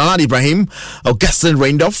shall. Alad Ibrahim, Augustin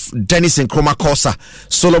Reindorf, Dennis Nkrumah Kosa,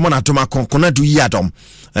 Solomon Atoma Konkonadu Yadom,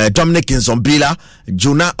 Dominic Nzombila,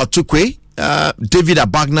 Jonah Otukwe, David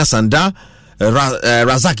Abagna Sanda,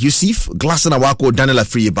 Razak Yusuf, Glasson Awako, Daniel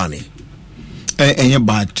Afriyebani. Any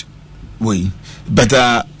bad way. But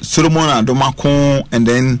Solomon Adomako and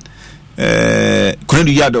then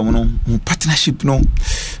Konedu Yadom, no partnership, no.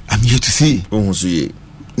 I'm here to see.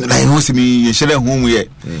 Like you see me, share home we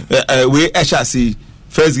actually see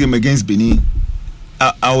first game against Benin.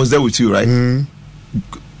 I was there with you, right? And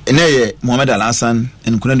then Mohamed Al Hassan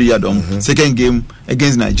and Konedu Yadom. Second game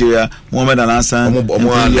against Nigeria, Mohamed Al Hassan,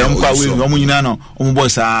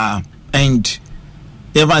 and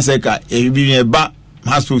Evan Seka, a back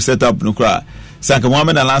Hasbrook set up no cry. Saka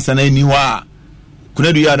Mohamed Al Hassan anywhere.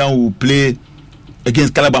 Konedu Yadom will play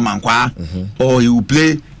against Calabar Mankwa, or he will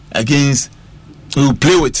play against. We will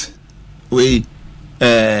play with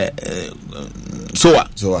Soa.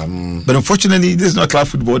 But unfortunately, this is not club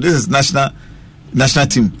football. This is national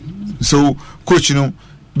team. So, coach, you know,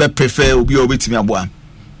 but prefer will be over to me abua.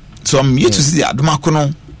 So I'm here to see the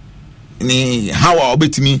Adumakono. How I'll be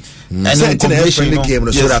to me. And then combination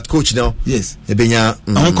game. So that coach now. Yes.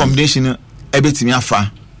 One combination. A bit to me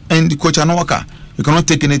afar. And the coach Anwaka. You cannot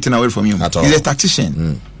take anything away from him. He's a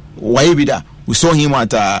tactician. Why be that? We saw him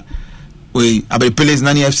at we about Pele's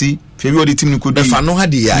Nani FC. February team could be Olympics.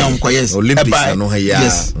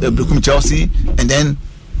 Yes, Chelsea, and then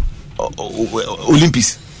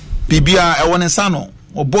Olympics bibia e won nsano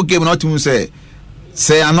obo game na otimu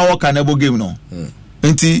say anawo ka na bo game no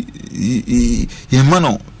enti ye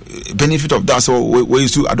man benefit of that so we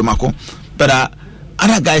used to Adomako but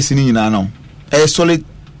other guys ni nyina no a solid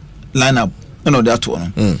lineup that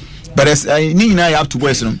one but as ni nyina you have to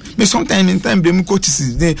boys no me sometimes in time be me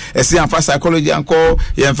coaches dey say am psychology anko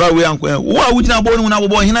ye fa we anko wo a wujina bo no na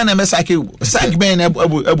bo hina na me psych ben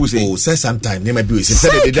ebu say oh say sometime they might be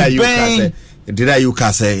say did you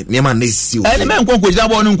can say near next you and men konko jina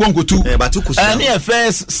bo no konko tu but to and here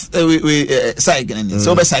first we psych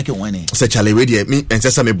so be psych one say chale we dey me and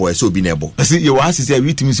say me boy so be nebo see you want say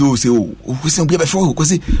we timi say o say be before ko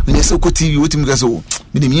say when you say ko TV we timi say o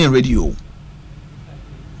me dey me radio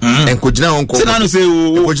en ko jina on ko say na say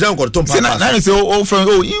o ko jina on ko to papa na say o friend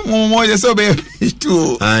o mo just so be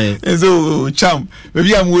too so champ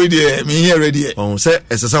maybe am we there me here ready on say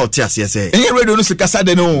esesa o ti ase say en radio no se kasa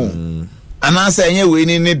de no ana say en we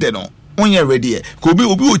ni de no onye ready ko obi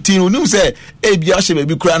o ti no nim say e bia o she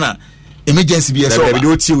be kura na emergency be so be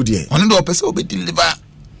o ti o de on do person o be deliver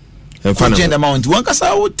en fa na amount one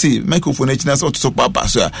kasa o ti microphone e china so to papa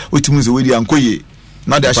so o ti mu so we di ankoye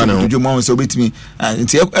na da she do mo so betimi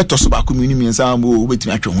nti eto so ba community mi nsa mo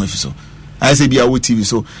betimi atwe ho afiso I say bia wo TV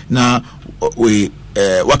so na we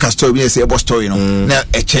waka story be say about story no na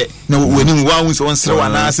eche na we ni wa won so on sere wa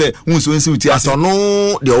na say won so nsi uti aso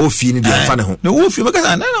no de o fi ni de mfa ne ho na wo fi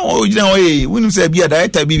because na o gina o ye won say bia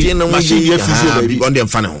director bi machine ye fi so bi on de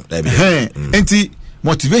mfa ne ho da bi enti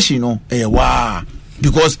motivation no wa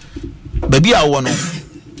because baby a wo no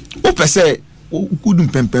o pese kudum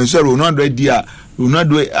pempen so Ronaldo dia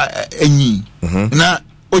Ronaldo enyi na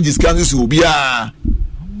o discuss so bia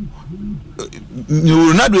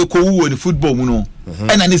Ronaldo ko wu ni football mu no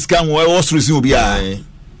ena ni scan wo so si obi a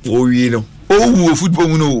o wi no o wu football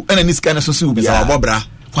mu no ena ni scan so si obi a wa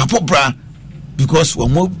bobra because we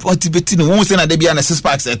mo motivate no won say na de bia na 6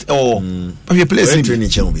 packs at oh pa place ni training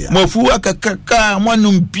chen obi a mo fu akaka mo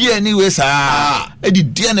num bia ni we sa e di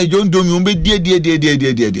dia na jondo mi o be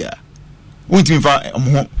dia won ti mi fa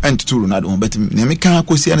mo ento Ronaldo mo bet na me kan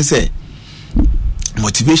akosi ane say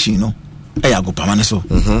motivation no e ya go pamane so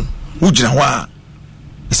ujina wa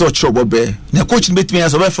so chobo be na coach betimi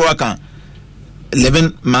aso be for aka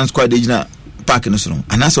 11 man squad ejina park no so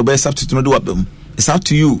and aso be substitute no do abem. It's up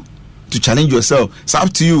to you to challenge yourself. It's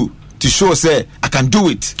up to you to show say I can do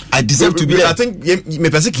it. I deserve to be there. I think me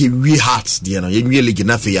person ki we hearts you know you really get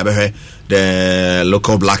nothing ya be the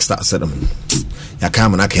local Black Stars said them ya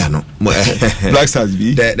come na kia no Black Stars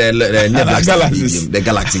be the Black Stars the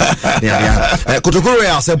Galaxy yeah Kotokoro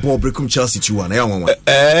ya say ball breakum Chelsea 2-1 na one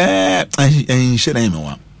and share na me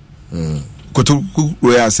one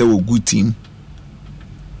Kotokoro ya say we good team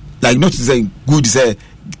like not to say good say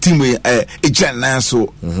team we a giant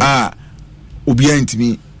so obi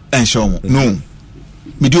antimi and show no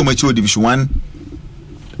medium mature division 1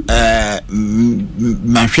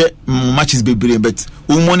 matches be brilliant but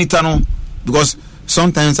we monitor no because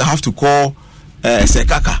sometimes I have to call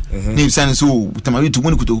Sekaka name saying so tamari to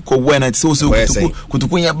win to call when it so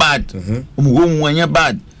kutukunya bad umugo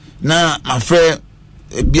bad na my friend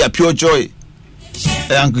be a pure joy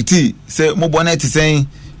ankuti say mo bonnet saying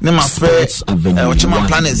na my friend Ochima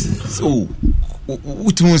planners so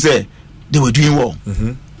utumu say they were doing well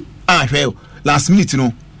well last minute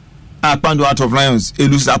no Pando out of Lions e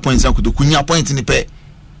lose that point kutukunya point in the pair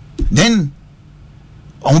then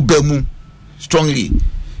on bemu strongly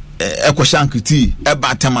Ekoshankuti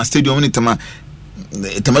Ebatama Stadium ni tama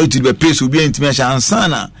to be place will be intimation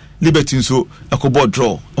ansana Liberty so Ecobo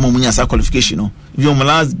draw omunya sa qualification no if you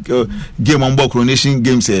last game on coronation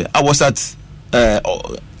game say I was at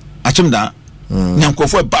Achimda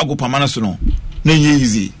nyankofo e bago pamana so no na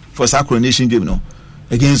easy for sa coronation game no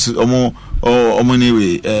against omo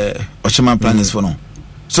anyway Ochima planners for no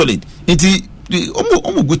solid inti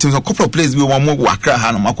omo good team, a couple of players we want more Wakra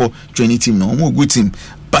ha no mako training team no omo good team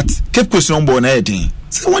but Cape Coast on board na everything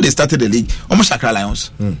so when they started the league omo Accra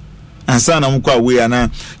Lions and so na mko away na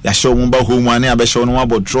ya show mo ba home one na be show no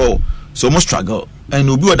about draw so omo struggle and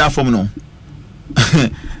obi other form no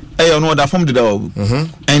eh no other form did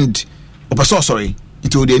and opeso sorry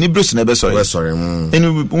it will the any bruce na be sorry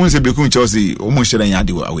and we say bekum Chelsea omo share yan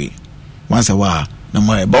ade away once a while na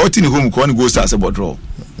mo ba oti ni home ko ni go start about draw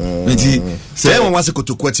nti say one was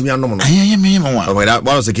Kotoko atimi anom no me one that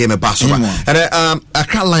was the game pass over and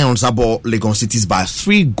Accra Lions about Legon Cities by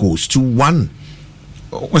 3-1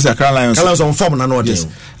 what's Accra Lions on form na no dey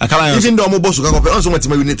Accra Lions even though omo boss go on so much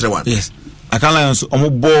win 3-1 yes Accra Lions omo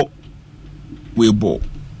ball we ball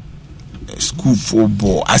school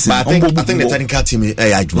football. I think the technical team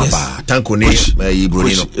Ajumaba Tanko ne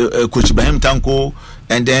Coach Ibrahim Tanko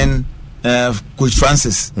and then Coach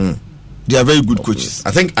Francis. They are very good coaches.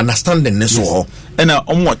 I think understanding this all and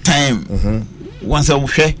one more time. Once I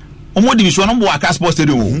share, omo division no work as sports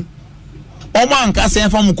stadium. Omo anka sen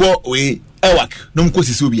fam ko we Ewak no mko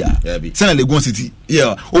sisi obia. Sena Legon City.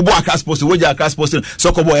 Yeah, obo aka sports, we aka sports,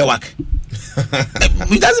 soccer boy Ewak.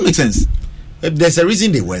 It doesn't make sense. There's a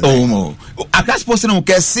reason they went. Oh no. Aka sports no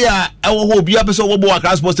kese a ewo ho obia person obo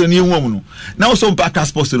aka sports no ehu no. Now so aka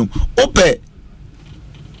sports no. Ope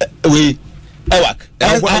we Ewak.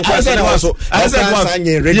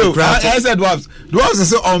 I said Dwarfs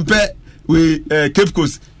is on pay we Cape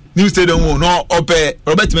Coast New Stadium no ope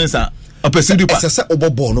Robert Mensah ope Sidipa. It's a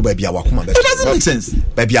obo no baby wakuma beto. It doesn't make sense.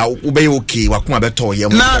 Baby obey okay wakuma beto ye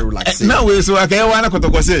mo relax. Now we so okay wana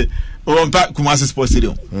kotoko say on pa Kumasi Sports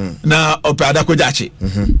Stadium. Na ope Adako Jachi.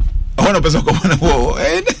 I want person come on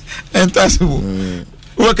and possible.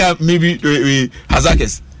 Work maybe we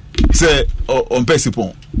Hazakes say on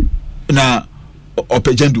Pesipon. Na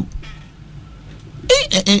ope Jendu.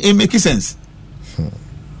 It makes sense.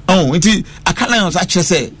 Oh, it is a calendar actually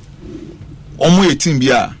say omo a team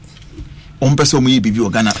bia on person we bibi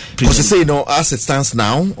Ghana. Because you say, you know, as it stands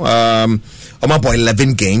now, about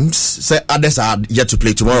 11 games. Say others are yet to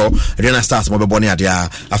play tomorrow. Arena starts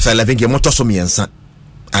after 11 games.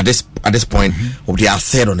 At this point, they are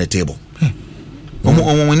third on the table.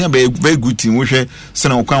 Very good team. We say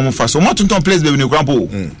Sena Okamo fast. So Motunton plays baby Nukrampo.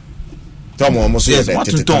 Yes,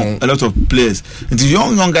 Motunton a lot of players. It is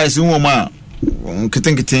young guys who are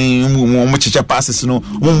kiting much passes no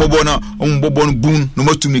boon no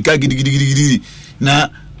more to me gidi na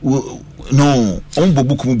no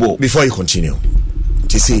on before you continue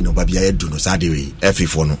to say no baby I do no sadly every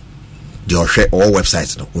phone no the share all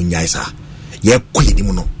websites no unyai sa ye kwedi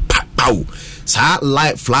mu no pow sa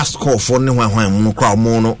live flash call for no hwan mu crowd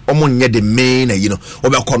mo no omonye the main you know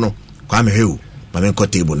obekọ no kwa me hew ma me ko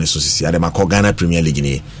table ne so sisi ade ma ko Ghana Premier League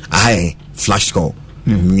ni ai flash call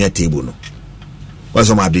nya table no. What's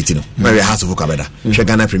on my update? No, maybe House of Okabeda,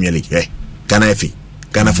 Ghana Premier League, Ghana FA,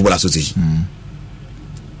 Ghana Football Association.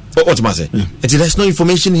 What must I say? There's no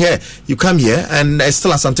information here. You come here and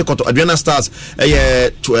still Asante Kotoko. Adriana Stars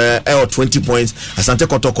 20 points. Asante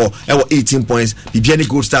Kotoko 18 points. Bibiani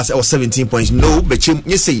Gold Stars 17 points. No, but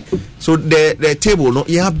you see, so the table no,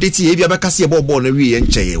 you update here. You have see about ball no we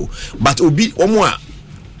but obi omwa.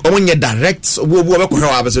 Omonye direct wo ko hwe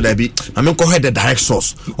abeso da bi ma men ko hwe the direct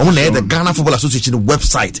source omo na the Ghana Football Association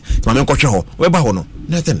website ma men ko hwe ho we ba ho no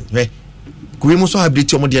nothing we kuwi mo so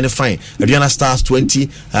update omo de ne fine Adriana Stars 20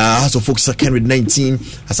 House of Folks second with 19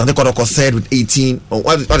 Asante Kotoko third with 18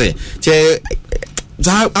 what che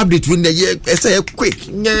update when the year say quick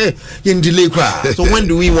in delay cry. So when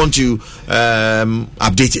do we want to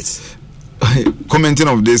update it? Commenting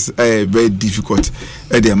of this very difficult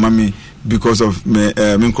dear mommy because of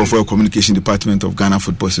Minkofor Communication Department of Ghana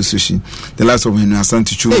Football Association. The last of Henry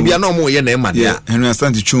Asante Chum. Maybe I know more your name, yeah. Henry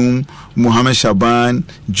Asante Chum, Mohammed Shaban,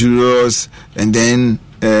 Julius, and then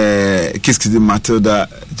Kiskidi Matilda,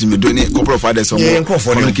 Jimmy Doni, a couple of others on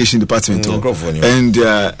Communication Department. And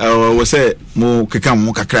I was say Mo Kekam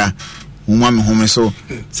Mokakra, Mumam Home. So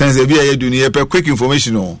since the BIA doing quick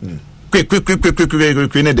information, quick,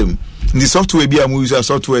 them. The software be a movie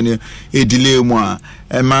software a delay more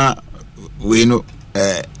Emma. We know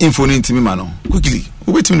info into me man quickly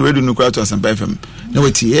wait me ready no crowd to some FM no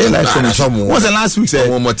wait here live what's the last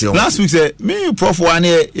week say me prof one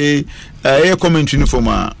a commentary from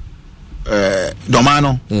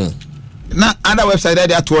Domano na other website that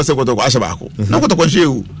there towards go to Ashabako na go to kwashe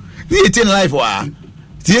you tin live wa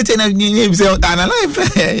tin na ni say na live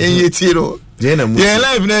you tiro yeah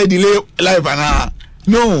live na delay live na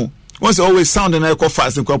no once always sound and I call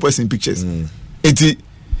fast and person pictures it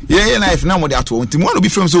yeah life now what at one will be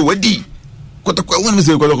from so wedi kotokwa when we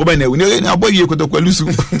say kotokwa na we na boy ye kotokwa lusu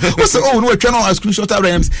we say oh no we try no screenshot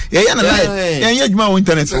rams yeah na live yeah juma on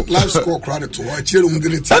internet live score credit to watch you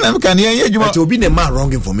ngiliti ana mka yeah juma to be the man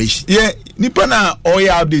wrong information yeah nipa na all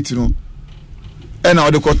ya update no e na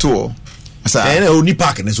odekoto asa na oni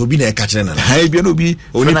park na so bi na e ka kire na ha bi na obi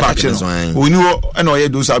oni park na so oni wo e na all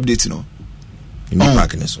those update no oni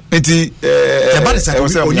park na so enti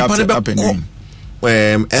oni park be FE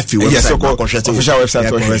website, yes, official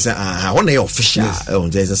website. One official.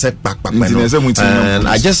 There's a setback. And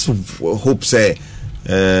I just hope say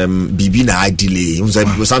BB na delay.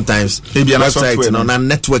 Sometimes website on a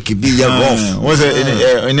network be rough. Was it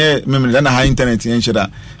in high internet in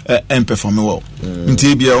Shada and perform well.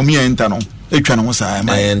 Ntibia umi enter no. Etwa no say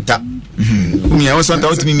my enter. Umi I was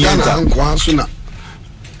want to me enter.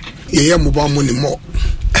 ye mobile money more.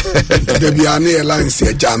 There be an airline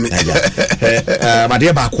say jam. My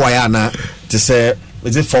dear Bakwayana to say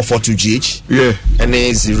is it 442GH? Yeah. And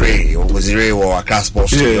it's Zire or a class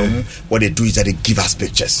sports stadium. What they do is that they give us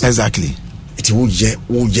pictures. Exactly. It will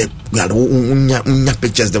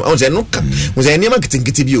pictures them. I was no was any man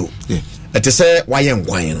getting you. It is say why am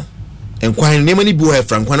wine. And quite many boy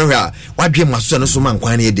from Quanera, why dream my son so man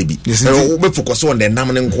quine a debit. We focus on the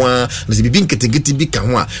Naman and Quan, the being getting big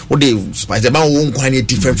and what they spice about one quine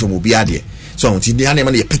different from Obiadi. So until the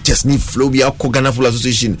animal pictures need flow be our Kogana Full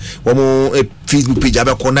Association, one more Facebook page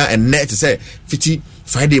about corner and net to say 50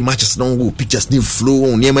 Friday matches no pictures need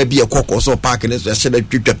flow near might be a cock or so park and I said that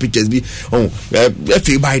pictures be if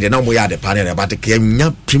you buy the number we are the panel about the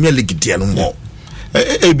Premier League dear no more.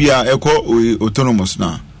 Ebia eko autonomous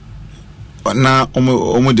now. Na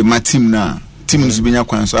omo de my team na team nso benya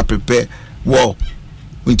kwan so prepare wow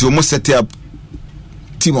we to almost set up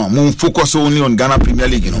team on focus only on Ghana Premier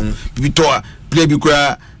League you know bibi to play bi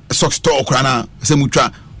kura sock store kura na se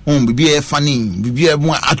mutwa bibi e funny bibi e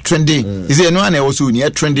mo trending is it no an also ni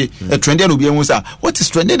trending trending no bi e say what is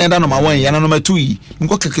trending and number 1 and number 2 yi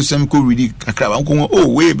nko kekesem ko read akra nko oh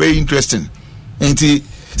way very interesting enti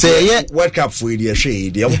say yeah World Cup for the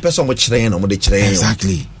shade the person mo kire no mo de kire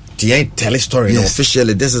exactly. They tell a story. Yes.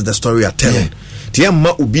 Officially, this is the story you're telling.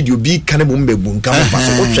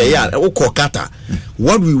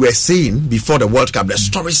 What we were saying before the World Cup, the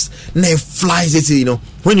stories never flies. You know,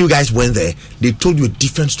 when you guys went there, they told you a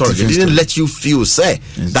different story. They didn't let you feel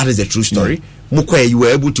that is the true story. Yeah. You were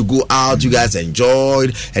able to go out, you guys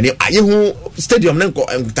enjoyed, and you stadium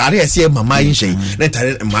tare see mama yin shen na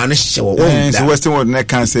tare man show so Western world na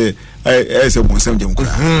can say say bonsam dem kura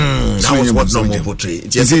that was what normal portray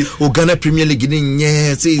Ghana Premier League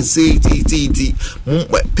in see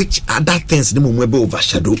picture other things the moment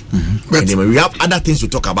overshadow but we have other things to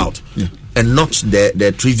talk about and not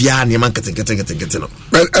the trivia neman getting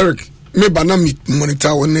well Eric me bana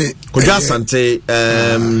monitor one Koja Sante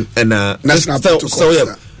and national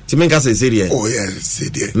protocol Timenka say there. Oh yes, say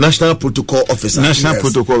there. National protocol officer. National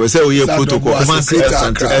protocol. Say oye protocol.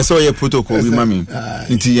 Say oye protocol. We mami.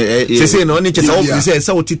 Inti say no ni chesa officer say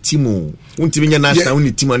say oti timo. Unti nya national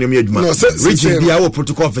uni timo ani adwuma. Region bia wo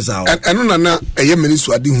protocol officer. Eno na eye mani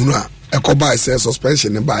so ade hunu a ekoba say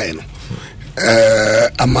suspension ne bae no.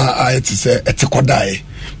 Ama I say etekodai.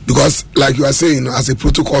 Because like you are saying as a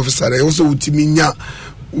protocol officer they also utimi nya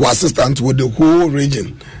assistant with the whole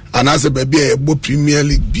region. And as a baby, a Premier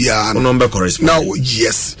League beer number correspond. Now,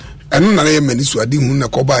 yes, and none of many so I didn't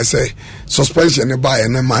coba say suspension by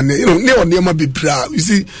and money. You know, near my be proud. You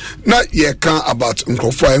see, not yet can about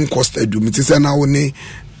Uncrofa and Costa do it is an hour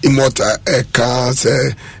immortal cars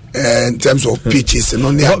in terms of pitches and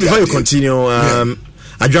only. Before you continue,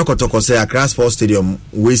 Adjako Toko say Accra Sports Stadium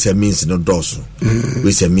ways a means no dorsal.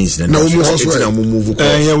 Ways a means no move.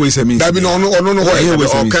 Yeah, ways a means. That be no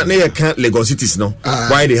why can't Lagos cities no.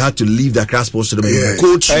 Why they had to leave the Accra Sports Stadium?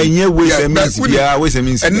 Coach. Yeah, ways a means. Yeah, ways a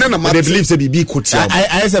means. And none of they believe say be coach.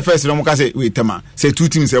 I say first no mo say wait Tama. Say two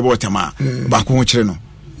teams about Tama. Back ho kire no.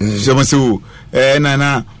 So mo say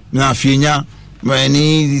na afienya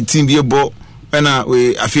mani team bi ebo na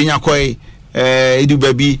we afienya koi edu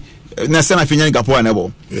baby na sana afienya gapo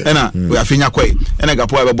anebo na we afienya koi na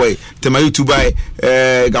gapo boy Temayu to buy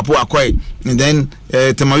gapo akoi and then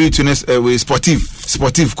Temayu to we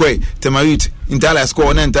sportive koi Temayu Intala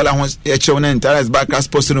score na Intala ho e chew na Intala back as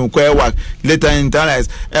post no koi work later Intala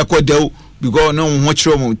ekwo dew because no ho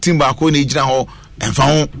chew mo team ba ko na ejina ho enfa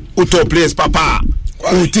ho auto players papa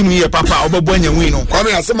o team ni papa obobo anya win no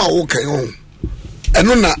kwame asema wo kan ho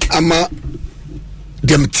eno na ama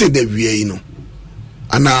dem te de wie no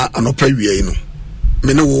ana anopa wie no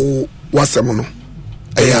me ne wo wasem no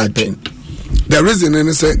eya twin the reason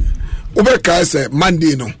is say obeka say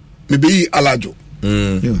Monday no me be alajo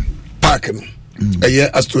park no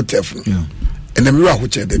eya astrotef no and me wa ho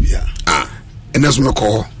che da bia and eso me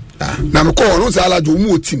call na me call no say alajo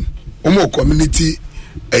mu team omo community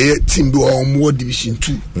eya team do omo division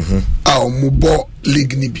 2 a omo bo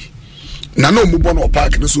league ni bi na no omo bo no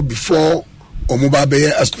park no so before omo ba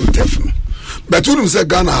be astrotef no. But when you say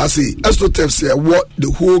Ghana has Astrotef say what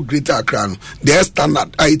the whole Greater Accra no their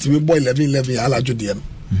standard it me boy 11 alajo dey no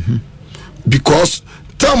because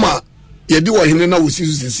tama ye di wo hene na wo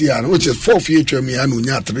sisi ya which is 4 year term ya no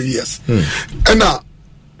nya 3 years and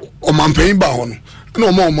o mampan ba ho no na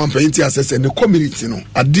o mampan ti assess the community no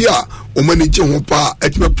ade a o manage ho pa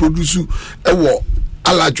etime produce e wo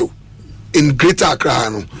alajo in Greater Accra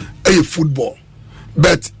no e football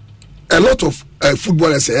but a lot of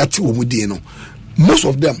footballers say ati wo mudie no most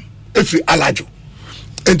of them if you alajo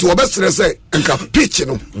enti obesere say enka pitch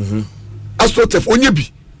no AstroTurf onye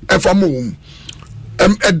bi efa mo wom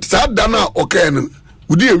that dana okay no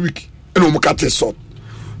udi a week and omukate so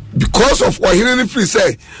because of what he free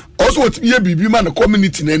say also what ye bibi man the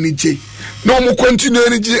community na energy no mo continue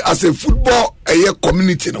energy as a football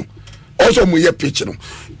community no also mo ye pitch no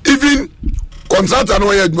even contractor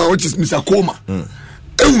no ye which is Mr. Koma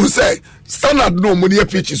who say standard no mo ye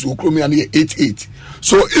pitches wo kromi and 88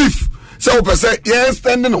 so if so person ye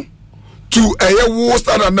standing no to wo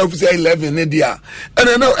standard now say 11 in there and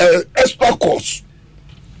then extra course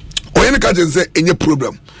or any can say any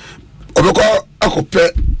problem obeko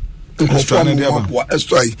akope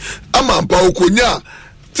extra amampa okonya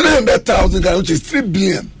 300,000 which is 3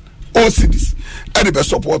 billion all cities and the best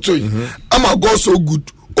support to ama go so good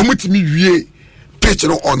omutimi wie pitch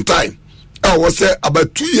no on time I was say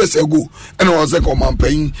about 2 years ago and I was like omampa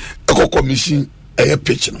eko commission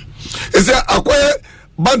pitch no is there acquire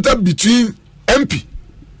banter between MP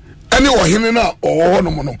any ohene na oho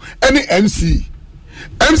no any MC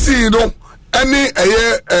no any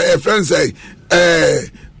friend say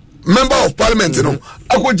member of parliament no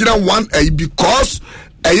akogina one because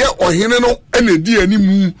ohene no ene di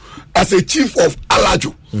animu as a chief of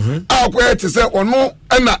Alajo akwa te say ono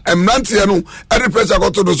na emnante no every pressure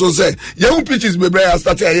got to so say young pitches be bra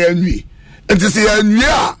start anwi enti say anwi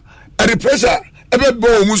a every pressure ebe bo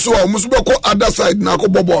omuso be ko other side na ko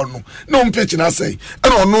bobo no na pitch na say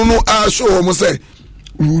and ono no a show omu say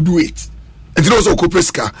we will do it enti no so ko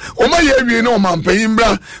peska o ma ye wi na o man payin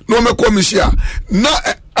bra no me commission na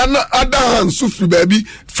other hand sufri baby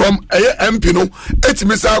from MP no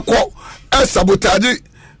etimi say ko sabotage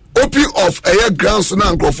open of grounds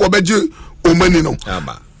na nkrofo beje omani no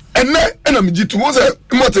ena me gitu mo say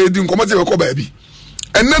imota edi nkomate be ko baby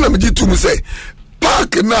na me gitu mo say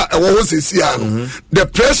park na ewo se sia no the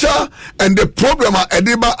pressure and the problem at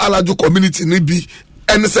Ediba Alajo community ni bi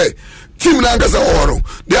and say team na ngasa oro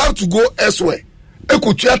they have to go elsewhere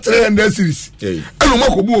ekutua 300 series eno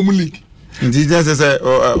mako bu omu league ndi just say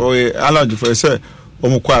Alajo for say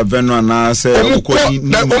omukọ avenu na say omukọ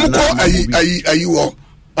ayi wo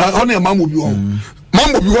honey mambo bi won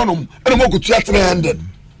no eno mako tua 300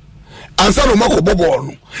 ansa no mako bobo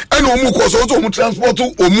no eno omukọ so omu transport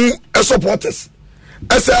omu supporters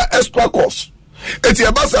esa extra cost eti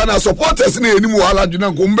abasa na supporters na enimu Alajo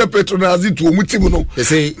na ko mbe patronize to omu team no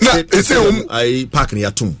ese ai park ni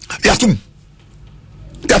yatum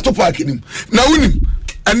park ni na unim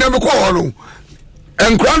ene me ko no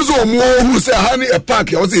enkran so omu hu se ha ni a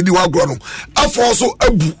park o se di wa gro no afo so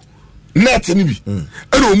abu net ni bi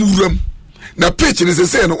ene omu wuram na pitch ni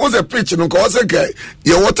se no o se pitch no ko se ke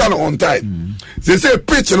ye water no on time se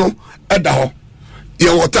pitch no eda ho ye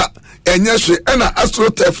water enye hwe na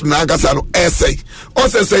AstroTurf na agasa no essay o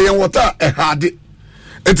se ye water hard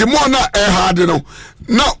enti mo na hard no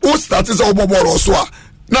na o start is oboboro so a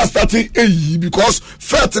na starting because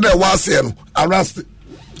fat na was no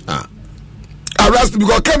arrest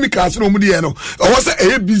because chemicals no mudi no o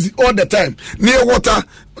say busy all the time near water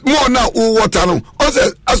more na o water no o say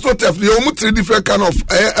AstroTurf dey o mu three different kind of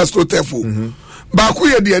AstroTurf ba ku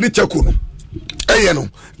ye dey check no no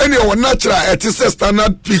any our natural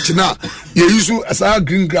standard pitch na you use as a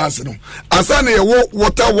green grass no asa na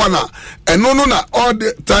water one and no na all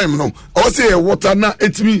the time no or say water na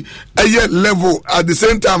etimi level at the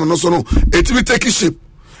same time no so no etimi take shape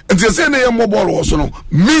and they say na mobile also no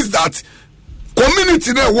means that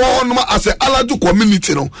community na one as a Alajo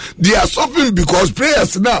community no they are suffering because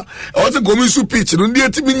players now also community pitch no they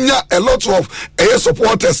etimi nya a lot of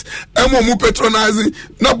supporters mu patronizing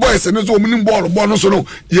na boys no so mini ball no so no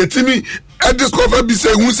yetimi discover be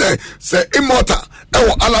say who say immortal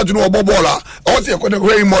Alajo no bobola also you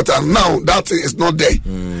very immortal now that is not there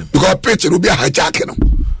because pitch will be a hijacking no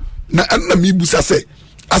na me busa say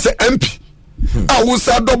as a MP I will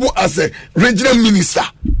say double as a regional minister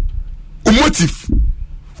motive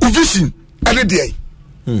vision any day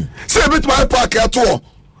say bit my park at all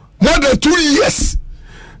more than 2 years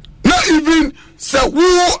not even say who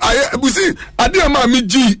we see adema mi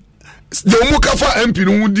g the mukafa MP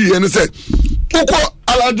no di and say uko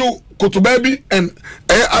Alajo Kotobabi and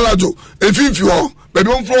Alajo if you baby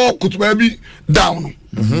on floor Kotobabi down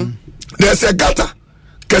there's a gutter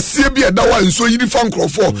kase bi e da wa nso yiri fan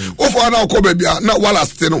crofo o for na ko baby na wala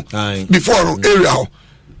steno before no area ho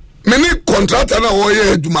many contractor na wo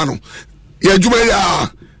ye aduma no ye aduma ya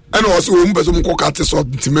ana wo so mo beso mo ko kate so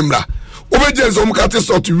ntimemra o be je so mo kate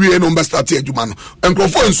so to wie no be start aduma no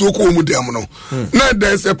encrofo nso ko mu dem no na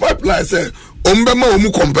there is a pipeline say o mbe ma o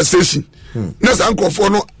mu compensation na san encrofo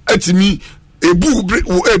no atimi ebu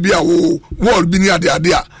wo ebia wo wall bi ni ade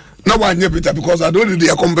a na wanye Peter because I don't need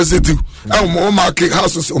the compensate I'm more market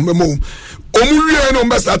houses on the move omu no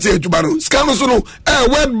best start adwuma no scan so no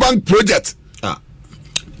World Bank project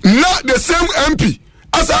not the same MP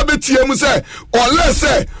as abetie say unless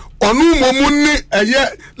say onu momu ni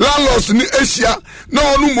landlords ni Asia na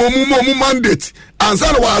onu momu mandate and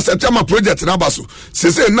say wa September project na baso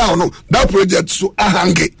say now no that project so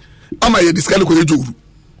ahange ama ye discuss ko ejuru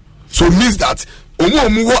so means that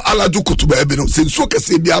omu wo alaju kutuba ebe no se so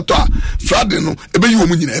kese bi ato a Friday no ebe yi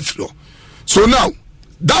omu nyina afiro so now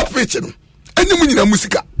that pitch no enyi mu nyina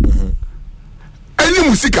musika enyi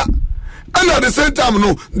musika and at the same time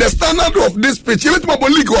no the standard of this pitch you my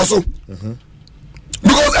league also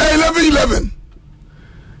because 11-11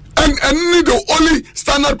 and need the only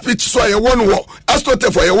standard pitch so I won war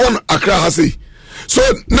astroturf for one Accra has so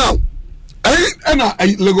now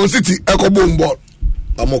I Lagos City ekobom ball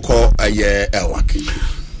amoko elwak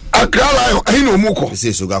Accra Lion I no muko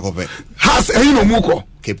say so gakope has no muko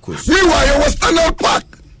Cape Coast meanwhile you was standard park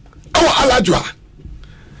our alajwa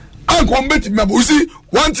and combat me you see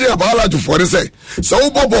one thing about alajwa for they say so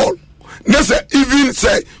ball they say even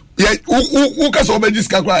say yeah who can so many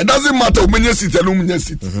it doesn't matter how many seats and how many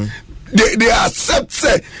seats they accept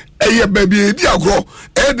say baby dia grow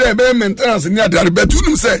there be maintenance near there but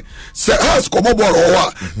you say has come ball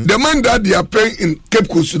or the man that they are paying in Cape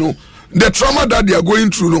Coast you know the trauma that they are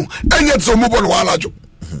going through no and yet so mobile alajo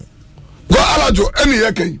go alajo any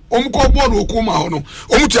yake omko board okuma ho no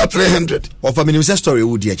omutia 300 of a minimum story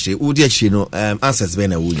would actually no answers be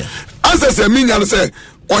na wunya answers e minya say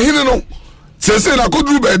ohine no say na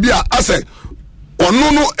kodru ba bia ase ono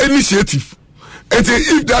no initiative and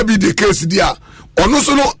if that be the case there ono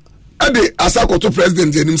so no ade asakoto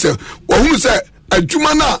president himself ohunu say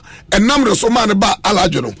adwuma na enam re so man ba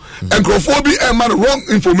alajo no enkrofo bi man wrong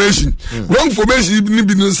information ni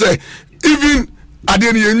bi no say even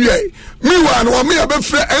ade ne yenwie meanwhile no me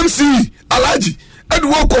abefre MC alaji ade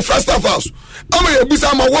work of first of house ama ye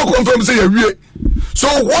bisa ma work confirm say yewie so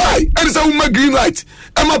why and say we make green light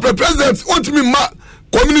am a president want me ma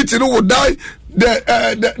community no will die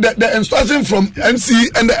the instruction from MC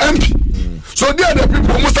and the MP so they are the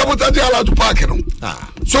people who sabotage allowed to park no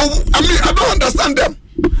so I mean I don't understand them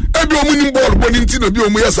every winning ball winning team be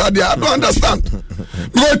omo yes I don't understand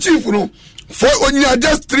because chief no for only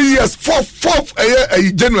just 3 years 4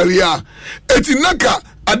 January ya etinaka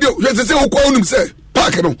ade we say okwa onum say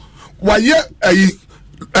park no waye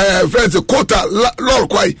friends quota lol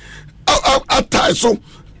kwai atai so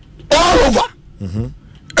all over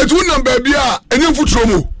etu number bia enye futuro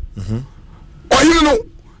mo oyin no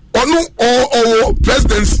onu or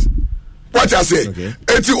presidents what I say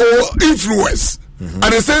eti o influence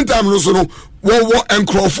at the same time no so no wo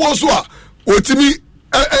enkrofo so a otimi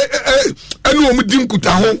enu omudin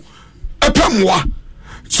kuta ho epamwa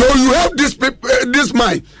so you have this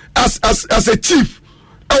mind as a chief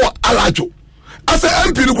our alajo as a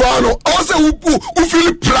MP no also who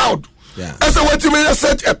feel proud as a what you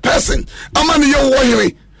such a person amani ye wo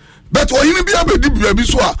hire but wo hire bia be di bia bi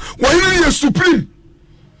so a wo hire ye supreme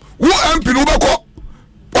wo MP no beko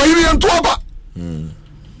wo hire ye ntoaba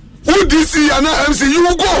who DC and MC you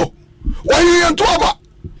will go wo hire ye ntoaba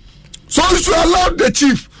so you should allow the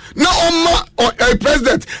chief now or a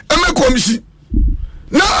president and commission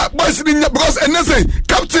now because and say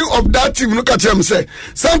captain of that team look at him say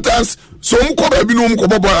sometimes so mko baby no mko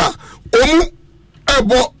bobora omu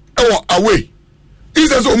ebo away he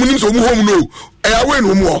says omu nim so omu home no away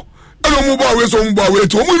no mo and omu bo away so omu bo away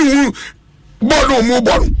to omu bo no omu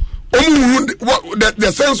bo omu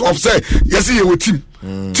the sense of say yes you team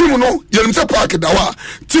team no you say park dawa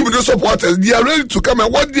team no supporters they are ready to come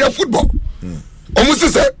and watch their football almost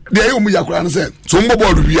say they are yakura say so omu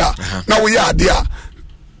bo do bia na we are there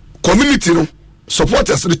community no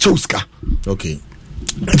supporters the choska okay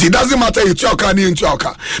it doesn't matter you talk any talk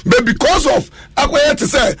but because of akwaya to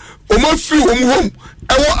say o ma free o mu home e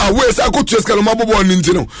wo away say go to escalo ma bobo ni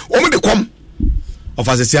ntino o mu de kom of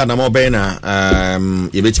as say na mo be na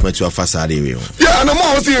you betima to afasa dey we yeah na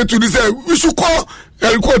mo say to say we should call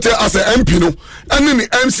quote as a MP no and then the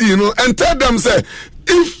MC you know and tell them say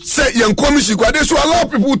if say young commission they should allow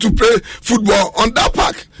people to play football on that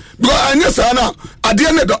park because anya say na at the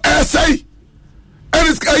end of the say and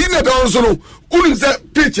it's in the also no unim say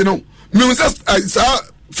pitch no me say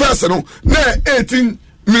first no na 18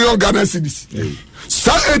 million Ghana cedis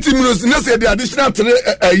so 18 million na say the additional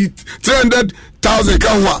 300,000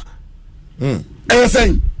 kan wa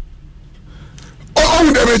say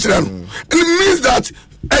oh the rich and it means that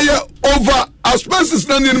over expenses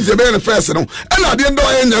na nim say be first no and at the end of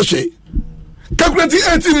anya hwe calculate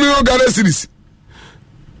 18 million Ghana cedis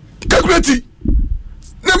calculate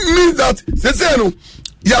means that they say no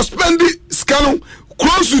you are spending scan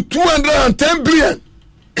close to 210 billion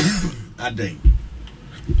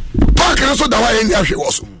park so that why any ahwe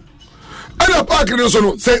was and a park so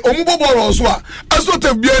no say omubo ball so a asot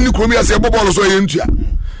have bia ni kromi ase ball so yentua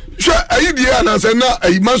hwe ayi dia na say na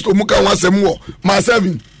ayi master mu kan wasem wo ma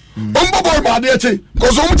 7 omubo ball ma de eche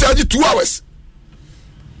cause omu charge 2 hours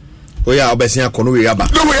oya obesia kono we yaba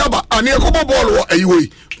no we yaba ani ekobo ball wo ayi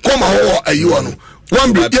we come ho ayi wo no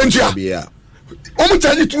one be yentua omu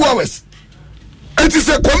charge 2 hours. It is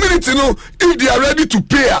a community, no. If they are ready to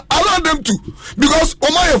pay, allow them to, because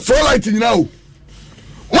my floor lighting now.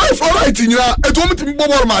 My floor lighting now. It won't be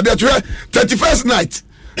bubble my that 31st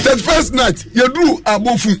night. You do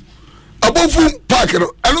above park, and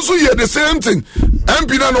also you the same thing.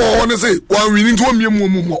 MP no want to say one we need to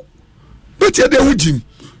more. But you there with him.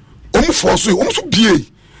 Force you, so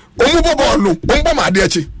be. Bubble no. My dear.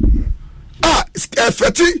 A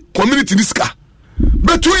fatty community this car.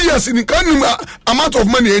 But 2 years in the amount of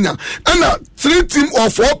money and 3 teams or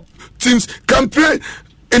 4 teams can play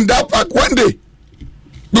in that park one day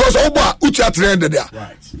because Oba Ucha trained there.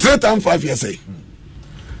 Right. 3 times 5 years.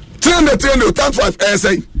 300 times 5 years.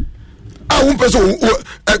 I won't person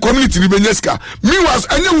a community in Beneska. Me was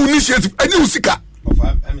a new initiative, a new seeker.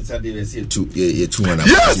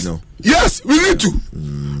 Yes, we need to.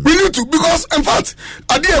 We need to because in fact,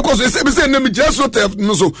 idea cause they say let me just not have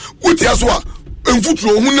no so with Yaswa.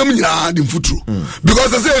 Mfuturo hunam nyina de mfuturo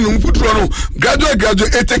because I say no mfuturo no graduate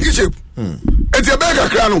e take shape e tie be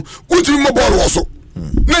kakra no utimi mo ball wo so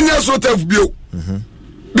na nya so taf bio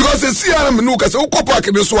because the CRM no ka say ukọ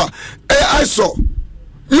park be so I saw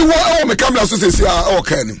me wo me camera so say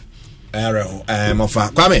okay ni Mofa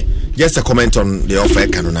Kwame, just a comment on the offer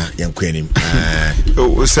kanona yankwenim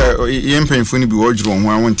sir yempenfo ni bi wodro ho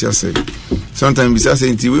I want to say sometimes we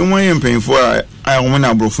say we want yempenfo I want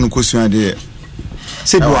na brofo no kosua de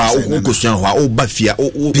say do a question ho a ba fia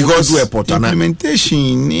because do airport na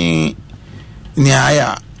implementation ni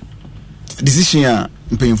aya decision a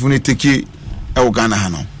mpanyimfo take e Ghana ha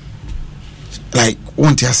no like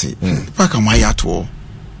want to say pack am ya to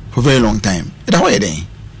for very long time that why then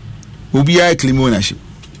obi a claim ownership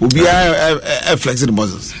obi a flexible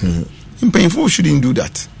muscles mpanyimfo shouldn't do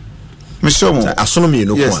that Mr. Mo astronomy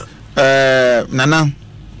no kwa nana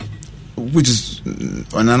which is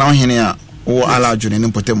nana hene or allowed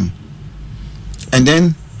in Potem. And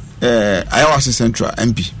then I was a Central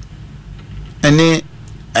MP. And then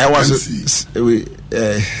I was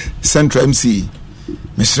Central MC.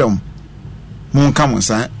 Mr. Moon come on,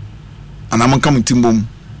 sir. And I'm coming to Boom.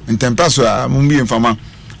 And Tempaso, Mumbi and Fama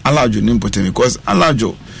allowed you in Potem because allowed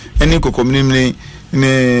you any community in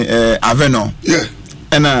Aveno. Yeah.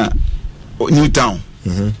 And Newtown.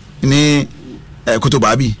 In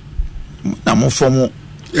Kotobabi. Na mo formo.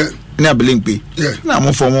 Yeah. Na Belimpe. Yeah. Na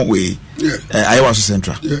mo formo way. Yeah. I was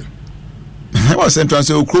Central. Yeah. I was Central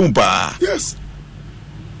so Krumpa. Yes.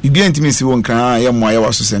 You didn't mean see one can I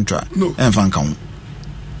was Central. No. And fan count.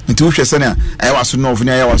 Into which I was north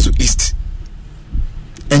near I was east.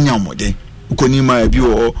 And now more day. Ukonima if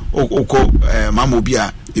you or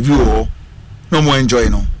Mamobia if you no more enjoy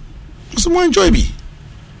no. So more enjoy me.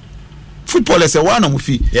 Footballers are one of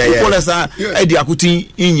footballers are Eddie Akutin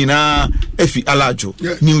Inina Efi Alajo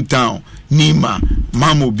Newtown Nima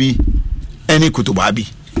Mamobi any Kotobabi.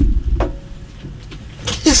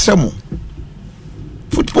 Yes, some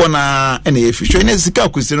football na any fish. And it's a cow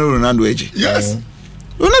Cristiano Ronaldo Edge. Yes,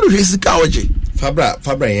 Ronaldo is a cow edge.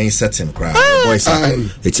 Fabra ain't certain crowd. Boys,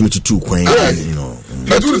 it's me to 2 coin, you know.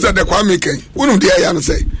 But who is at the Kwame King? One of the Ayan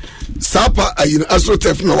say Sapa a in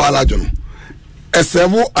Astrotef no Alajon. A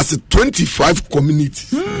servo as a 25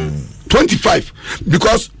 community. 25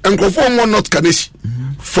 because Nkrofo one not Kaneshi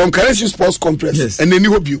from Kaneshi Sports Complex and then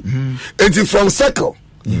you hope you and from Circle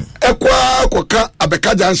Ekwa Kwaka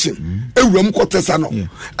Abeka Junction Ewuram Kotesano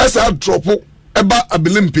as I drop Eba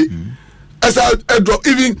Abilimpi as I drop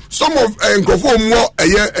even some of Nkrofo more a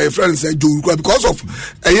year friends do because of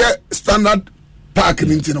a year standard park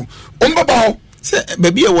in Tino Umbaba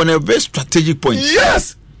baby one a very strategic point.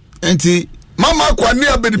 Yes and Mama kwa ni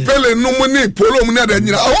abedi pele no money polo mu na da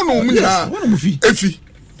nyina ahono mu nyina efi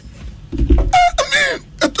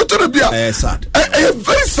I mean sad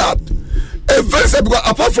very sad because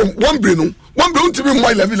apart from one brain to be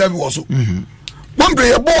my level was so one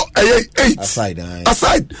player ball 8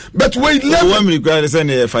 aside but we 11 one minute cry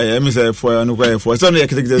say fire me say for no cry for so no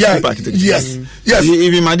yes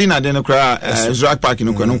even Madina den cry Zrak Park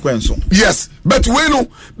no kwenso yes but we no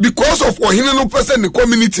because of ohine no person the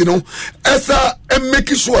community no esa make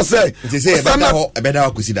sure say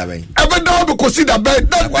ebeda ko si da ben that's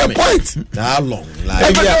the point how long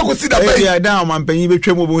ebeda ko si da ben yeah down man panyin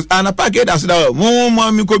betwa mo ana pack da so da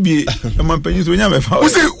mo mi ko bi man panyin so nya me fa we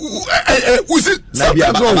see na bia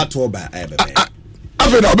abato ba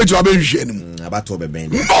after that obejo abehwe nim abato be ben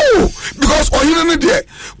no because ohine no de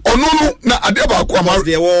ono no na ade ba ko ama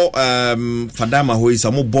de wo fadama ho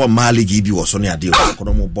isa mo ball maligi bi wo so ne ade wo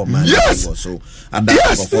ko mo ball maligi wo so ada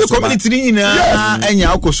ko community ni na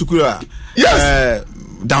anya akosukura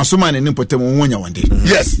danso man ni potem wonya wande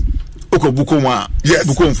yes oko buko ma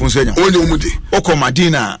buko mfunso nya onye umude oko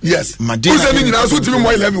Madina yes Madina uze ni nyina so timi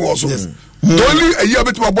mo 11 wo so only a year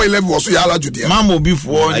betima boy 11 wo so ya ala jude mamo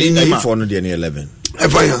before ni ma for no de 11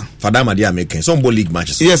 Evaya Fadama dey making some ball league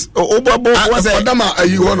matches yes obo was Fadama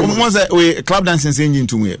ayi one was we club dancing engine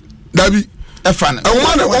to me Dabi efan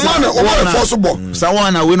one force ball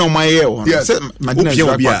sawana we no my year Madina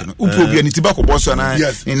upia ni tibako boss na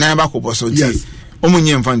ni na bako boss ti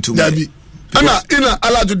omunye mfantu Dabi ina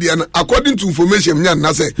alaju dia according to information nya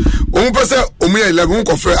na say omu pese omu ya 11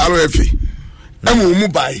 ko fe RFA ema omu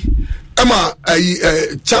bai ema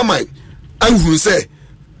chairman anhu say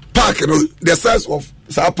park no the size of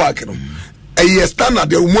South Park no a standard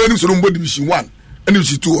the woman so no division 1 and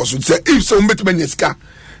division 2 also say if so mbet manyeska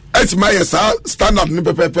as my standard no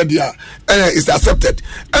pepe dia is accepted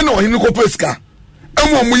and no him ko peska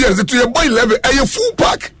ema omu years to your boy level a full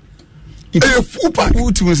park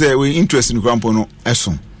Who say we interest in Grampo no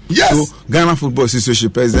eson. Yes. So Ghana Football Association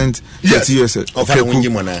president 30 years for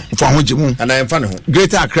Honjimu and I am fan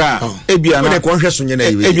Greater Accra ebia na konhweso nye na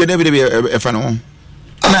ebia na be fan ho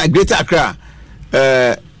na Greater Accra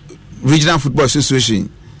Regional Football Association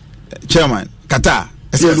chairman Qatar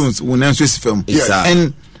Esedons won answer film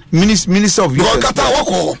and Minister of Youth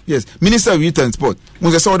Qatar yes Minister of Youth and Sport mo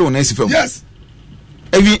say won answer film yes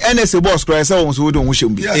even NSA boss cry say won so won ho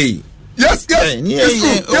shem bi yes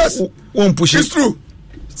yes won push it's true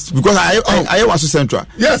because I was central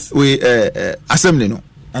yes we assembly no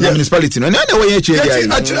and municipality no and then we here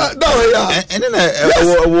and then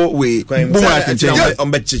we boomerang can change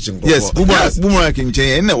on bet chiching yes boomerang can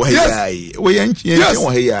change and we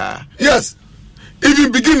here yes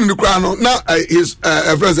even beginning the crown now his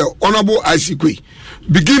friend honorable ICQ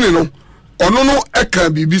beginning no ono no eka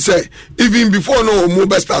bibi say even before no mo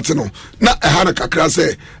be start no na e ha na kakra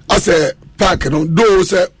say as a park no do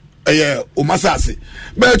say o masase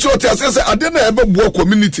but you tell say ade na ebe buo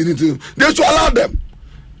community ni they should allow them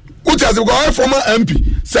what as go former MP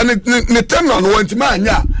say ne tenor no want ma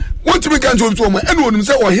anya want me kan jo to mo ene onim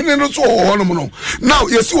say ohene no so ho no no now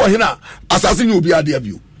yesi ohene asase ni obi ade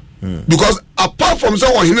abio because apart from say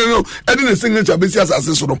ohene no ede na signature be si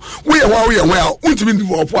asase so no we are untimi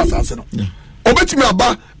develop asase no obetimi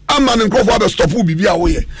aba ama ne nkrofo aba stop bibi a wo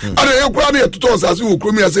ye ade ye kura na ye tuto asase wo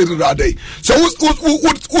kromi ase rada dey so who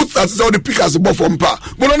asase the pickers bo from pa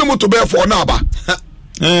mo no moto be for na aba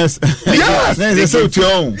yes they so too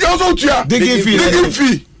you so too digging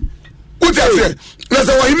fee what you say na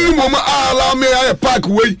say we ni mo ma ala me a park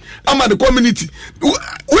way ama the community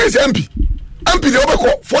where is MP dey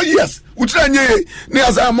obeko 4 years utra nye ne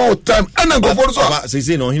asa more time and go for so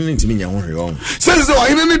say no hin ntimi nya ho hwe on say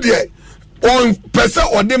hin ni dey on person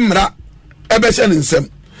or the mra ebehye nsem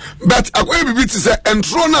but akoye bibi ti say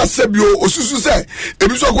entro na sebio osusu say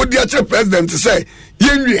ebi so akodi a che president say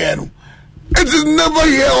yenwie no it is never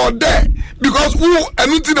here or there because who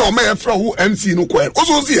anything o me fra who MC no ko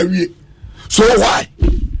also see awie so why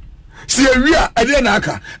see awie ade na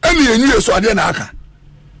aka ene yenwie so ade na aka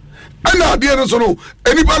ana ade no so no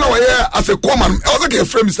enipa na waye as a coma e was like a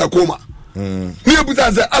friend Mr. Coma ni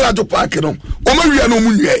ebuta say alajo park no o ma wie no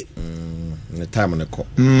munwie the time on the call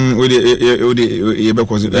we dey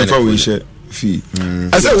because if we share fee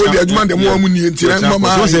I say we dey adman dem mo amu ni enti na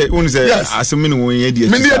mama so say won say asemi no won ye dey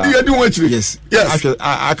me dey won chiri yes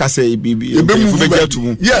aka say bibi we get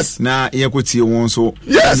to yes na ye ko tie won so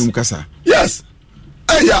num kasa yes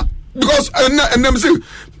aya because and them say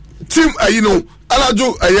team you know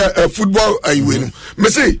alajo football we no me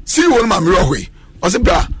say see won ma me rohwe o say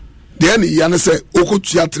bra then he and say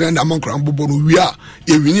okotua trend among crambo no we are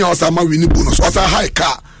e wini osama wini bonus osa high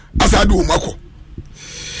car asa do mako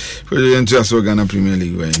into a Ghana Premier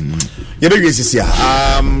League.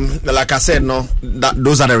 Like I said, no,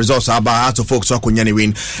 those are the results about how to focus on Kunyani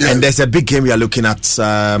win. And there's a big game we are looking at.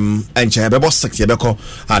 About 6 years ago,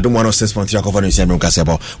 I don't want to 6.3 cover in Semi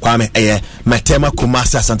Kasebo. Kwame, Matema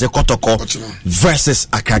Kumasi Asante Kotoko versus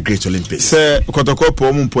Accra Great Olympics. Sir, Kotoko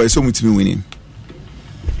Pomumpo is so much winning.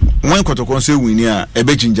 When Kotoko say winning, a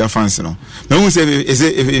big ginger fans, no. No one say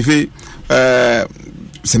if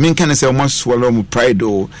Semin can say almost swallow pride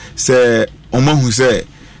or say Omo who say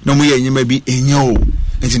no more you may be in yo.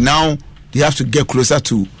 And now they have to get closer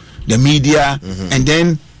to the media and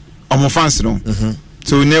then Omo fans, no.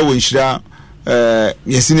 So now we should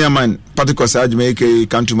yes, senior man, particular Saj make a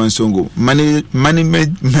countryman songo. Money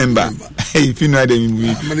member. Hey, if you know them,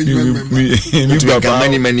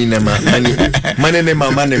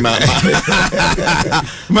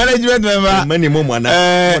 management member,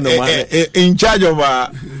 in charge of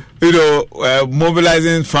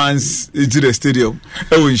mobilizing fans into the stadium.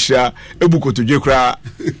 We share Ebuko to Jokra,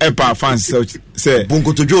 Epa fans say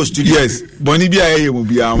Bunko to Joe studio. Yes, Bonibia will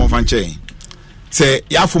be our fan chain. Say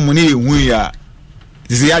Yafu Muni, we are.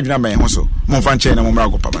 This is Yajuna by Hoso, Monfanche and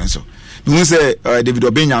Momago Papanso. You say David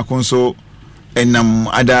Obenya Conso and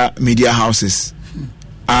other media houses.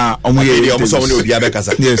 Yes, some media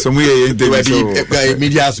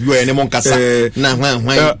you and Moncasa.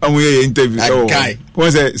 Interview.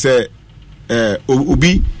 Was say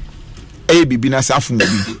Ubi A Bibina Safu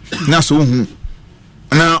Naso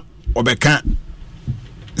now Obeka.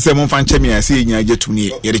 Say Monfanche me I see you get to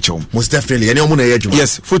me most definitely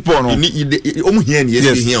yes football no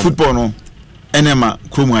yes football no enema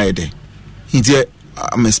kroma ede hintie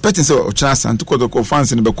I'm expecting so chance and to Kotoko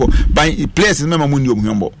fans in Beko by players in memo ndi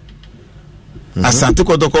omhombo Asante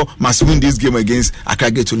Kotoko must win this game against Accra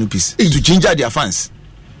Great Olympics to ginger their fans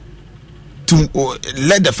to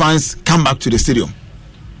let the fans come back to the stadium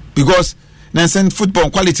because Nansen football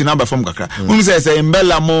quality number from Kakra. When say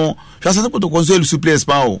Mbella mo, Asante Kotoko so lusu players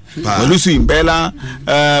pa o. Walusu Mbella,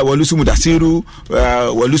 walusu Mudasiru,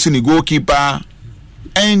 walusu ni goalkeeper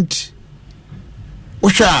and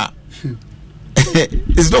Osha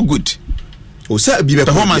it's not good. Osa bi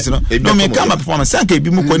performance no. No me come performance sanke bi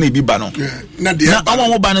mu ko na bi ba no. Na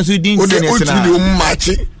awon ba no so din sene sene. O match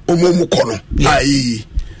omo ko no. Ai.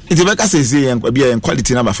 It be ka say en kwa bi en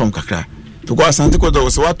quality number from Kakra. Because Asante Kotoko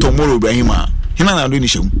was what tomorrow Ibrahim hina na do ni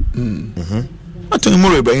shemu what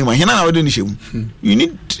tomorrow Ibrahim hina na do ni shemu you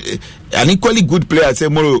need an equally good player say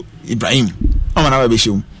tomorrow Ibrahim amana ba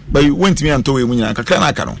shemu but you went me and to we munya kakra na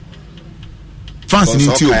aka no fans ni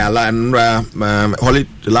tio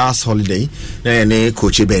last holiday na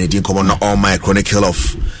coach Benedict come on all my chronicle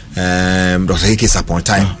of Dr. Hike's appoint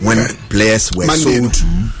time when players were sold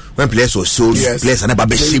when players were sold players never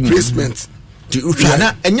be shemu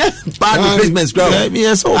Uchana enya bad replacements crowd.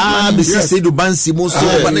 Yes, say do Bansi mo so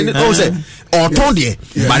but then say oton de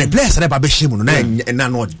but the players na ba be shame no na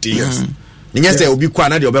no dey. Nya say obi kwa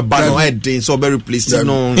na de obe ba no I dey so be replace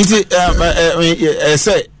no. Say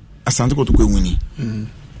Asante Kotoko winning.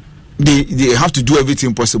 They have to do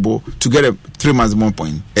everything possible to get a 3 months more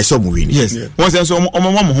point. So winning. Yes. Once so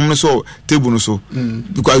home so table no so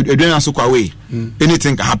because you don't so away.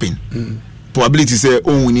 Anything can happen. Probability say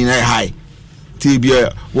winning high.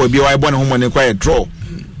 Tibia will be why born home and quiet draw.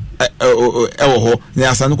 The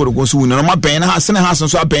Asante Kotoko soon. No, my pen has sent us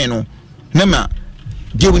so a pen. Nema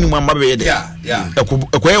giving one baby. Yeah. A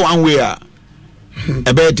one way a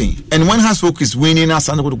betting. And when has focus winning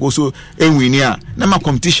Asante Kotoko so a winner. Nema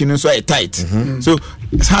competition so a tight. So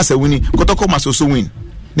has a winning. Kotoko must also win.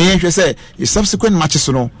 Then say subsequent matches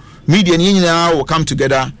no media and will come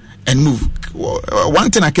together and move. One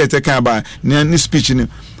thing I can't take about this speech in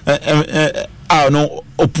no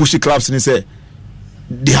push clubs and say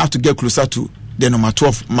they have to get closer to the number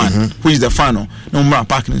 12 man which is the final no more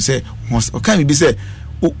parking and say can be say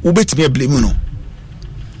ubet me blame no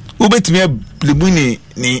ubet me blame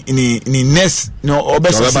ni next no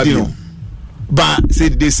obese no but say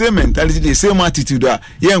the same mentality the same attitude that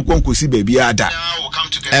yen konko si baby ada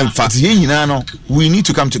in fact we need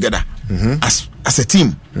to come together as a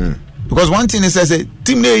team. Because one thing is as a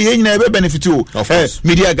team they never benefit you.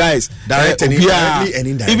 Media guys directly and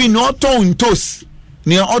indirectly. Even no tone toast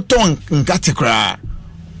near auton ngatekra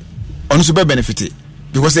on super benefit.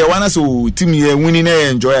 Because they want us to team here winning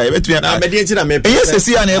and enjoy it. Yes,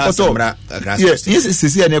 see an ekoto. Yes,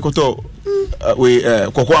 see an ekoto. We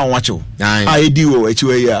koko and wacho. I do what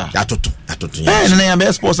you are. Atoto. And I am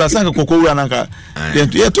best sports. I sang koko ranaka.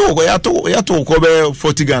 Yato kobe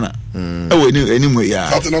 40 Ghana. Oh, anyway,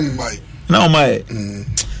 yeah. Now my.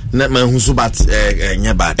 Not my who's bad.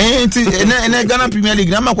 Nya bad. And Ghana Premier League.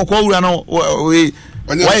 Nama koko rano we.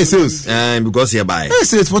 Why sales? Because you buy.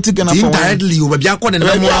 Sales 40 Ghana for indirectly you be akọ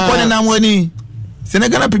na mo ni.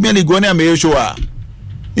 Senegal Premier League one am e show a.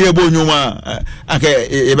 E bo nyuma aka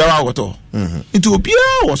e be wa goto. Into obia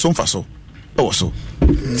wo so mfa so. E wo so.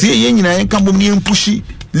 See yen nyina en kambom ni pushi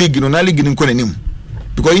league no na league ni nko nanim.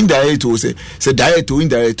 Because indirect to say direct to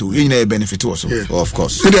indirect to yen na benefit also. Of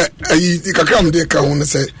course. The kakram dey ka won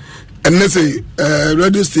say and let's say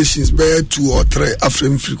radio stations be 2 or 3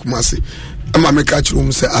 African frequency. Ama me catch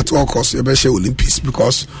room say at all costs you be share Olympics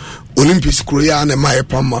because Olympics Korea na my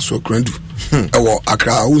pam so krandu. Ewo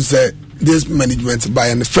Accra who say this management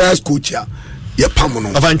by the first coach here ye pam no.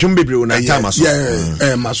 Avanchum bebre na time aso.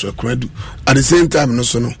 Yeah, maso krandu. At the same time no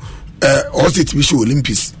so no also it be show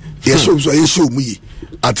Olympics. Ye show so ye show mu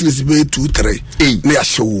at least be 2 3 na ya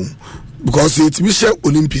show because it be share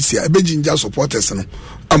Olympics here be ginger supporters no.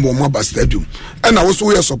 Amoma stadium and I also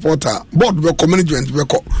a supporter board be management be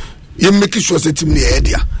ko you make sure say team near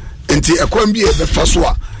area enti e kwa be first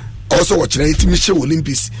one also watch na team share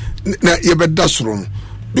Olympics na ye be dasoro no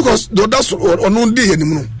because do dasoro ono dey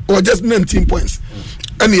anim no or just 19 points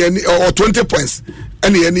and or 20 points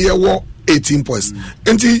and ye wo 18 points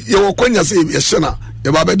enti ye wo kwanya say ye shena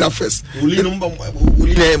ye ba be da first uli no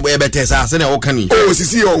e be tesa say na wo kan oh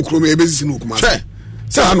sisi ye onkro me be sisi no kuma say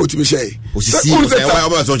I know to be share. Yes,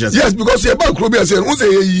 because you back Robia say who say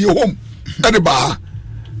you home at the bar.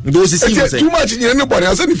 Those is too much in anybody.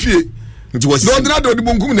 I said if you not do the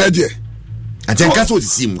bunkum na je. And then caso to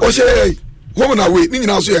see. O say home na way ni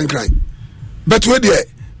na so yan cry. But we there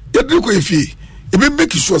you do ko ifi. E be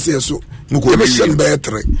make sure say so. You be shen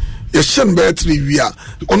battery. You shen battery we are.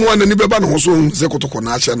 On one ni be ba no so say kotoko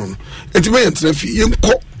na ahye no. Enti me yan trafi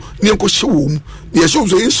yenko ni yenko hye wo mu. Ni show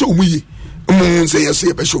so yen show mu yi. Say yes,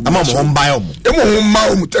 I'm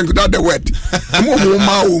thank God the word.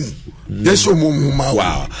 Yes,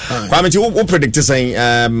 wow. What predict saying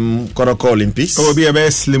Koroko Olympics? Oh, be a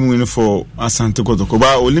best slim win for Asante Kotoko.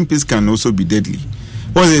 But Olympics can also be deadly.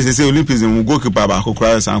 What they say Olympics and go keep back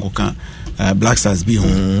Okra Sanko can Black Stars be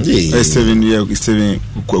home. 7 years, 7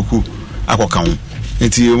 Koku Akokam.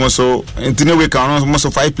 Until also until we can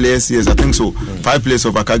almost 5 players. Yes, I think so. 5 players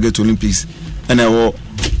of Aka get to Olympics, and I will.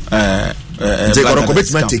 They got a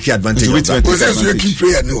commitment take advantage of that. Who's a key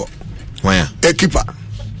player? No, why a keeper.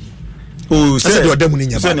 Oh, say you're them in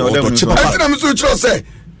your bag. I'm so sure say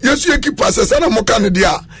yes, you keep passes and I'm more candidate.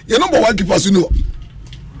 Your number 1 keepers, you know.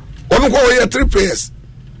 One go here 3 players.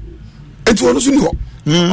 It's one, you know.